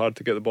 it's so hard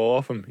to get the ball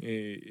off him.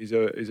 He's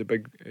a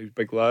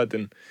big lad,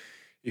 and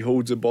he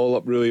holds the ball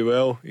up really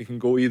well. He can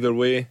go either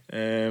way,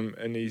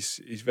 and he's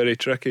very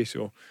tricky.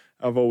 So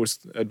I've always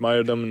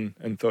admired him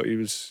and thought he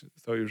was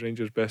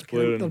Rangers' best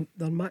player.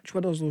 They're match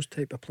winners, those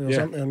type of players,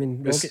 aren't they? I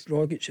mean,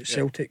 Rogic at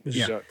Celtic was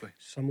exactly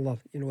similar.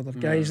 They're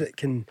guys that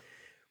can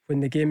when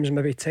the game's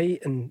maybe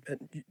tight, and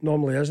it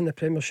normally is in the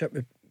Premiership,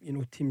 with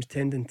teams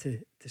tending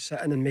to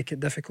sit in and make it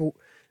difficult.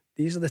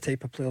 These are the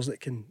type of players that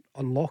can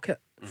unlock it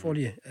for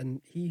you,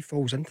 and he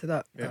falls into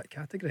that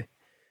category.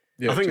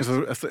 I think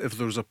if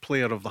there was a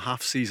player of the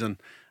half season,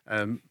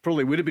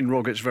 probably would have been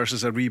Rogic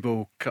versus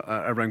Aribo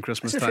around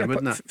Christmas time,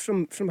 wouldn't it?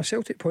 From a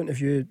Celtic point of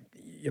view,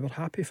 you were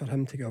happy for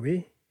him to go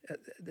away at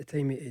the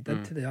time he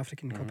did to the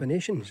African Cup of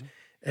Nations,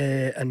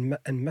 and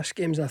miss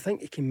games. And I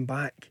think he came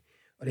back,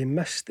 or he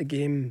missed the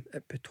game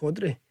at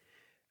Pataudry,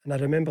 and I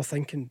remember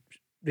thinking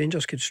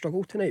Rangers could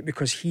struggle tonight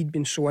because he'd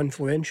been so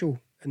influential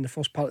in the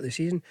first part of the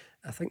season.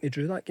 I think they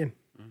drew that game.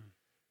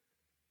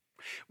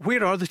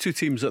 Where are the two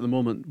teams at the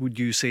moment, would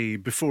you say,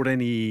 before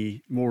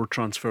any more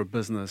transfer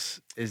business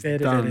is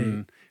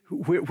done?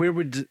 Where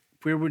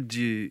would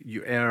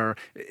you err?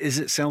 Is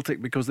it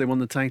Celtic because they won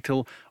the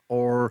title,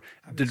 or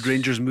did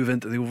Rangers move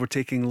into the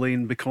overtaking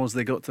lane because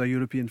they got to a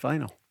European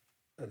final?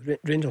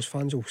 Rangers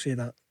fans will say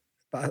that,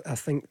 but I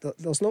think that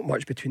there's not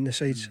much between the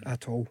sides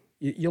at all.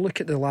 You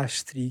look at the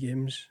last 3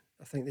 games,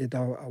 I think they had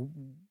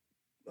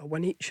a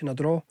win each and a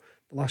draw.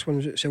 The last one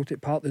was at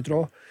Celtic Park, the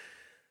draw.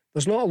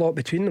 There's not a lot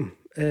between them.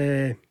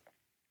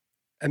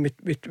 And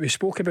we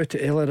spoke about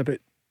it earlier, about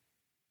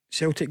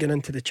Celtic getting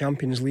into the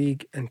Champions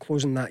League and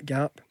closing that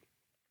gap.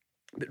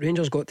 But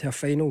Rangers got to a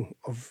final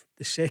of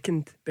the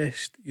second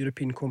best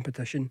European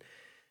competition.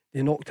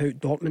 They knocked out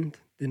Dortmund,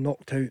 they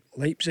knocked out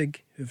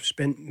Leipzig, who've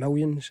spent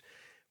millions.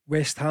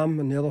 West Ham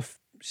in the other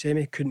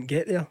semi couldn't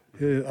get there,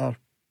 who are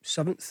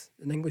 7th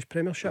in the English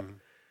Premiership.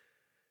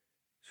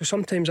 So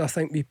sometimes I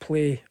think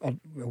we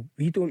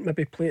don't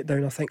maybe play it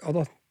down. I think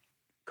other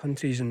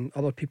countries and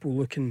other people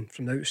looking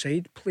from the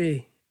outside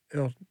play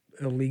our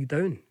league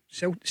down.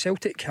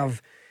 Celtic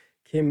have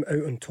came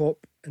out on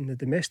top in the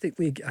domestic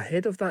league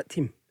ahead of that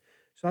team.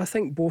 So I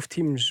think both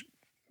teams,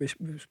 we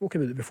spoke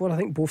about it before, I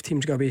think both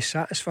teams got away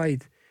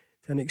satisfied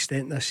to an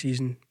extent this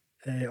season,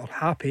 or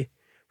happy,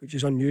 which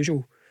is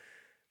unusual.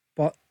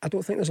 But I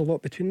don't think there's a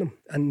lot between them,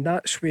 and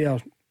that's where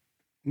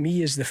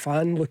me as the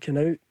fan looking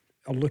out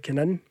or looking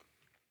in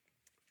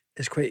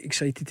is quite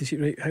excited to see,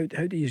 right,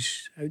 where do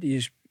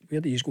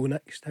you go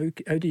next?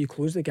 How do you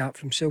close the gap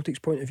from Celtic's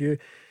point of view?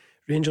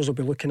 Rangers will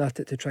be looking at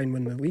it to try and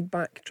win the league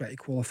back, try to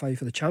qualify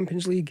for the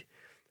Champions League.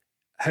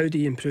 How do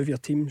you improve your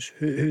teams?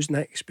 Who's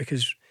next?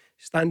 Because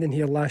standing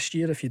here last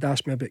year, if you'd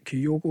asked me about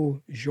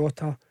Kyogo,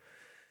 Jota,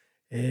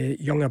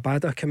 young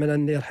Abada coming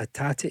in there,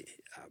 Hatate,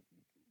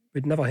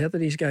 we'd never heard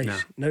of these guys. No.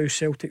 Now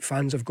Celtic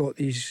fans have got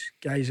these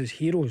guys as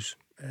heroes.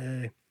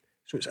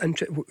 So it's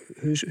interesting.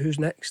 Who's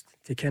next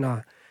to kind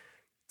of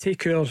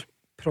take our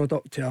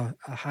product to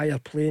a higher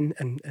plane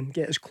and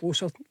get us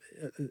closer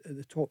at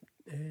the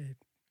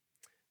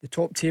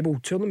top table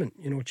tournament,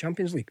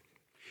 Champions League.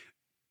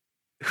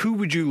 Who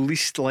would you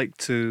least like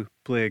to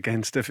play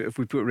against if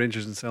we put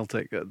Rangers and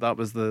Celtic? That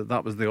was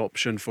the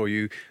option for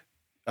you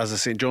as a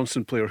St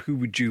Johnstone player. Who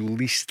would you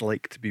least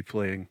like to be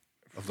playing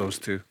of those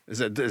two?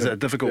 Is it a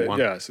difficult one?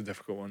 Yeah, it's a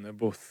difficult one. They're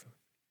both.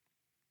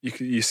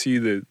 You see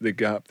the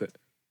gap that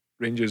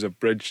Rangers have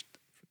bridged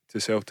to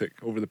Celtic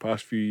over the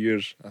past few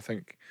years. I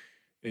think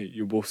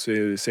you both say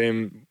the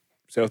same.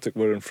 Celtic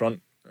were in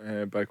front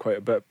by quite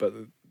a bit, but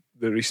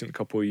the recent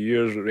couple of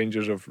years,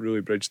 Rangers have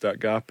really bridged that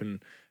gap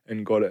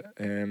and got it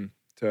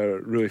to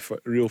a really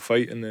real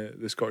fight in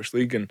the Scottish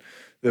League, and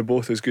they're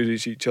both as good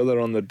as each other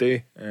on their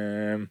day.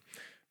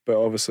 But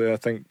obviously, I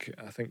think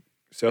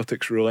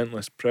Celtic's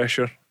relentless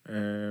pressure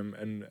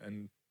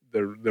and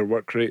their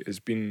work rate has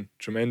been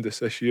tremendous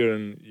this year,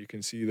 and you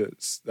can see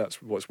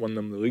that's what's won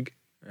them the league.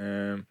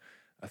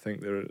 I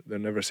think their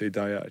never say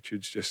die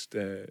attitudes just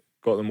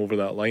got them over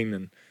that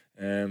line,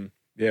 and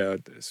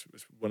it's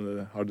one of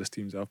the hardest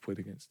teams I've played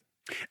against.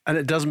 And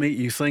it does make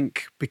you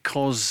think,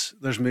 because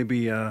there's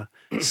maybe a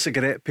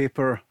cigarette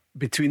paper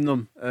between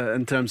them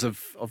in terms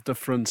of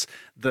difference,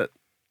 that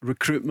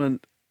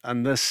recruitment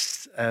and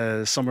this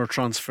summer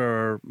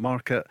transfer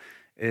market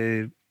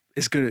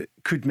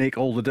could make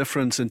all the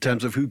difference in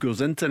terms of who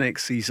goes into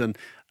next season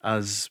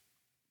as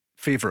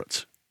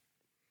favourites.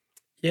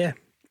 Yeah,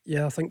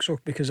 I think so,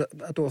 because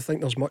I don't think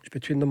there's much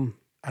between them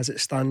as it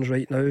stands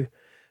right now.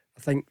 I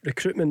think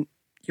recruitment,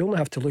 you only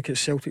have to look at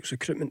Celtic's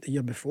recruitment the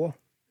year before.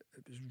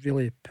 It was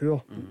really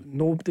poor.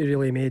 Nobody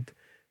really made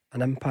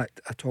an impact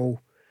at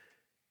all.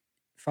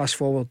 Fast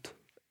forward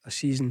a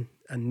season,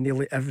 and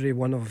nearly every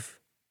one of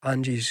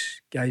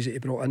Angie's guys that he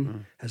brought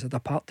in has had a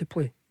part to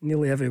play.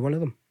 Nearly every one of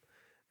them.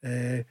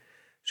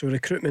 So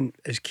recruitment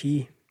is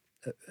key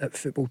at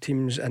football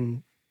teams,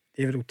 and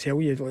David will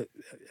tell you, like,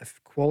 if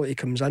quality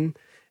comes in,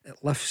 it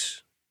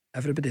lifts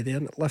everybody there,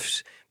 and it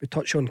lifts. We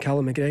touch on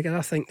Callum McGregor.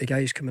 I think the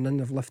guys coming in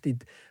have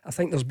lifted. I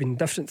think there's been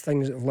different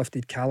things that have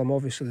lifted Callum.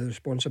 Obviously, the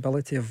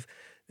responsibility of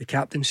the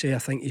captaincy. I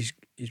think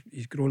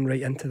he's grown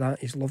right into that.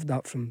 He's loved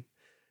that from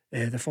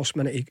the first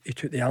minute he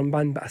took the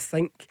armband. But I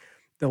think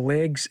the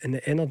legs and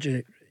the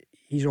energy,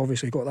 he's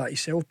obviously got that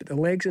himself, but the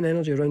legs and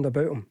energy around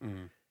about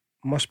him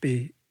must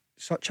be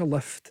such a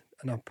lift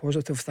and a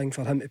positive thing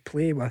for him to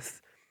play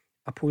with,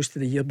 opposed to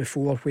the year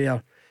before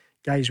where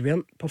guys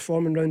weren't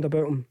performing round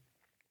about him.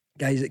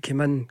 guys that came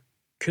in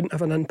couldn't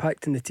have an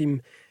impact in the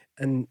team,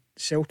 and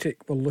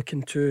Celtic were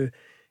looking to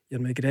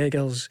your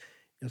McGregors,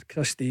 your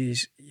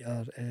Christies,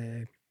 your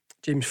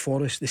James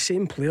Forrest, the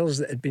same players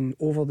that had been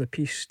over the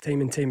piece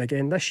time and time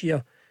again. This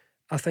year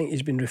I think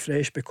he's been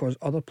refreshed because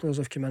other players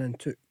have come in and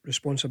took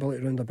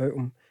responsibility round about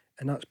him,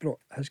 and that's brought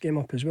his game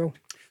up as well.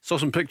 Saw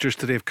some pictures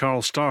today of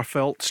Carl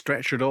Starfelt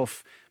stretchered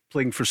off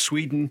playing for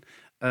Sweden.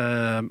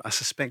 A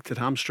suspected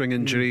hamstring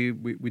injury.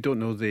 We don't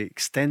know the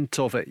extent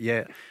of it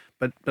yet,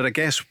 but I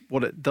guess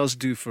what it does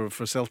do for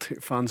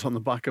Celtic fans on the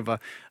back of an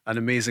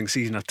amazing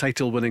season, a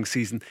title winning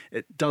season,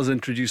 it does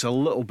introduce a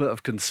little bit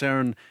of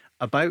concern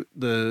about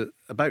the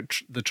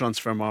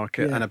transfer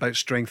market and about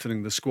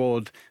strengthening the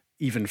squad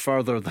even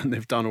further than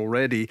they've done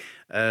already,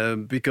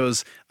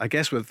 because I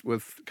guess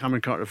with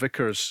Cameron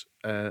Carter-Vickers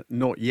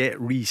not yet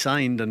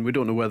re-signed, and we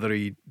don't know whether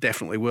he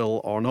definitely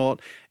will or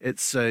not,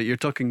 it's you're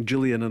talking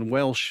Gillian and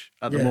Welsh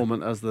at the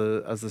moment as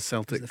the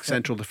Celtic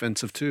central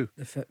defensive two.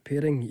 The fit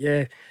pairing,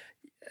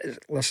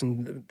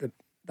 listen,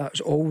 that's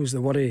always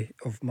the worry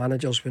of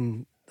managers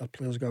when their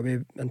players go away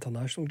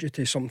international due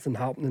to something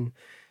happening,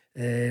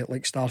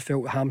 like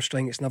Starfelt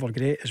hamstring. It's never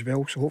great as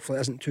well, so hopefully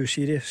it isn't too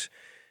serious,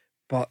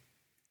 but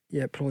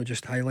yeah, it probably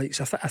just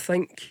highlights. I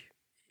think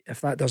if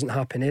that doesn't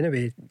happen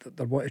anyway,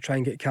 they want to try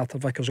and get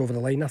Carter-Vickers over the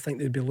line. I think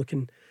they'd be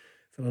looking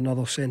for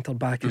another centre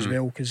back as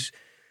well, because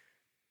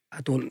I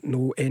don't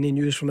know any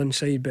news from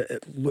inside, but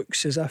it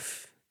looks as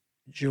if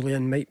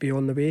Julian might be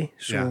on the way,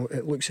 so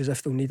it looks as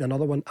if they'll need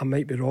another one. I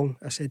might be wrong.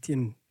 I said to you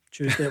on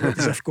Tuesday it looked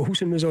as if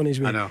Golson was on his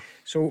way. I know.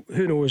 So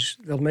who knows,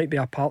 there might be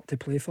a part to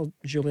play for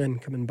Julian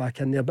coming back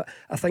in there, but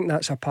I think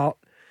that's a part.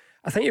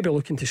 I think he'll be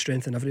looking to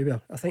strengthen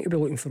everywhere. I think he'll be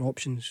looking for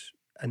options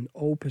in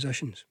all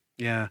positions.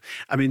 Yeah,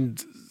 I mean,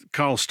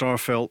 Carl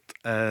Starfelt,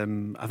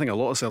 I think a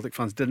lot of Celtic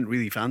fans didn't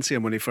really fancy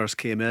him when he first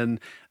came in.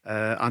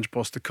 Ange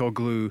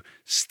Postecoglou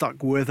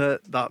stuck with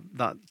it,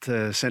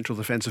 that central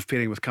defensive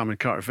pairing with Cameron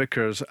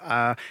Carter-Vickers,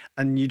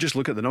 and you just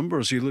look at the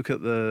numbers. You look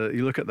at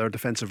their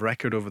defensive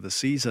record over the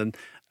season,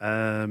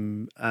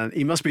 and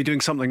he must be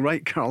doing something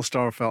right, Carl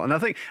Starfelt.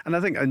 And I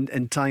think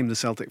in time the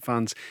Celtic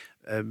fans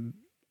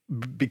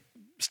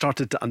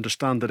started to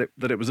understand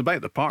that it was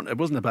about the partner. It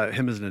wasn't about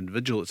him as an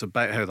individual. It's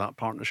about how that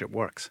partnership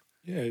works.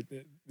 Yeah,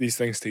 these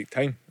things take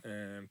time.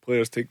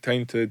 Players take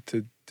time to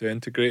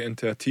integrate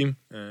into a team,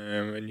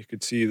 and you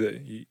could see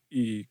that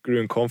he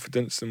grew in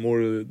confidence the more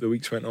the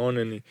weeks went on,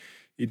 and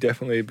he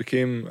definitely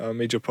became a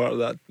major part of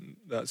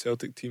that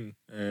Celtic team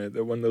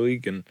that won the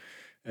league.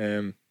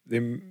 And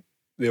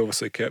they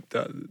obviously kept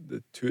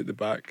the two at the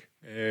back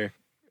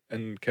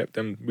and kept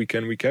them week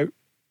in, week out.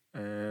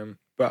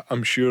 But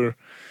I'm sure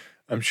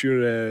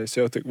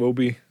Celtic will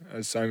be,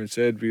 as Simon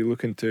said, be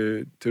looking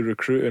to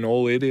recruit in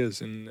all areas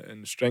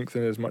and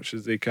strengthen as much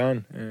as they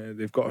can.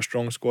 They've got a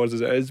strong squad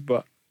as it is,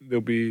 but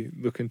they'll be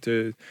looking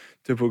to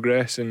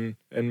progress and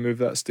move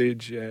that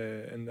stage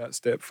and that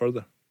step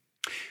further.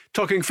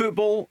 Talking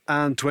football,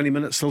 and 20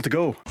 minutes still to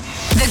go.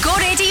 The Go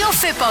Radio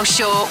Football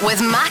Show with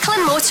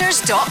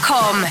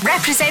MacleanMotors.com,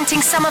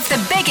 representing some of the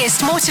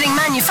biggest motoring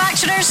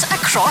manufacturers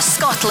across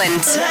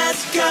Scotland.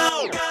 Let's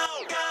go!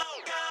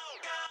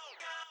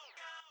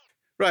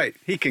 Right,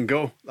 he can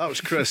go. That was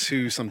Chris,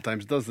 who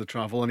sometimes does the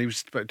travel, and he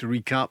was about to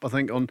recap, I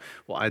think, on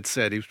what I'd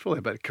said. He was probably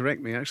about to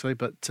correct me, actually,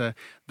 but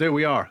there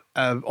we are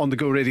on the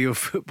Go Radio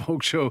Football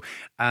Show,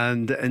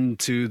 and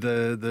into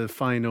the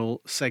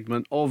final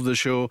segment of the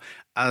show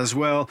as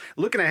well.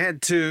 Looking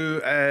ahead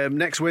to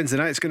next Wednesday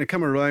night, it's going to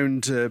come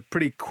around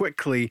pretty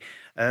quickly,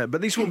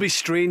 but these will be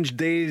strange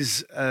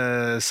days,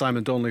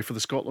 Simon Donnelly, for the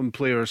Scotland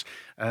players.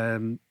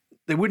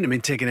 They wouldn't have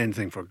been taking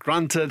anything for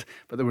granted,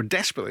 but they were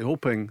desperately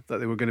hoping that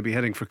they were going to be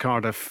heading for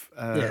Cardiff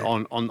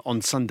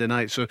on Sunday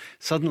night. So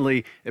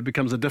suddenly it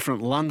becomes a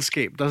different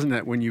landscape, doesn't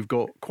it, when you've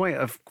got quite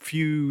a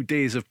few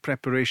days of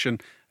preparation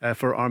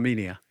for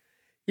Armenia?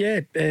 Yeah,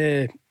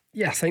 I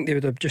think they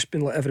would have just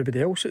been like everybody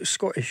else. It's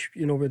Scottish,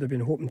 would have been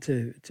hoping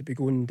to be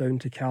going down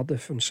to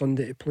Cardiff on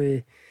Sunday to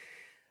play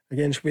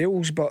against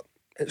Wales, but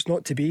it's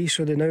not to be.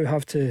 So they now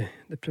have to,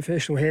 the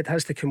professional head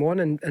has to come on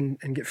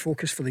and get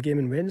focused for the game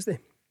on Wednesday.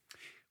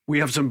 We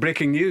have some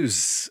breaking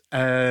news.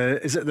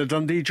 Is it the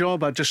Dundee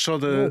job? I just saw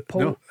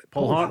Paul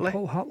Hartley.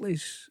 Paul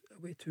Hartley's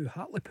away to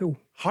Hartlepool.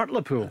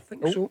 Hartlepool? I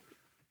think so.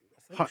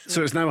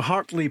 So it's now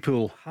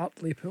Hartlepool.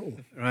 Hartlepool.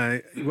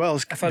 Right. Well,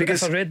 if I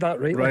read that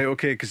right. Right,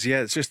 okay, because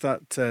it's just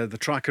that the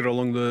tracker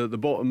along the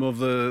bottom of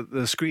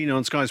the screen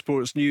on Sky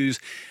Sports News,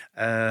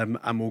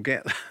 and we'll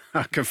get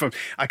confirmed.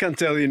 I can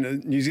tell you,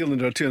 New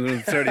Zealand are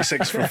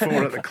 236 for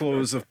 4 at the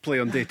close of play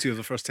on day 2 of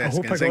the first test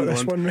against England.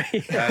 This one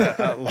right.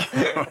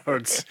 At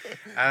Lords,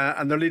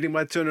 and they're leading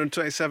by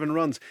 227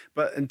 runs.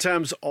 But in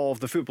terms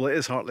of the football, it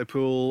is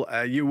Hartlepool.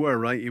 You were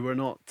right. You were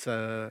not.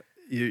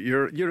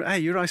 Your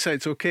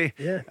eyesight's okay,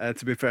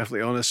 to be perfectly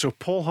honest. So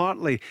Paul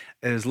Hartley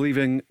is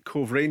leaving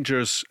Cove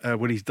Rangers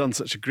where he's done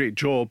such a great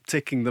job,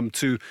 taking them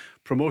to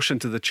promotion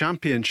to the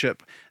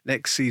Championship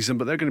next season.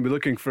 But they're going to be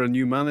looking for a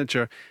new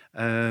manager,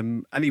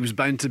 and he was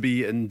bound to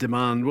be in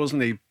demand,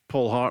 wasn't he?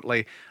 Paul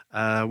Hartley.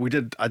 I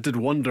did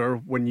wonder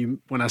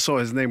when I saw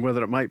his name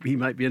whether he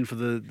might be in for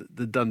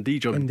the Dundee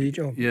job.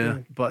 Yeah.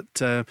 But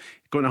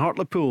going to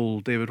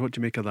Hartlepool, David, what do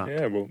you make of that?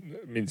 Yeah, well,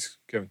 it means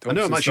Kevin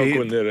Thompson's not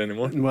going there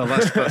anymore. Well,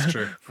 that's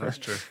true. That's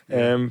true.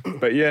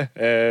 But yeah,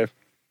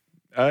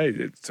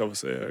 it's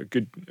obviously a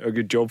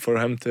good job for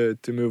him to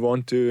move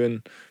on to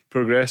and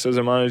progress as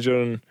a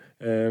manager,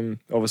 and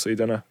obviously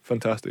done a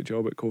fantastic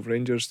job at Cove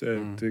Rangers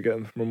to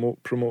get them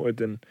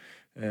promoted, and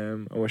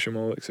I wish him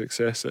all the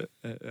success at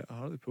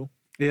Hartlepool.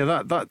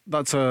 Yeah,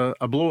 that's a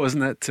blow,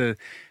 isn't it, to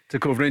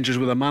Cove Rangers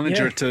with a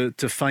manager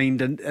to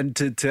find and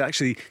to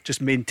actually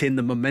just maintain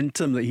the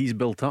momentum that he's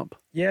built up.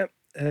 Yeah,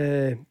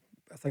 I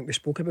think we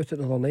spoke about it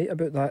the other night,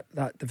 about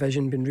that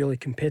division being really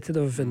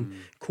competitive, and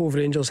Cove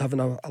Rangers having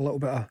a little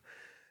bit of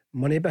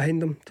money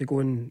behind them to go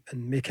and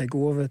make a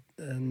go of it.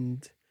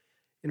 And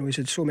he's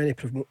had so many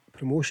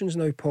promotions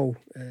now, Paul.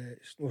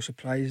 It's no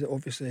surprise that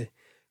obviously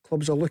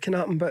clubs are looking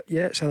at him, but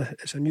yeah,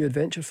 it's a new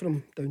adventure for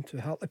him down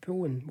to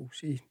Hartlepool, and we'll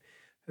see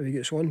how he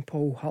gets on.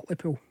 Paul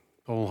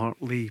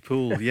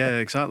Hartlepool, yeah,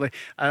 exactly.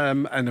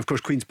 And of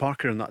course Queen's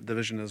Park are in that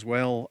division as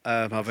well,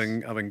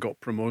 having got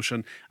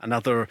promotion.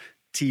 Another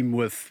team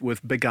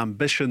with big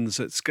ambitions.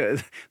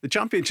 The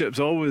Championship's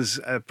always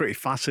pretty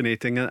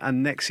fascinating,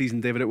 and next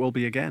season, David, it will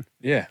be again.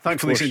 Yeah,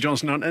 thankfully St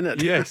Johnstone aren't in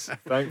it. Yes,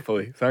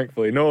 thankfully.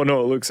 No, it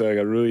looks like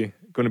going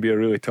to be a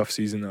really tough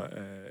season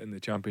in the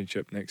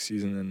Championship next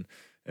season.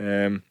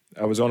 And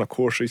I was on a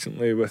course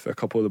recently with a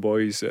couple of the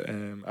boys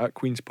at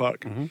Queen's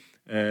Park,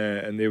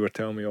 and they were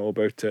telling me all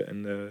about it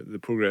and the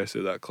progress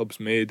that club's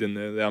made and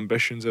the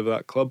ambitions of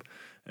that club.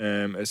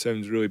 It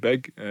sounds really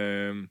big,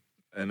 and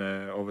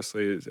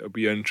obviously it'll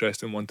be an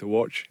interesting one to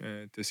watch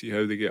to see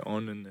how they get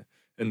on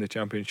in the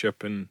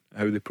Championship and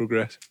how they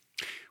progress.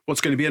 What's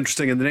going to be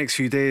interesting in the next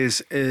few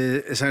days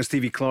is how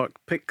Stevie Clarke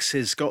picks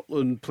his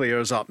Scotland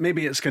players up.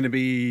 Maybe it's going to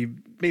be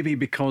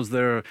because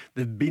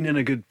they've been in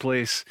a good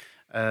place.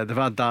 They've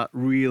had that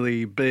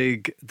really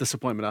big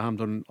disappointment at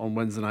Hampden on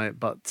Wednesday night,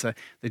 but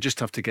they just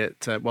have to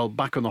get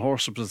back on the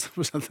horse was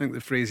I think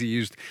the phrase he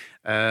used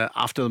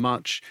after the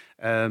match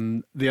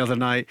the other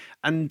night.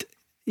 And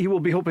he will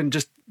be hoping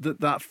just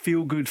that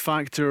feel-good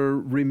factor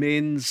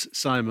remains,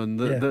 Simon,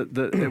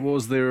 that it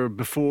was there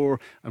before,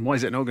 and why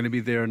is it not going to be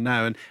there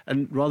now?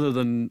 And rather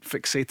than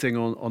fixating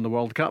on the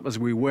World Cup as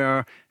we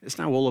were, it's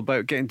now all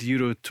about getting to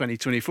Euro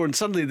 2024, and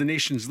suddenly the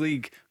Nations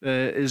League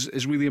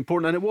is really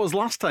important, and it was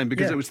last time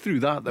because it was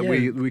through that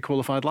we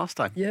qualified last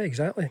time. Yeah,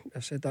 exactly. I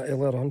said that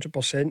earlier,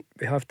 100%.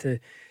 We have to.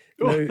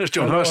 There's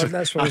John Harrison.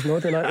 That's what I was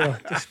nodding at there.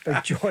 Just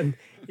Big John,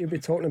 he'll be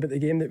talking about the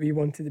game that we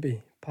wanted to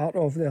be part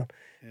of there.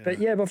 Yeah. But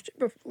yeah,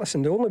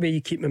 listen, the only way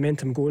you keep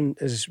momentum going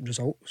is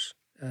results.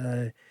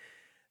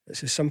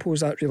 It's as simple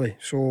as that, really.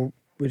 So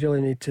we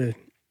really need to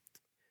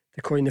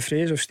coin the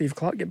phrase of Steve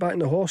Clarke, get back on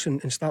the horse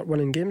and start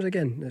winning games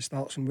again. It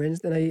starts on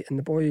Wednesday night, and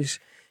the boys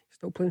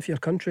still playing for your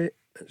country.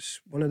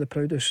 It's one of the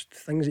proudest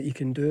things that you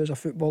can do as a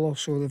footballer.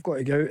 So they've got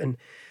to go out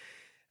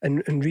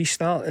and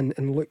restart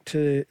and look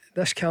to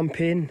this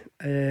campaign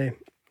and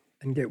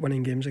get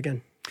winning games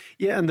again.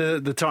 Yeah, and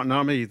the Tartan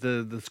Army,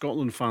 the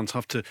Scotland fans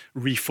have to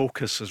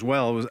refocus as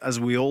well, as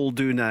we all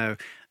do now.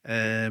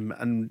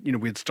 And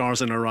we had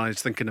stars in our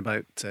eyes thinking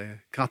about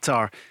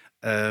Qatar,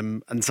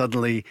 and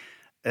suddenly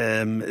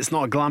it's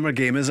not a glamour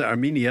game, is it?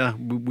 Armenia,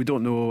 we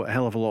don't know a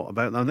hell of a lot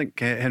about them. I think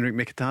Henrik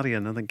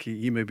Mkhitaryan, I think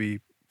he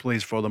maybe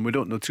plays for them. We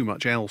don't know too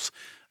much else.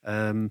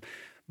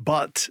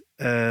 But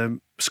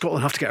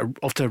Scotland have to get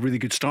off to a really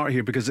good start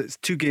here, because it's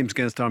 2 games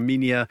against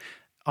Armenia,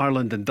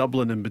 Ireland and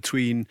Dublin in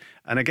between,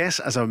 and I guess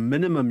as a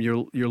minimum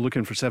you're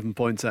looking for 7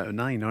 points out of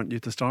 9, aren't you,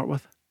 to start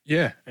with?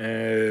 Yeah,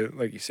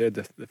 like you said,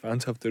 the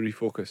fans have to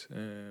refocus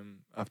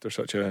after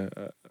such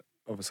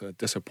obviously a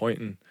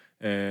disappointing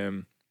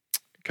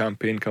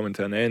campaign coming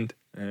to an end.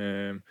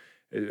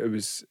 It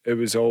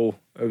was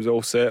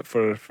all set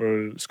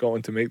for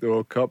Scotland to make the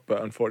World Cup,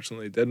 but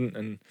unfortunately didn't,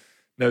 and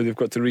now they've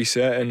got to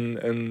reset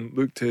and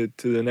look to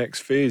the next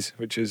phase,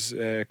 which is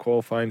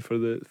qualifying for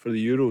the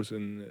Euros.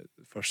 And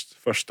first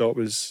stop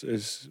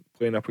is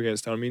playing up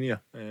against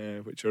Armenia,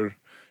 which are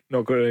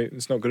not going.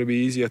 It's not going to be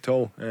easy at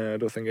all. I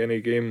don't think any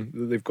game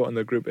that they've got in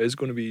their group is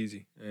going to be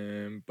easy.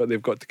 But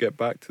they've got to get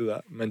back to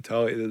that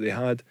mentality that they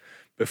had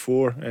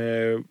before.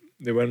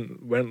 They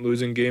weren't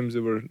losing games. They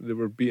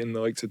were beating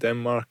the likes of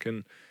Denmark,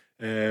 and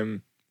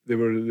they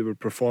were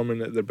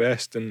performing at their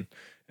best. And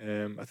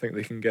I think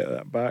they can get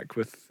that back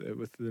with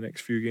the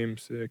next few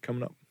games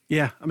coming up.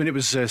 Yeah, I mean, it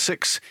was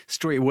 6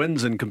 straight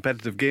wins in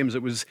competitive games.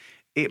 It was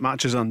 8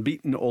 matches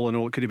unbeaten all in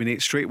all. It could have been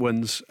 8 straight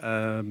wins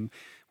when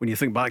you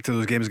think back to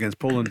those games against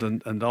Poland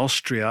and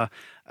Austria.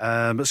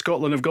 But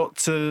Scotland have got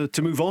to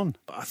move on.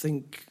 I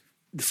think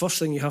the first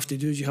thing you have to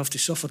do is you have to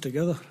suffer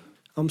together.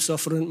 I'm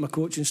suffering, my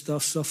coaching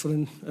staff's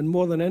suffering, and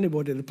more than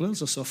anybody, the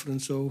players are suffering.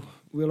 So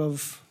we'll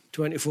have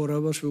 24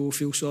 hours. We will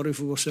feel sorry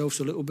for ourselves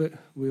a little bit.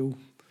 We'll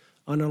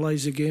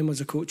analyse the game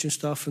as a coaching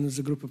staff and as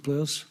a group of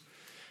players.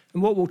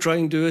 And what we'll try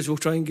and do is we'll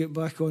try and get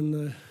back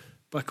on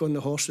back on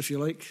the horse, if you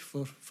like,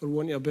 for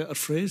wanting a better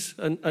phrase,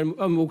 and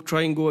we'll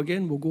try and go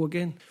again. We'll go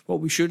again. What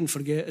we shouldn't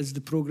forget is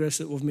the progress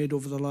that we've made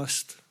over the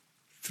last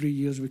 3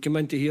 years. We came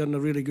into here in a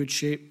really good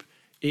shape,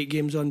 8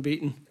 games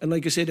unbeaten, and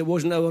like I said, it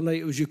wasn't our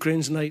night, it was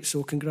Ukraine's night,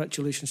 so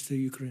congratulations to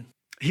Ukraine.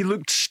 He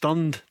looked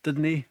stunned,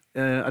 didn't he?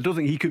 I don't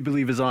think he could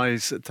believe his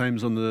eyes at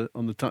times on the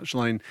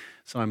touchline,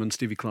 Simon,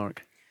 Stevie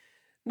Clark.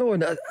 No,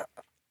 and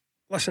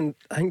listen,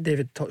 I think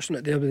David touched on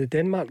it there with the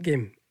Denmark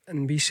game,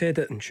 and we said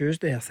it on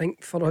Tuesday. I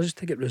think for us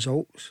to get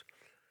results,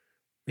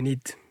 we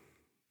need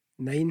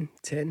 9,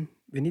 10.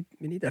 We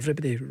need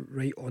everybody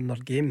right on their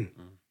game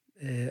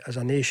as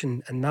a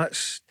nation, and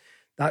that's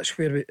how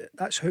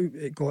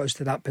it got us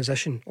to that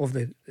position of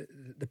the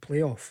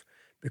playoff,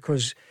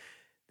 because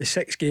the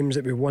 6 games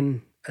that we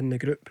won in the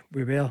group,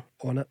 we were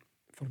on it.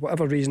 For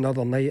whatever reason, the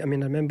other night, I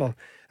mean, I remember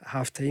at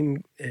half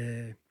time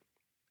going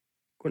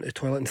to the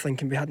toilet and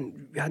thinking we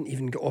hadn't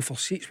even got offered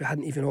seats, we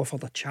hadn't even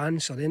offered a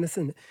chance or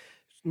anything.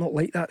 It's not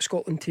like that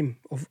Scotland team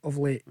of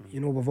late. You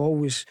know, we've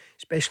always,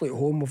 especially at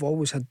home, we've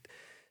always had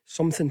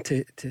something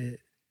to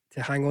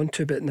hang on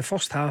to. But in the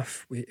first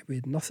half, we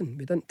had nothing.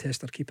 We didn't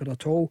test our keeper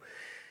at all.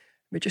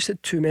 We just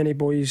had too many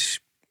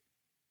boys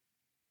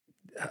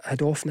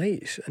had off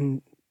nights,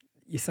 and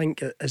you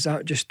think, is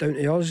that just down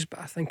to us? But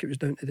I think it was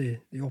down to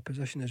the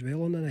opposition as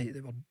well on the night.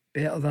 They were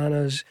better than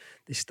us,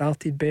 they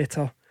started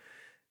better,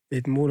 they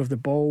had more of the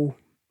ball,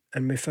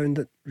 and we found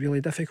it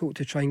really difficult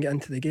to try and get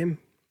into the game.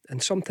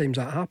 And sometimes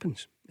that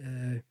happens.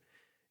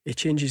 He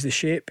changes the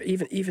shape,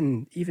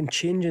 even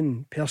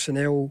changing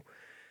personnel.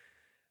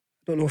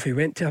 I don't know if he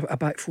went to a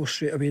back four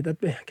straight away, did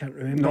we? I can't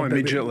remember. Not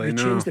immediately, we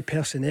no. changed the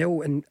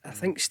personnel, and I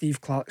think Steve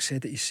Clark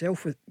said it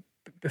himself.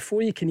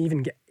 Before you can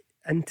even get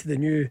into the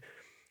new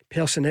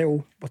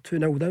personnel, we're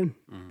 2-0 down.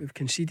 We've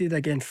conceded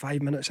again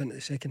 5 minutes into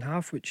the second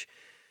half, which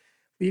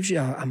leaves you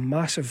a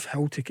massive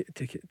hill to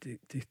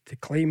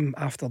climb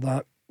after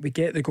that. We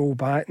get the goal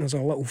back and there's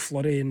a little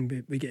flurry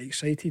and we get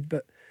excited,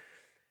 but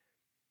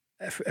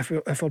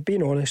if we're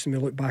being honest and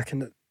we look back,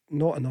 and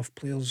not enough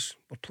players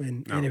were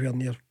playing anywhere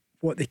near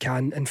what they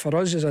can. And for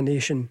us as a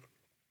nation,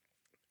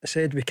 I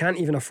said we can't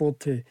even afford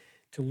to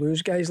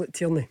lose guys like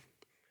Tierney.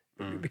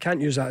 We can't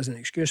use that as an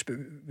excuse, but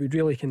we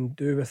really can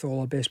do with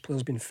all our best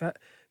players being fit.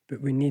 But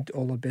we need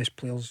all our best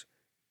players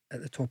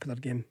at the top of their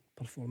game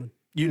performing.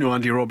 You know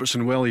Andy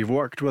Robertson well, you've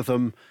worked with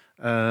him.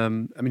 I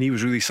mean, he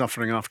was really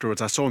suffering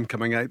afterwards. I saw him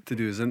coming out to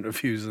do his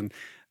interviews, and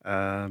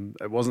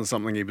it wasn't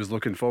something he was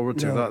looking forward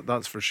to,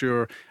 that's for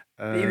sure.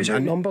 He was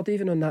outnumbered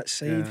even on that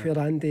side where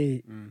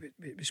Andy,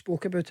 we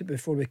spoke about it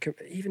before,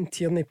 even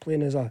Tierney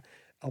playing as a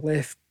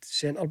left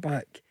centre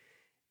back,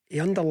 he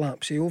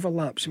underlaps, he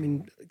overlaps. I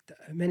mean,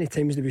 how many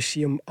times do we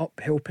see him up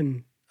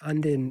helping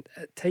Andy? And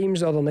at times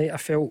the other night I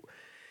felt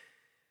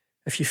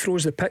if you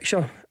froze the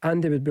picture,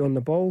 Andy would be on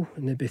the ball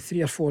and there'd be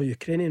 3 or 4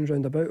 Ukrainians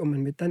round about him,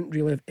 and we didn't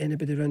really have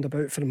anybody round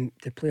about for him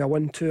to play a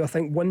 1-2. I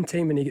think one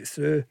time when he got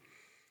through,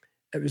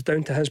 it was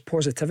down to his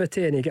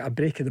positivity and he got a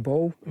break of the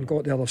ball and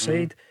got the other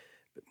side.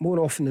 But more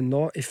often than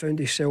not, he found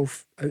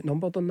himself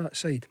outnumbered on that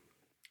side.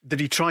 Did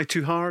he try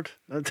too hard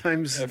at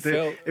times?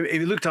 He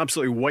looked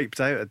absolutely wiped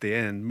out at the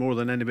end, more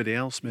than anybody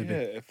else maybe.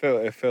 Yeah,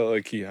 it felt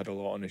like he had a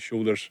lot on his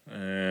shoulders.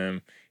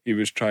 He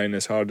was trying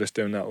his hardest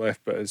down that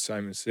left, but as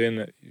Simon's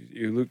saying,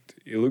 he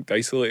looked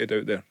isolated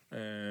out there.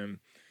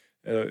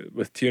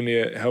 With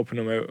Tierney helping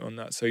him out on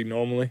that side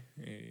normally,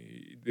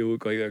 they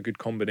look like a good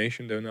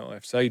combination down that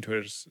left side,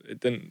 whereas it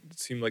didn't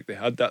seem like they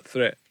had that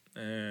threat.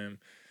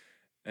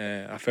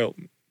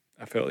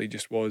 I felt he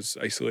just was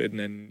isolated, and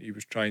then he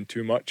was trying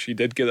too much. He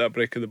did get that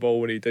break of the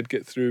ball when he did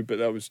get through, but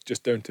that was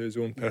just down to his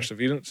own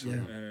perseverance.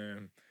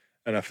 And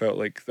I felt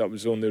like that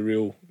was the only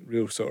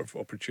real sort of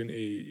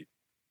opportunity.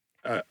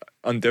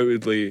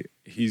 Undoubtedly,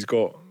 he's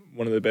got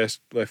one of the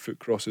best left foot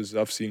crosses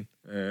I've seen.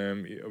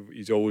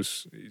 He's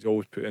always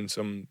put in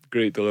some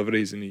great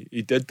deliveries, and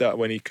he did that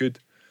when he could.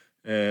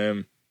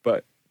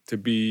 But to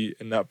be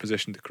in that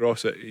position to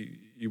cross it,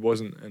 he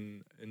wasn't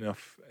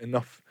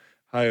enough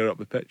higher up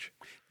the pitch.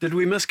 Did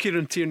we miss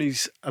Kieran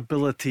Tierney's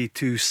ability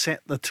to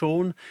set the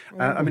tone?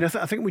 I mean, I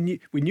think we knew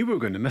we were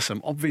going to miss him.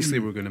 Obviously,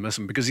 we were going to miss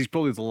him because he's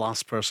probably the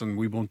last person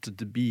we wanted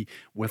to be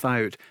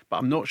without. But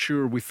I'm not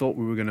sure we thought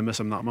we were going to miss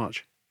him that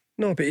much.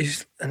 No, but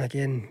and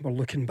again, we're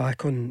looking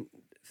back on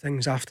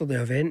things after the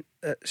event.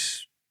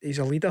 He's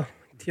a leader,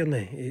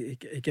 Tierney.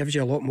 He gives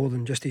you a lot more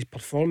than just his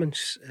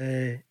performance.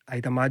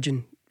 I'd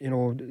imagine, he's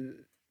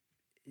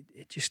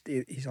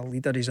a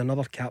leader. He's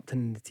another captain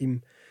in the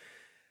team.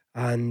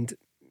 And,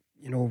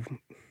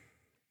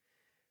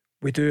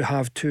 we do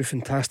have 2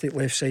 fantastic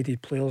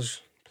left-sided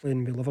players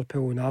playing with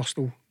Liverpool and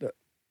Arsenal that,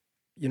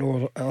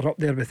 are up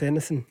there with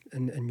anything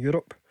in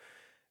Europe.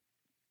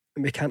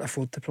 And we can't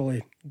afford to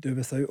probably do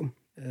without them.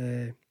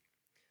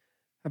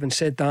 Having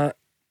said that,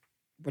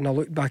 when I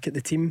looked back at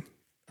the team,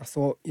 I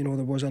thought, there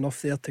was enough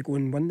there to go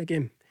and win the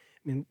game.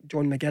 I mean,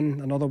 John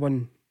McGinn, another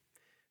one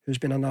who's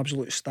been an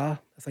absolute star.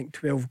 I think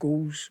 12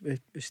 goals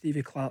with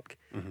Stevie Clark.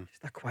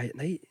 Just a quiet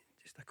night.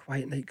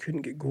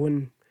 Couldn't get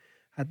going,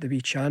 had the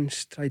wee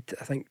chance, tried to,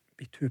 I think,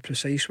 be too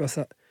precise with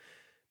it.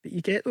 But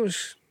you get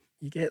those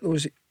you get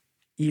those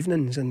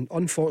evenings, and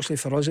unfortunately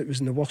for us, it was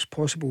in the worst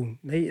possible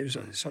night. It was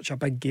such a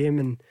big game,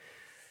 and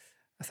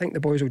I think the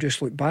boys will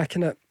just look back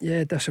on it,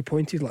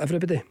 disappointed like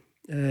everybody,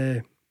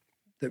 that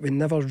we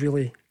never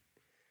really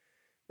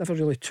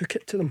took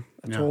it to them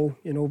at all.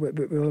 You know, we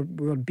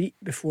were beat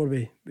before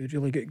we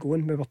really got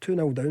going. We were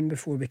 2-0 down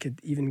before we could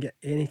even get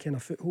any kind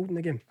of foothold in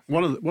the game.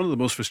 One of the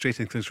most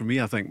frustrating things for me,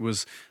 I think,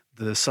 was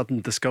the sudden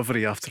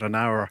discovery after an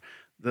hour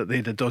that they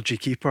had a dodgy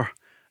keeper.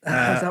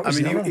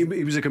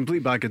 He was a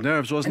complete bag of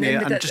nerves, wasn't he?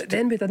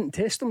 Then we didn't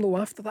test them though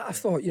after that. I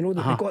thought, you know,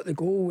 that we got the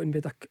goal, and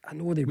I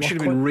know they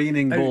should have been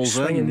raining balls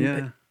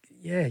in.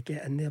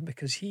 Get in there,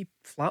 because he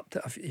flapped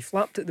it. He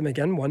flapped at the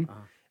McGinn one,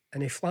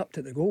 and he flapped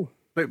at the goal.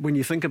 But when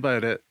you think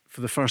about it, for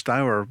the first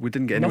hour, we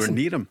didn't get anywhere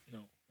near him.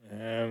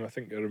 No, I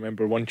think I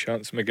remember one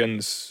chance,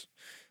 McGinn's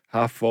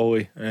half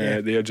volley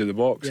at the edge of the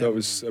box. That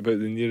was about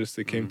the nearest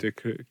they came to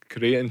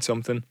creating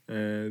something.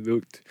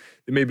 They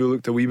maybe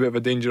looked a wee bit of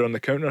a danger on the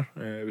counter.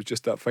 It was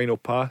just that final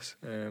pass.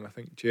 I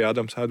think Jay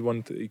Adams had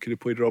one that he could have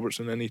played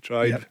Robertson, and he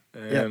tried.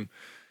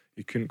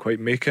 He couldn't quite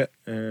make it.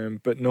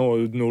 But no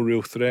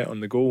real threat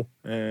on the goal.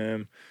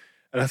 And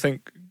I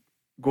think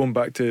going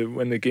back to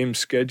when the game's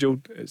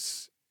scheduled,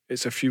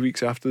 it's a few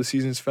weeks after the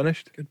season's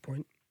finished. Good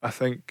point. I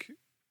think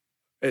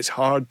it's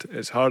hard.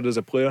 It's hard as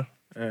a player.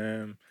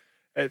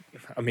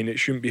 It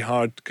shouldn't be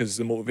hard because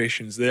the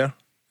motivation's there,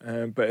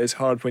 but it's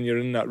hard when you're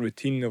in that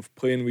routine of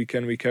playing week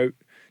in, week out,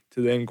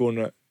 to then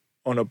go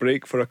on a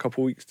break for a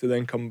couple of weeks, to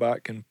then come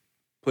back and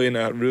play in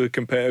a really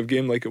competitive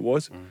game like it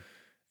was.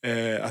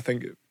 I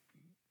think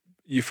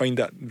you find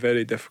that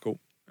very difficult,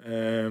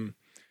 and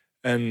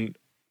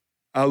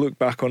I look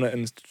back on it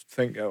and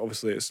think,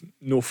 obviously it's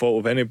no fault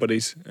of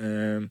anybody's,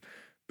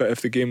 but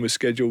if the game was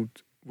scheduled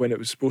when it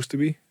was supposed to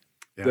be,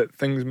 that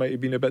things might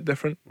have been a bit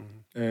different.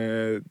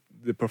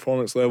 The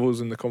performance levels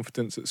and the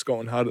confidence that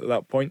Scotland had at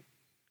that point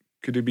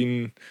could have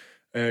been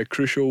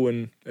crucial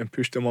and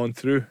pushed them on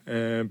through.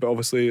 But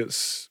obviously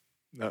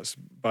that's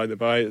by the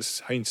by. It's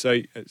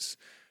hindsight. It's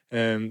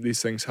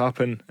these things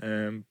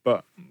happen.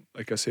 But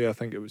like I say, I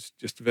think it was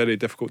just a very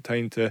difficult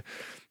time to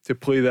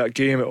play that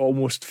game. It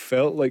almost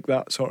felt like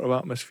that sort of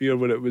atmosphere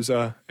where it was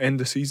a end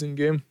of season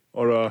game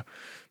or a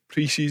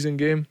pre-season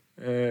game.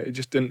 It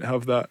just didn't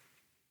have that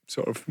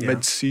sort of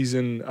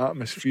mid-season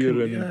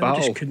atmosphere and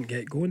battle. I just couldn't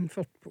get going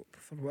for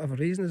whatever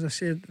reason. As I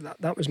said,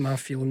 that was my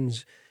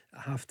feelings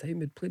at half time.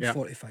 We'd played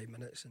 45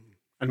 minutes,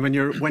 and when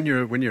you're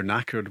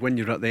knackered, when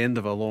you're at the end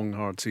of a long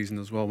hard season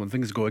as well, when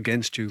things go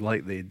against you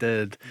like they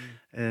did,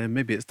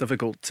 maybe it's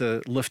difficult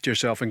to lift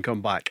yourself and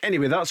come back.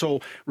 Anyway, that's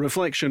all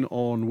reflection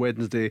on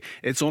Wednesday.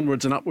 It's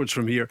onwards and upwards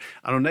from here,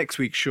 and on next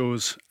week's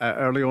shows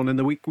early on in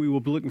the week, we will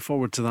be looking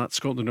forward to that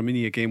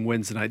Scotland-Armenia game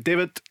Wednesday night.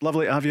 David,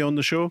 lovely to have you on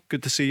the show.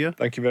 Good to see you.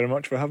 Thank you very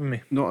much for having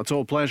me. Not at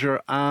all, pleasure.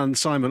 And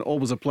Simon,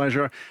 always a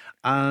pleasure.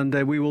 And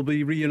we will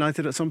be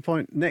reunited at some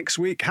point next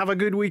week. Have a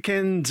good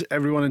weekend,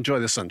 everyone. Enjoy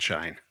the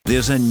sunshine.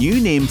 There's a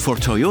new name for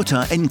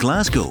Toyota in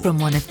Glasgow. From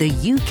one of the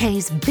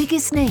UK's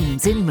biggest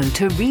names in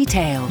motor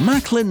retail,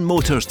 Maclean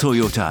Motors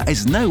Toyota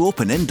is now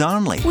open in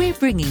Darnley. we're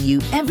bringing you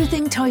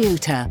everything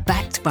Toyota,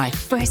 backed by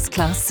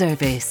first-class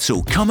service.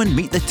 So come and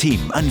meet the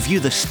team and view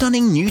the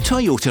stunning new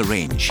Toyota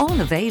range,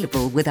 All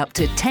available with up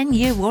to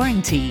 10-year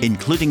warranty.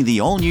 including the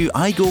all-new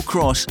Igo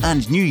Cross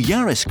and new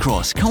Yaris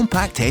Cross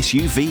compact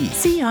SUV.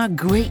 See our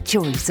great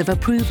choice of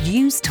approved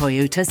used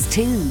Toyotas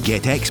too.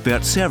 Get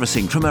expert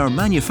servicing from our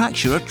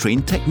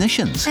manufacturer-trained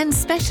technicians. And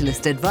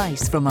specialist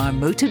advice from our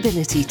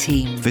Motability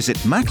team.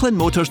 Visit Maclean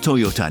Motors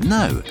Toyota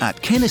now at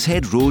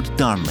Kennishead Road,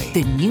 Darnley.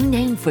 The new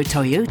name for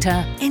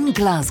Toyota in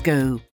Glasgow.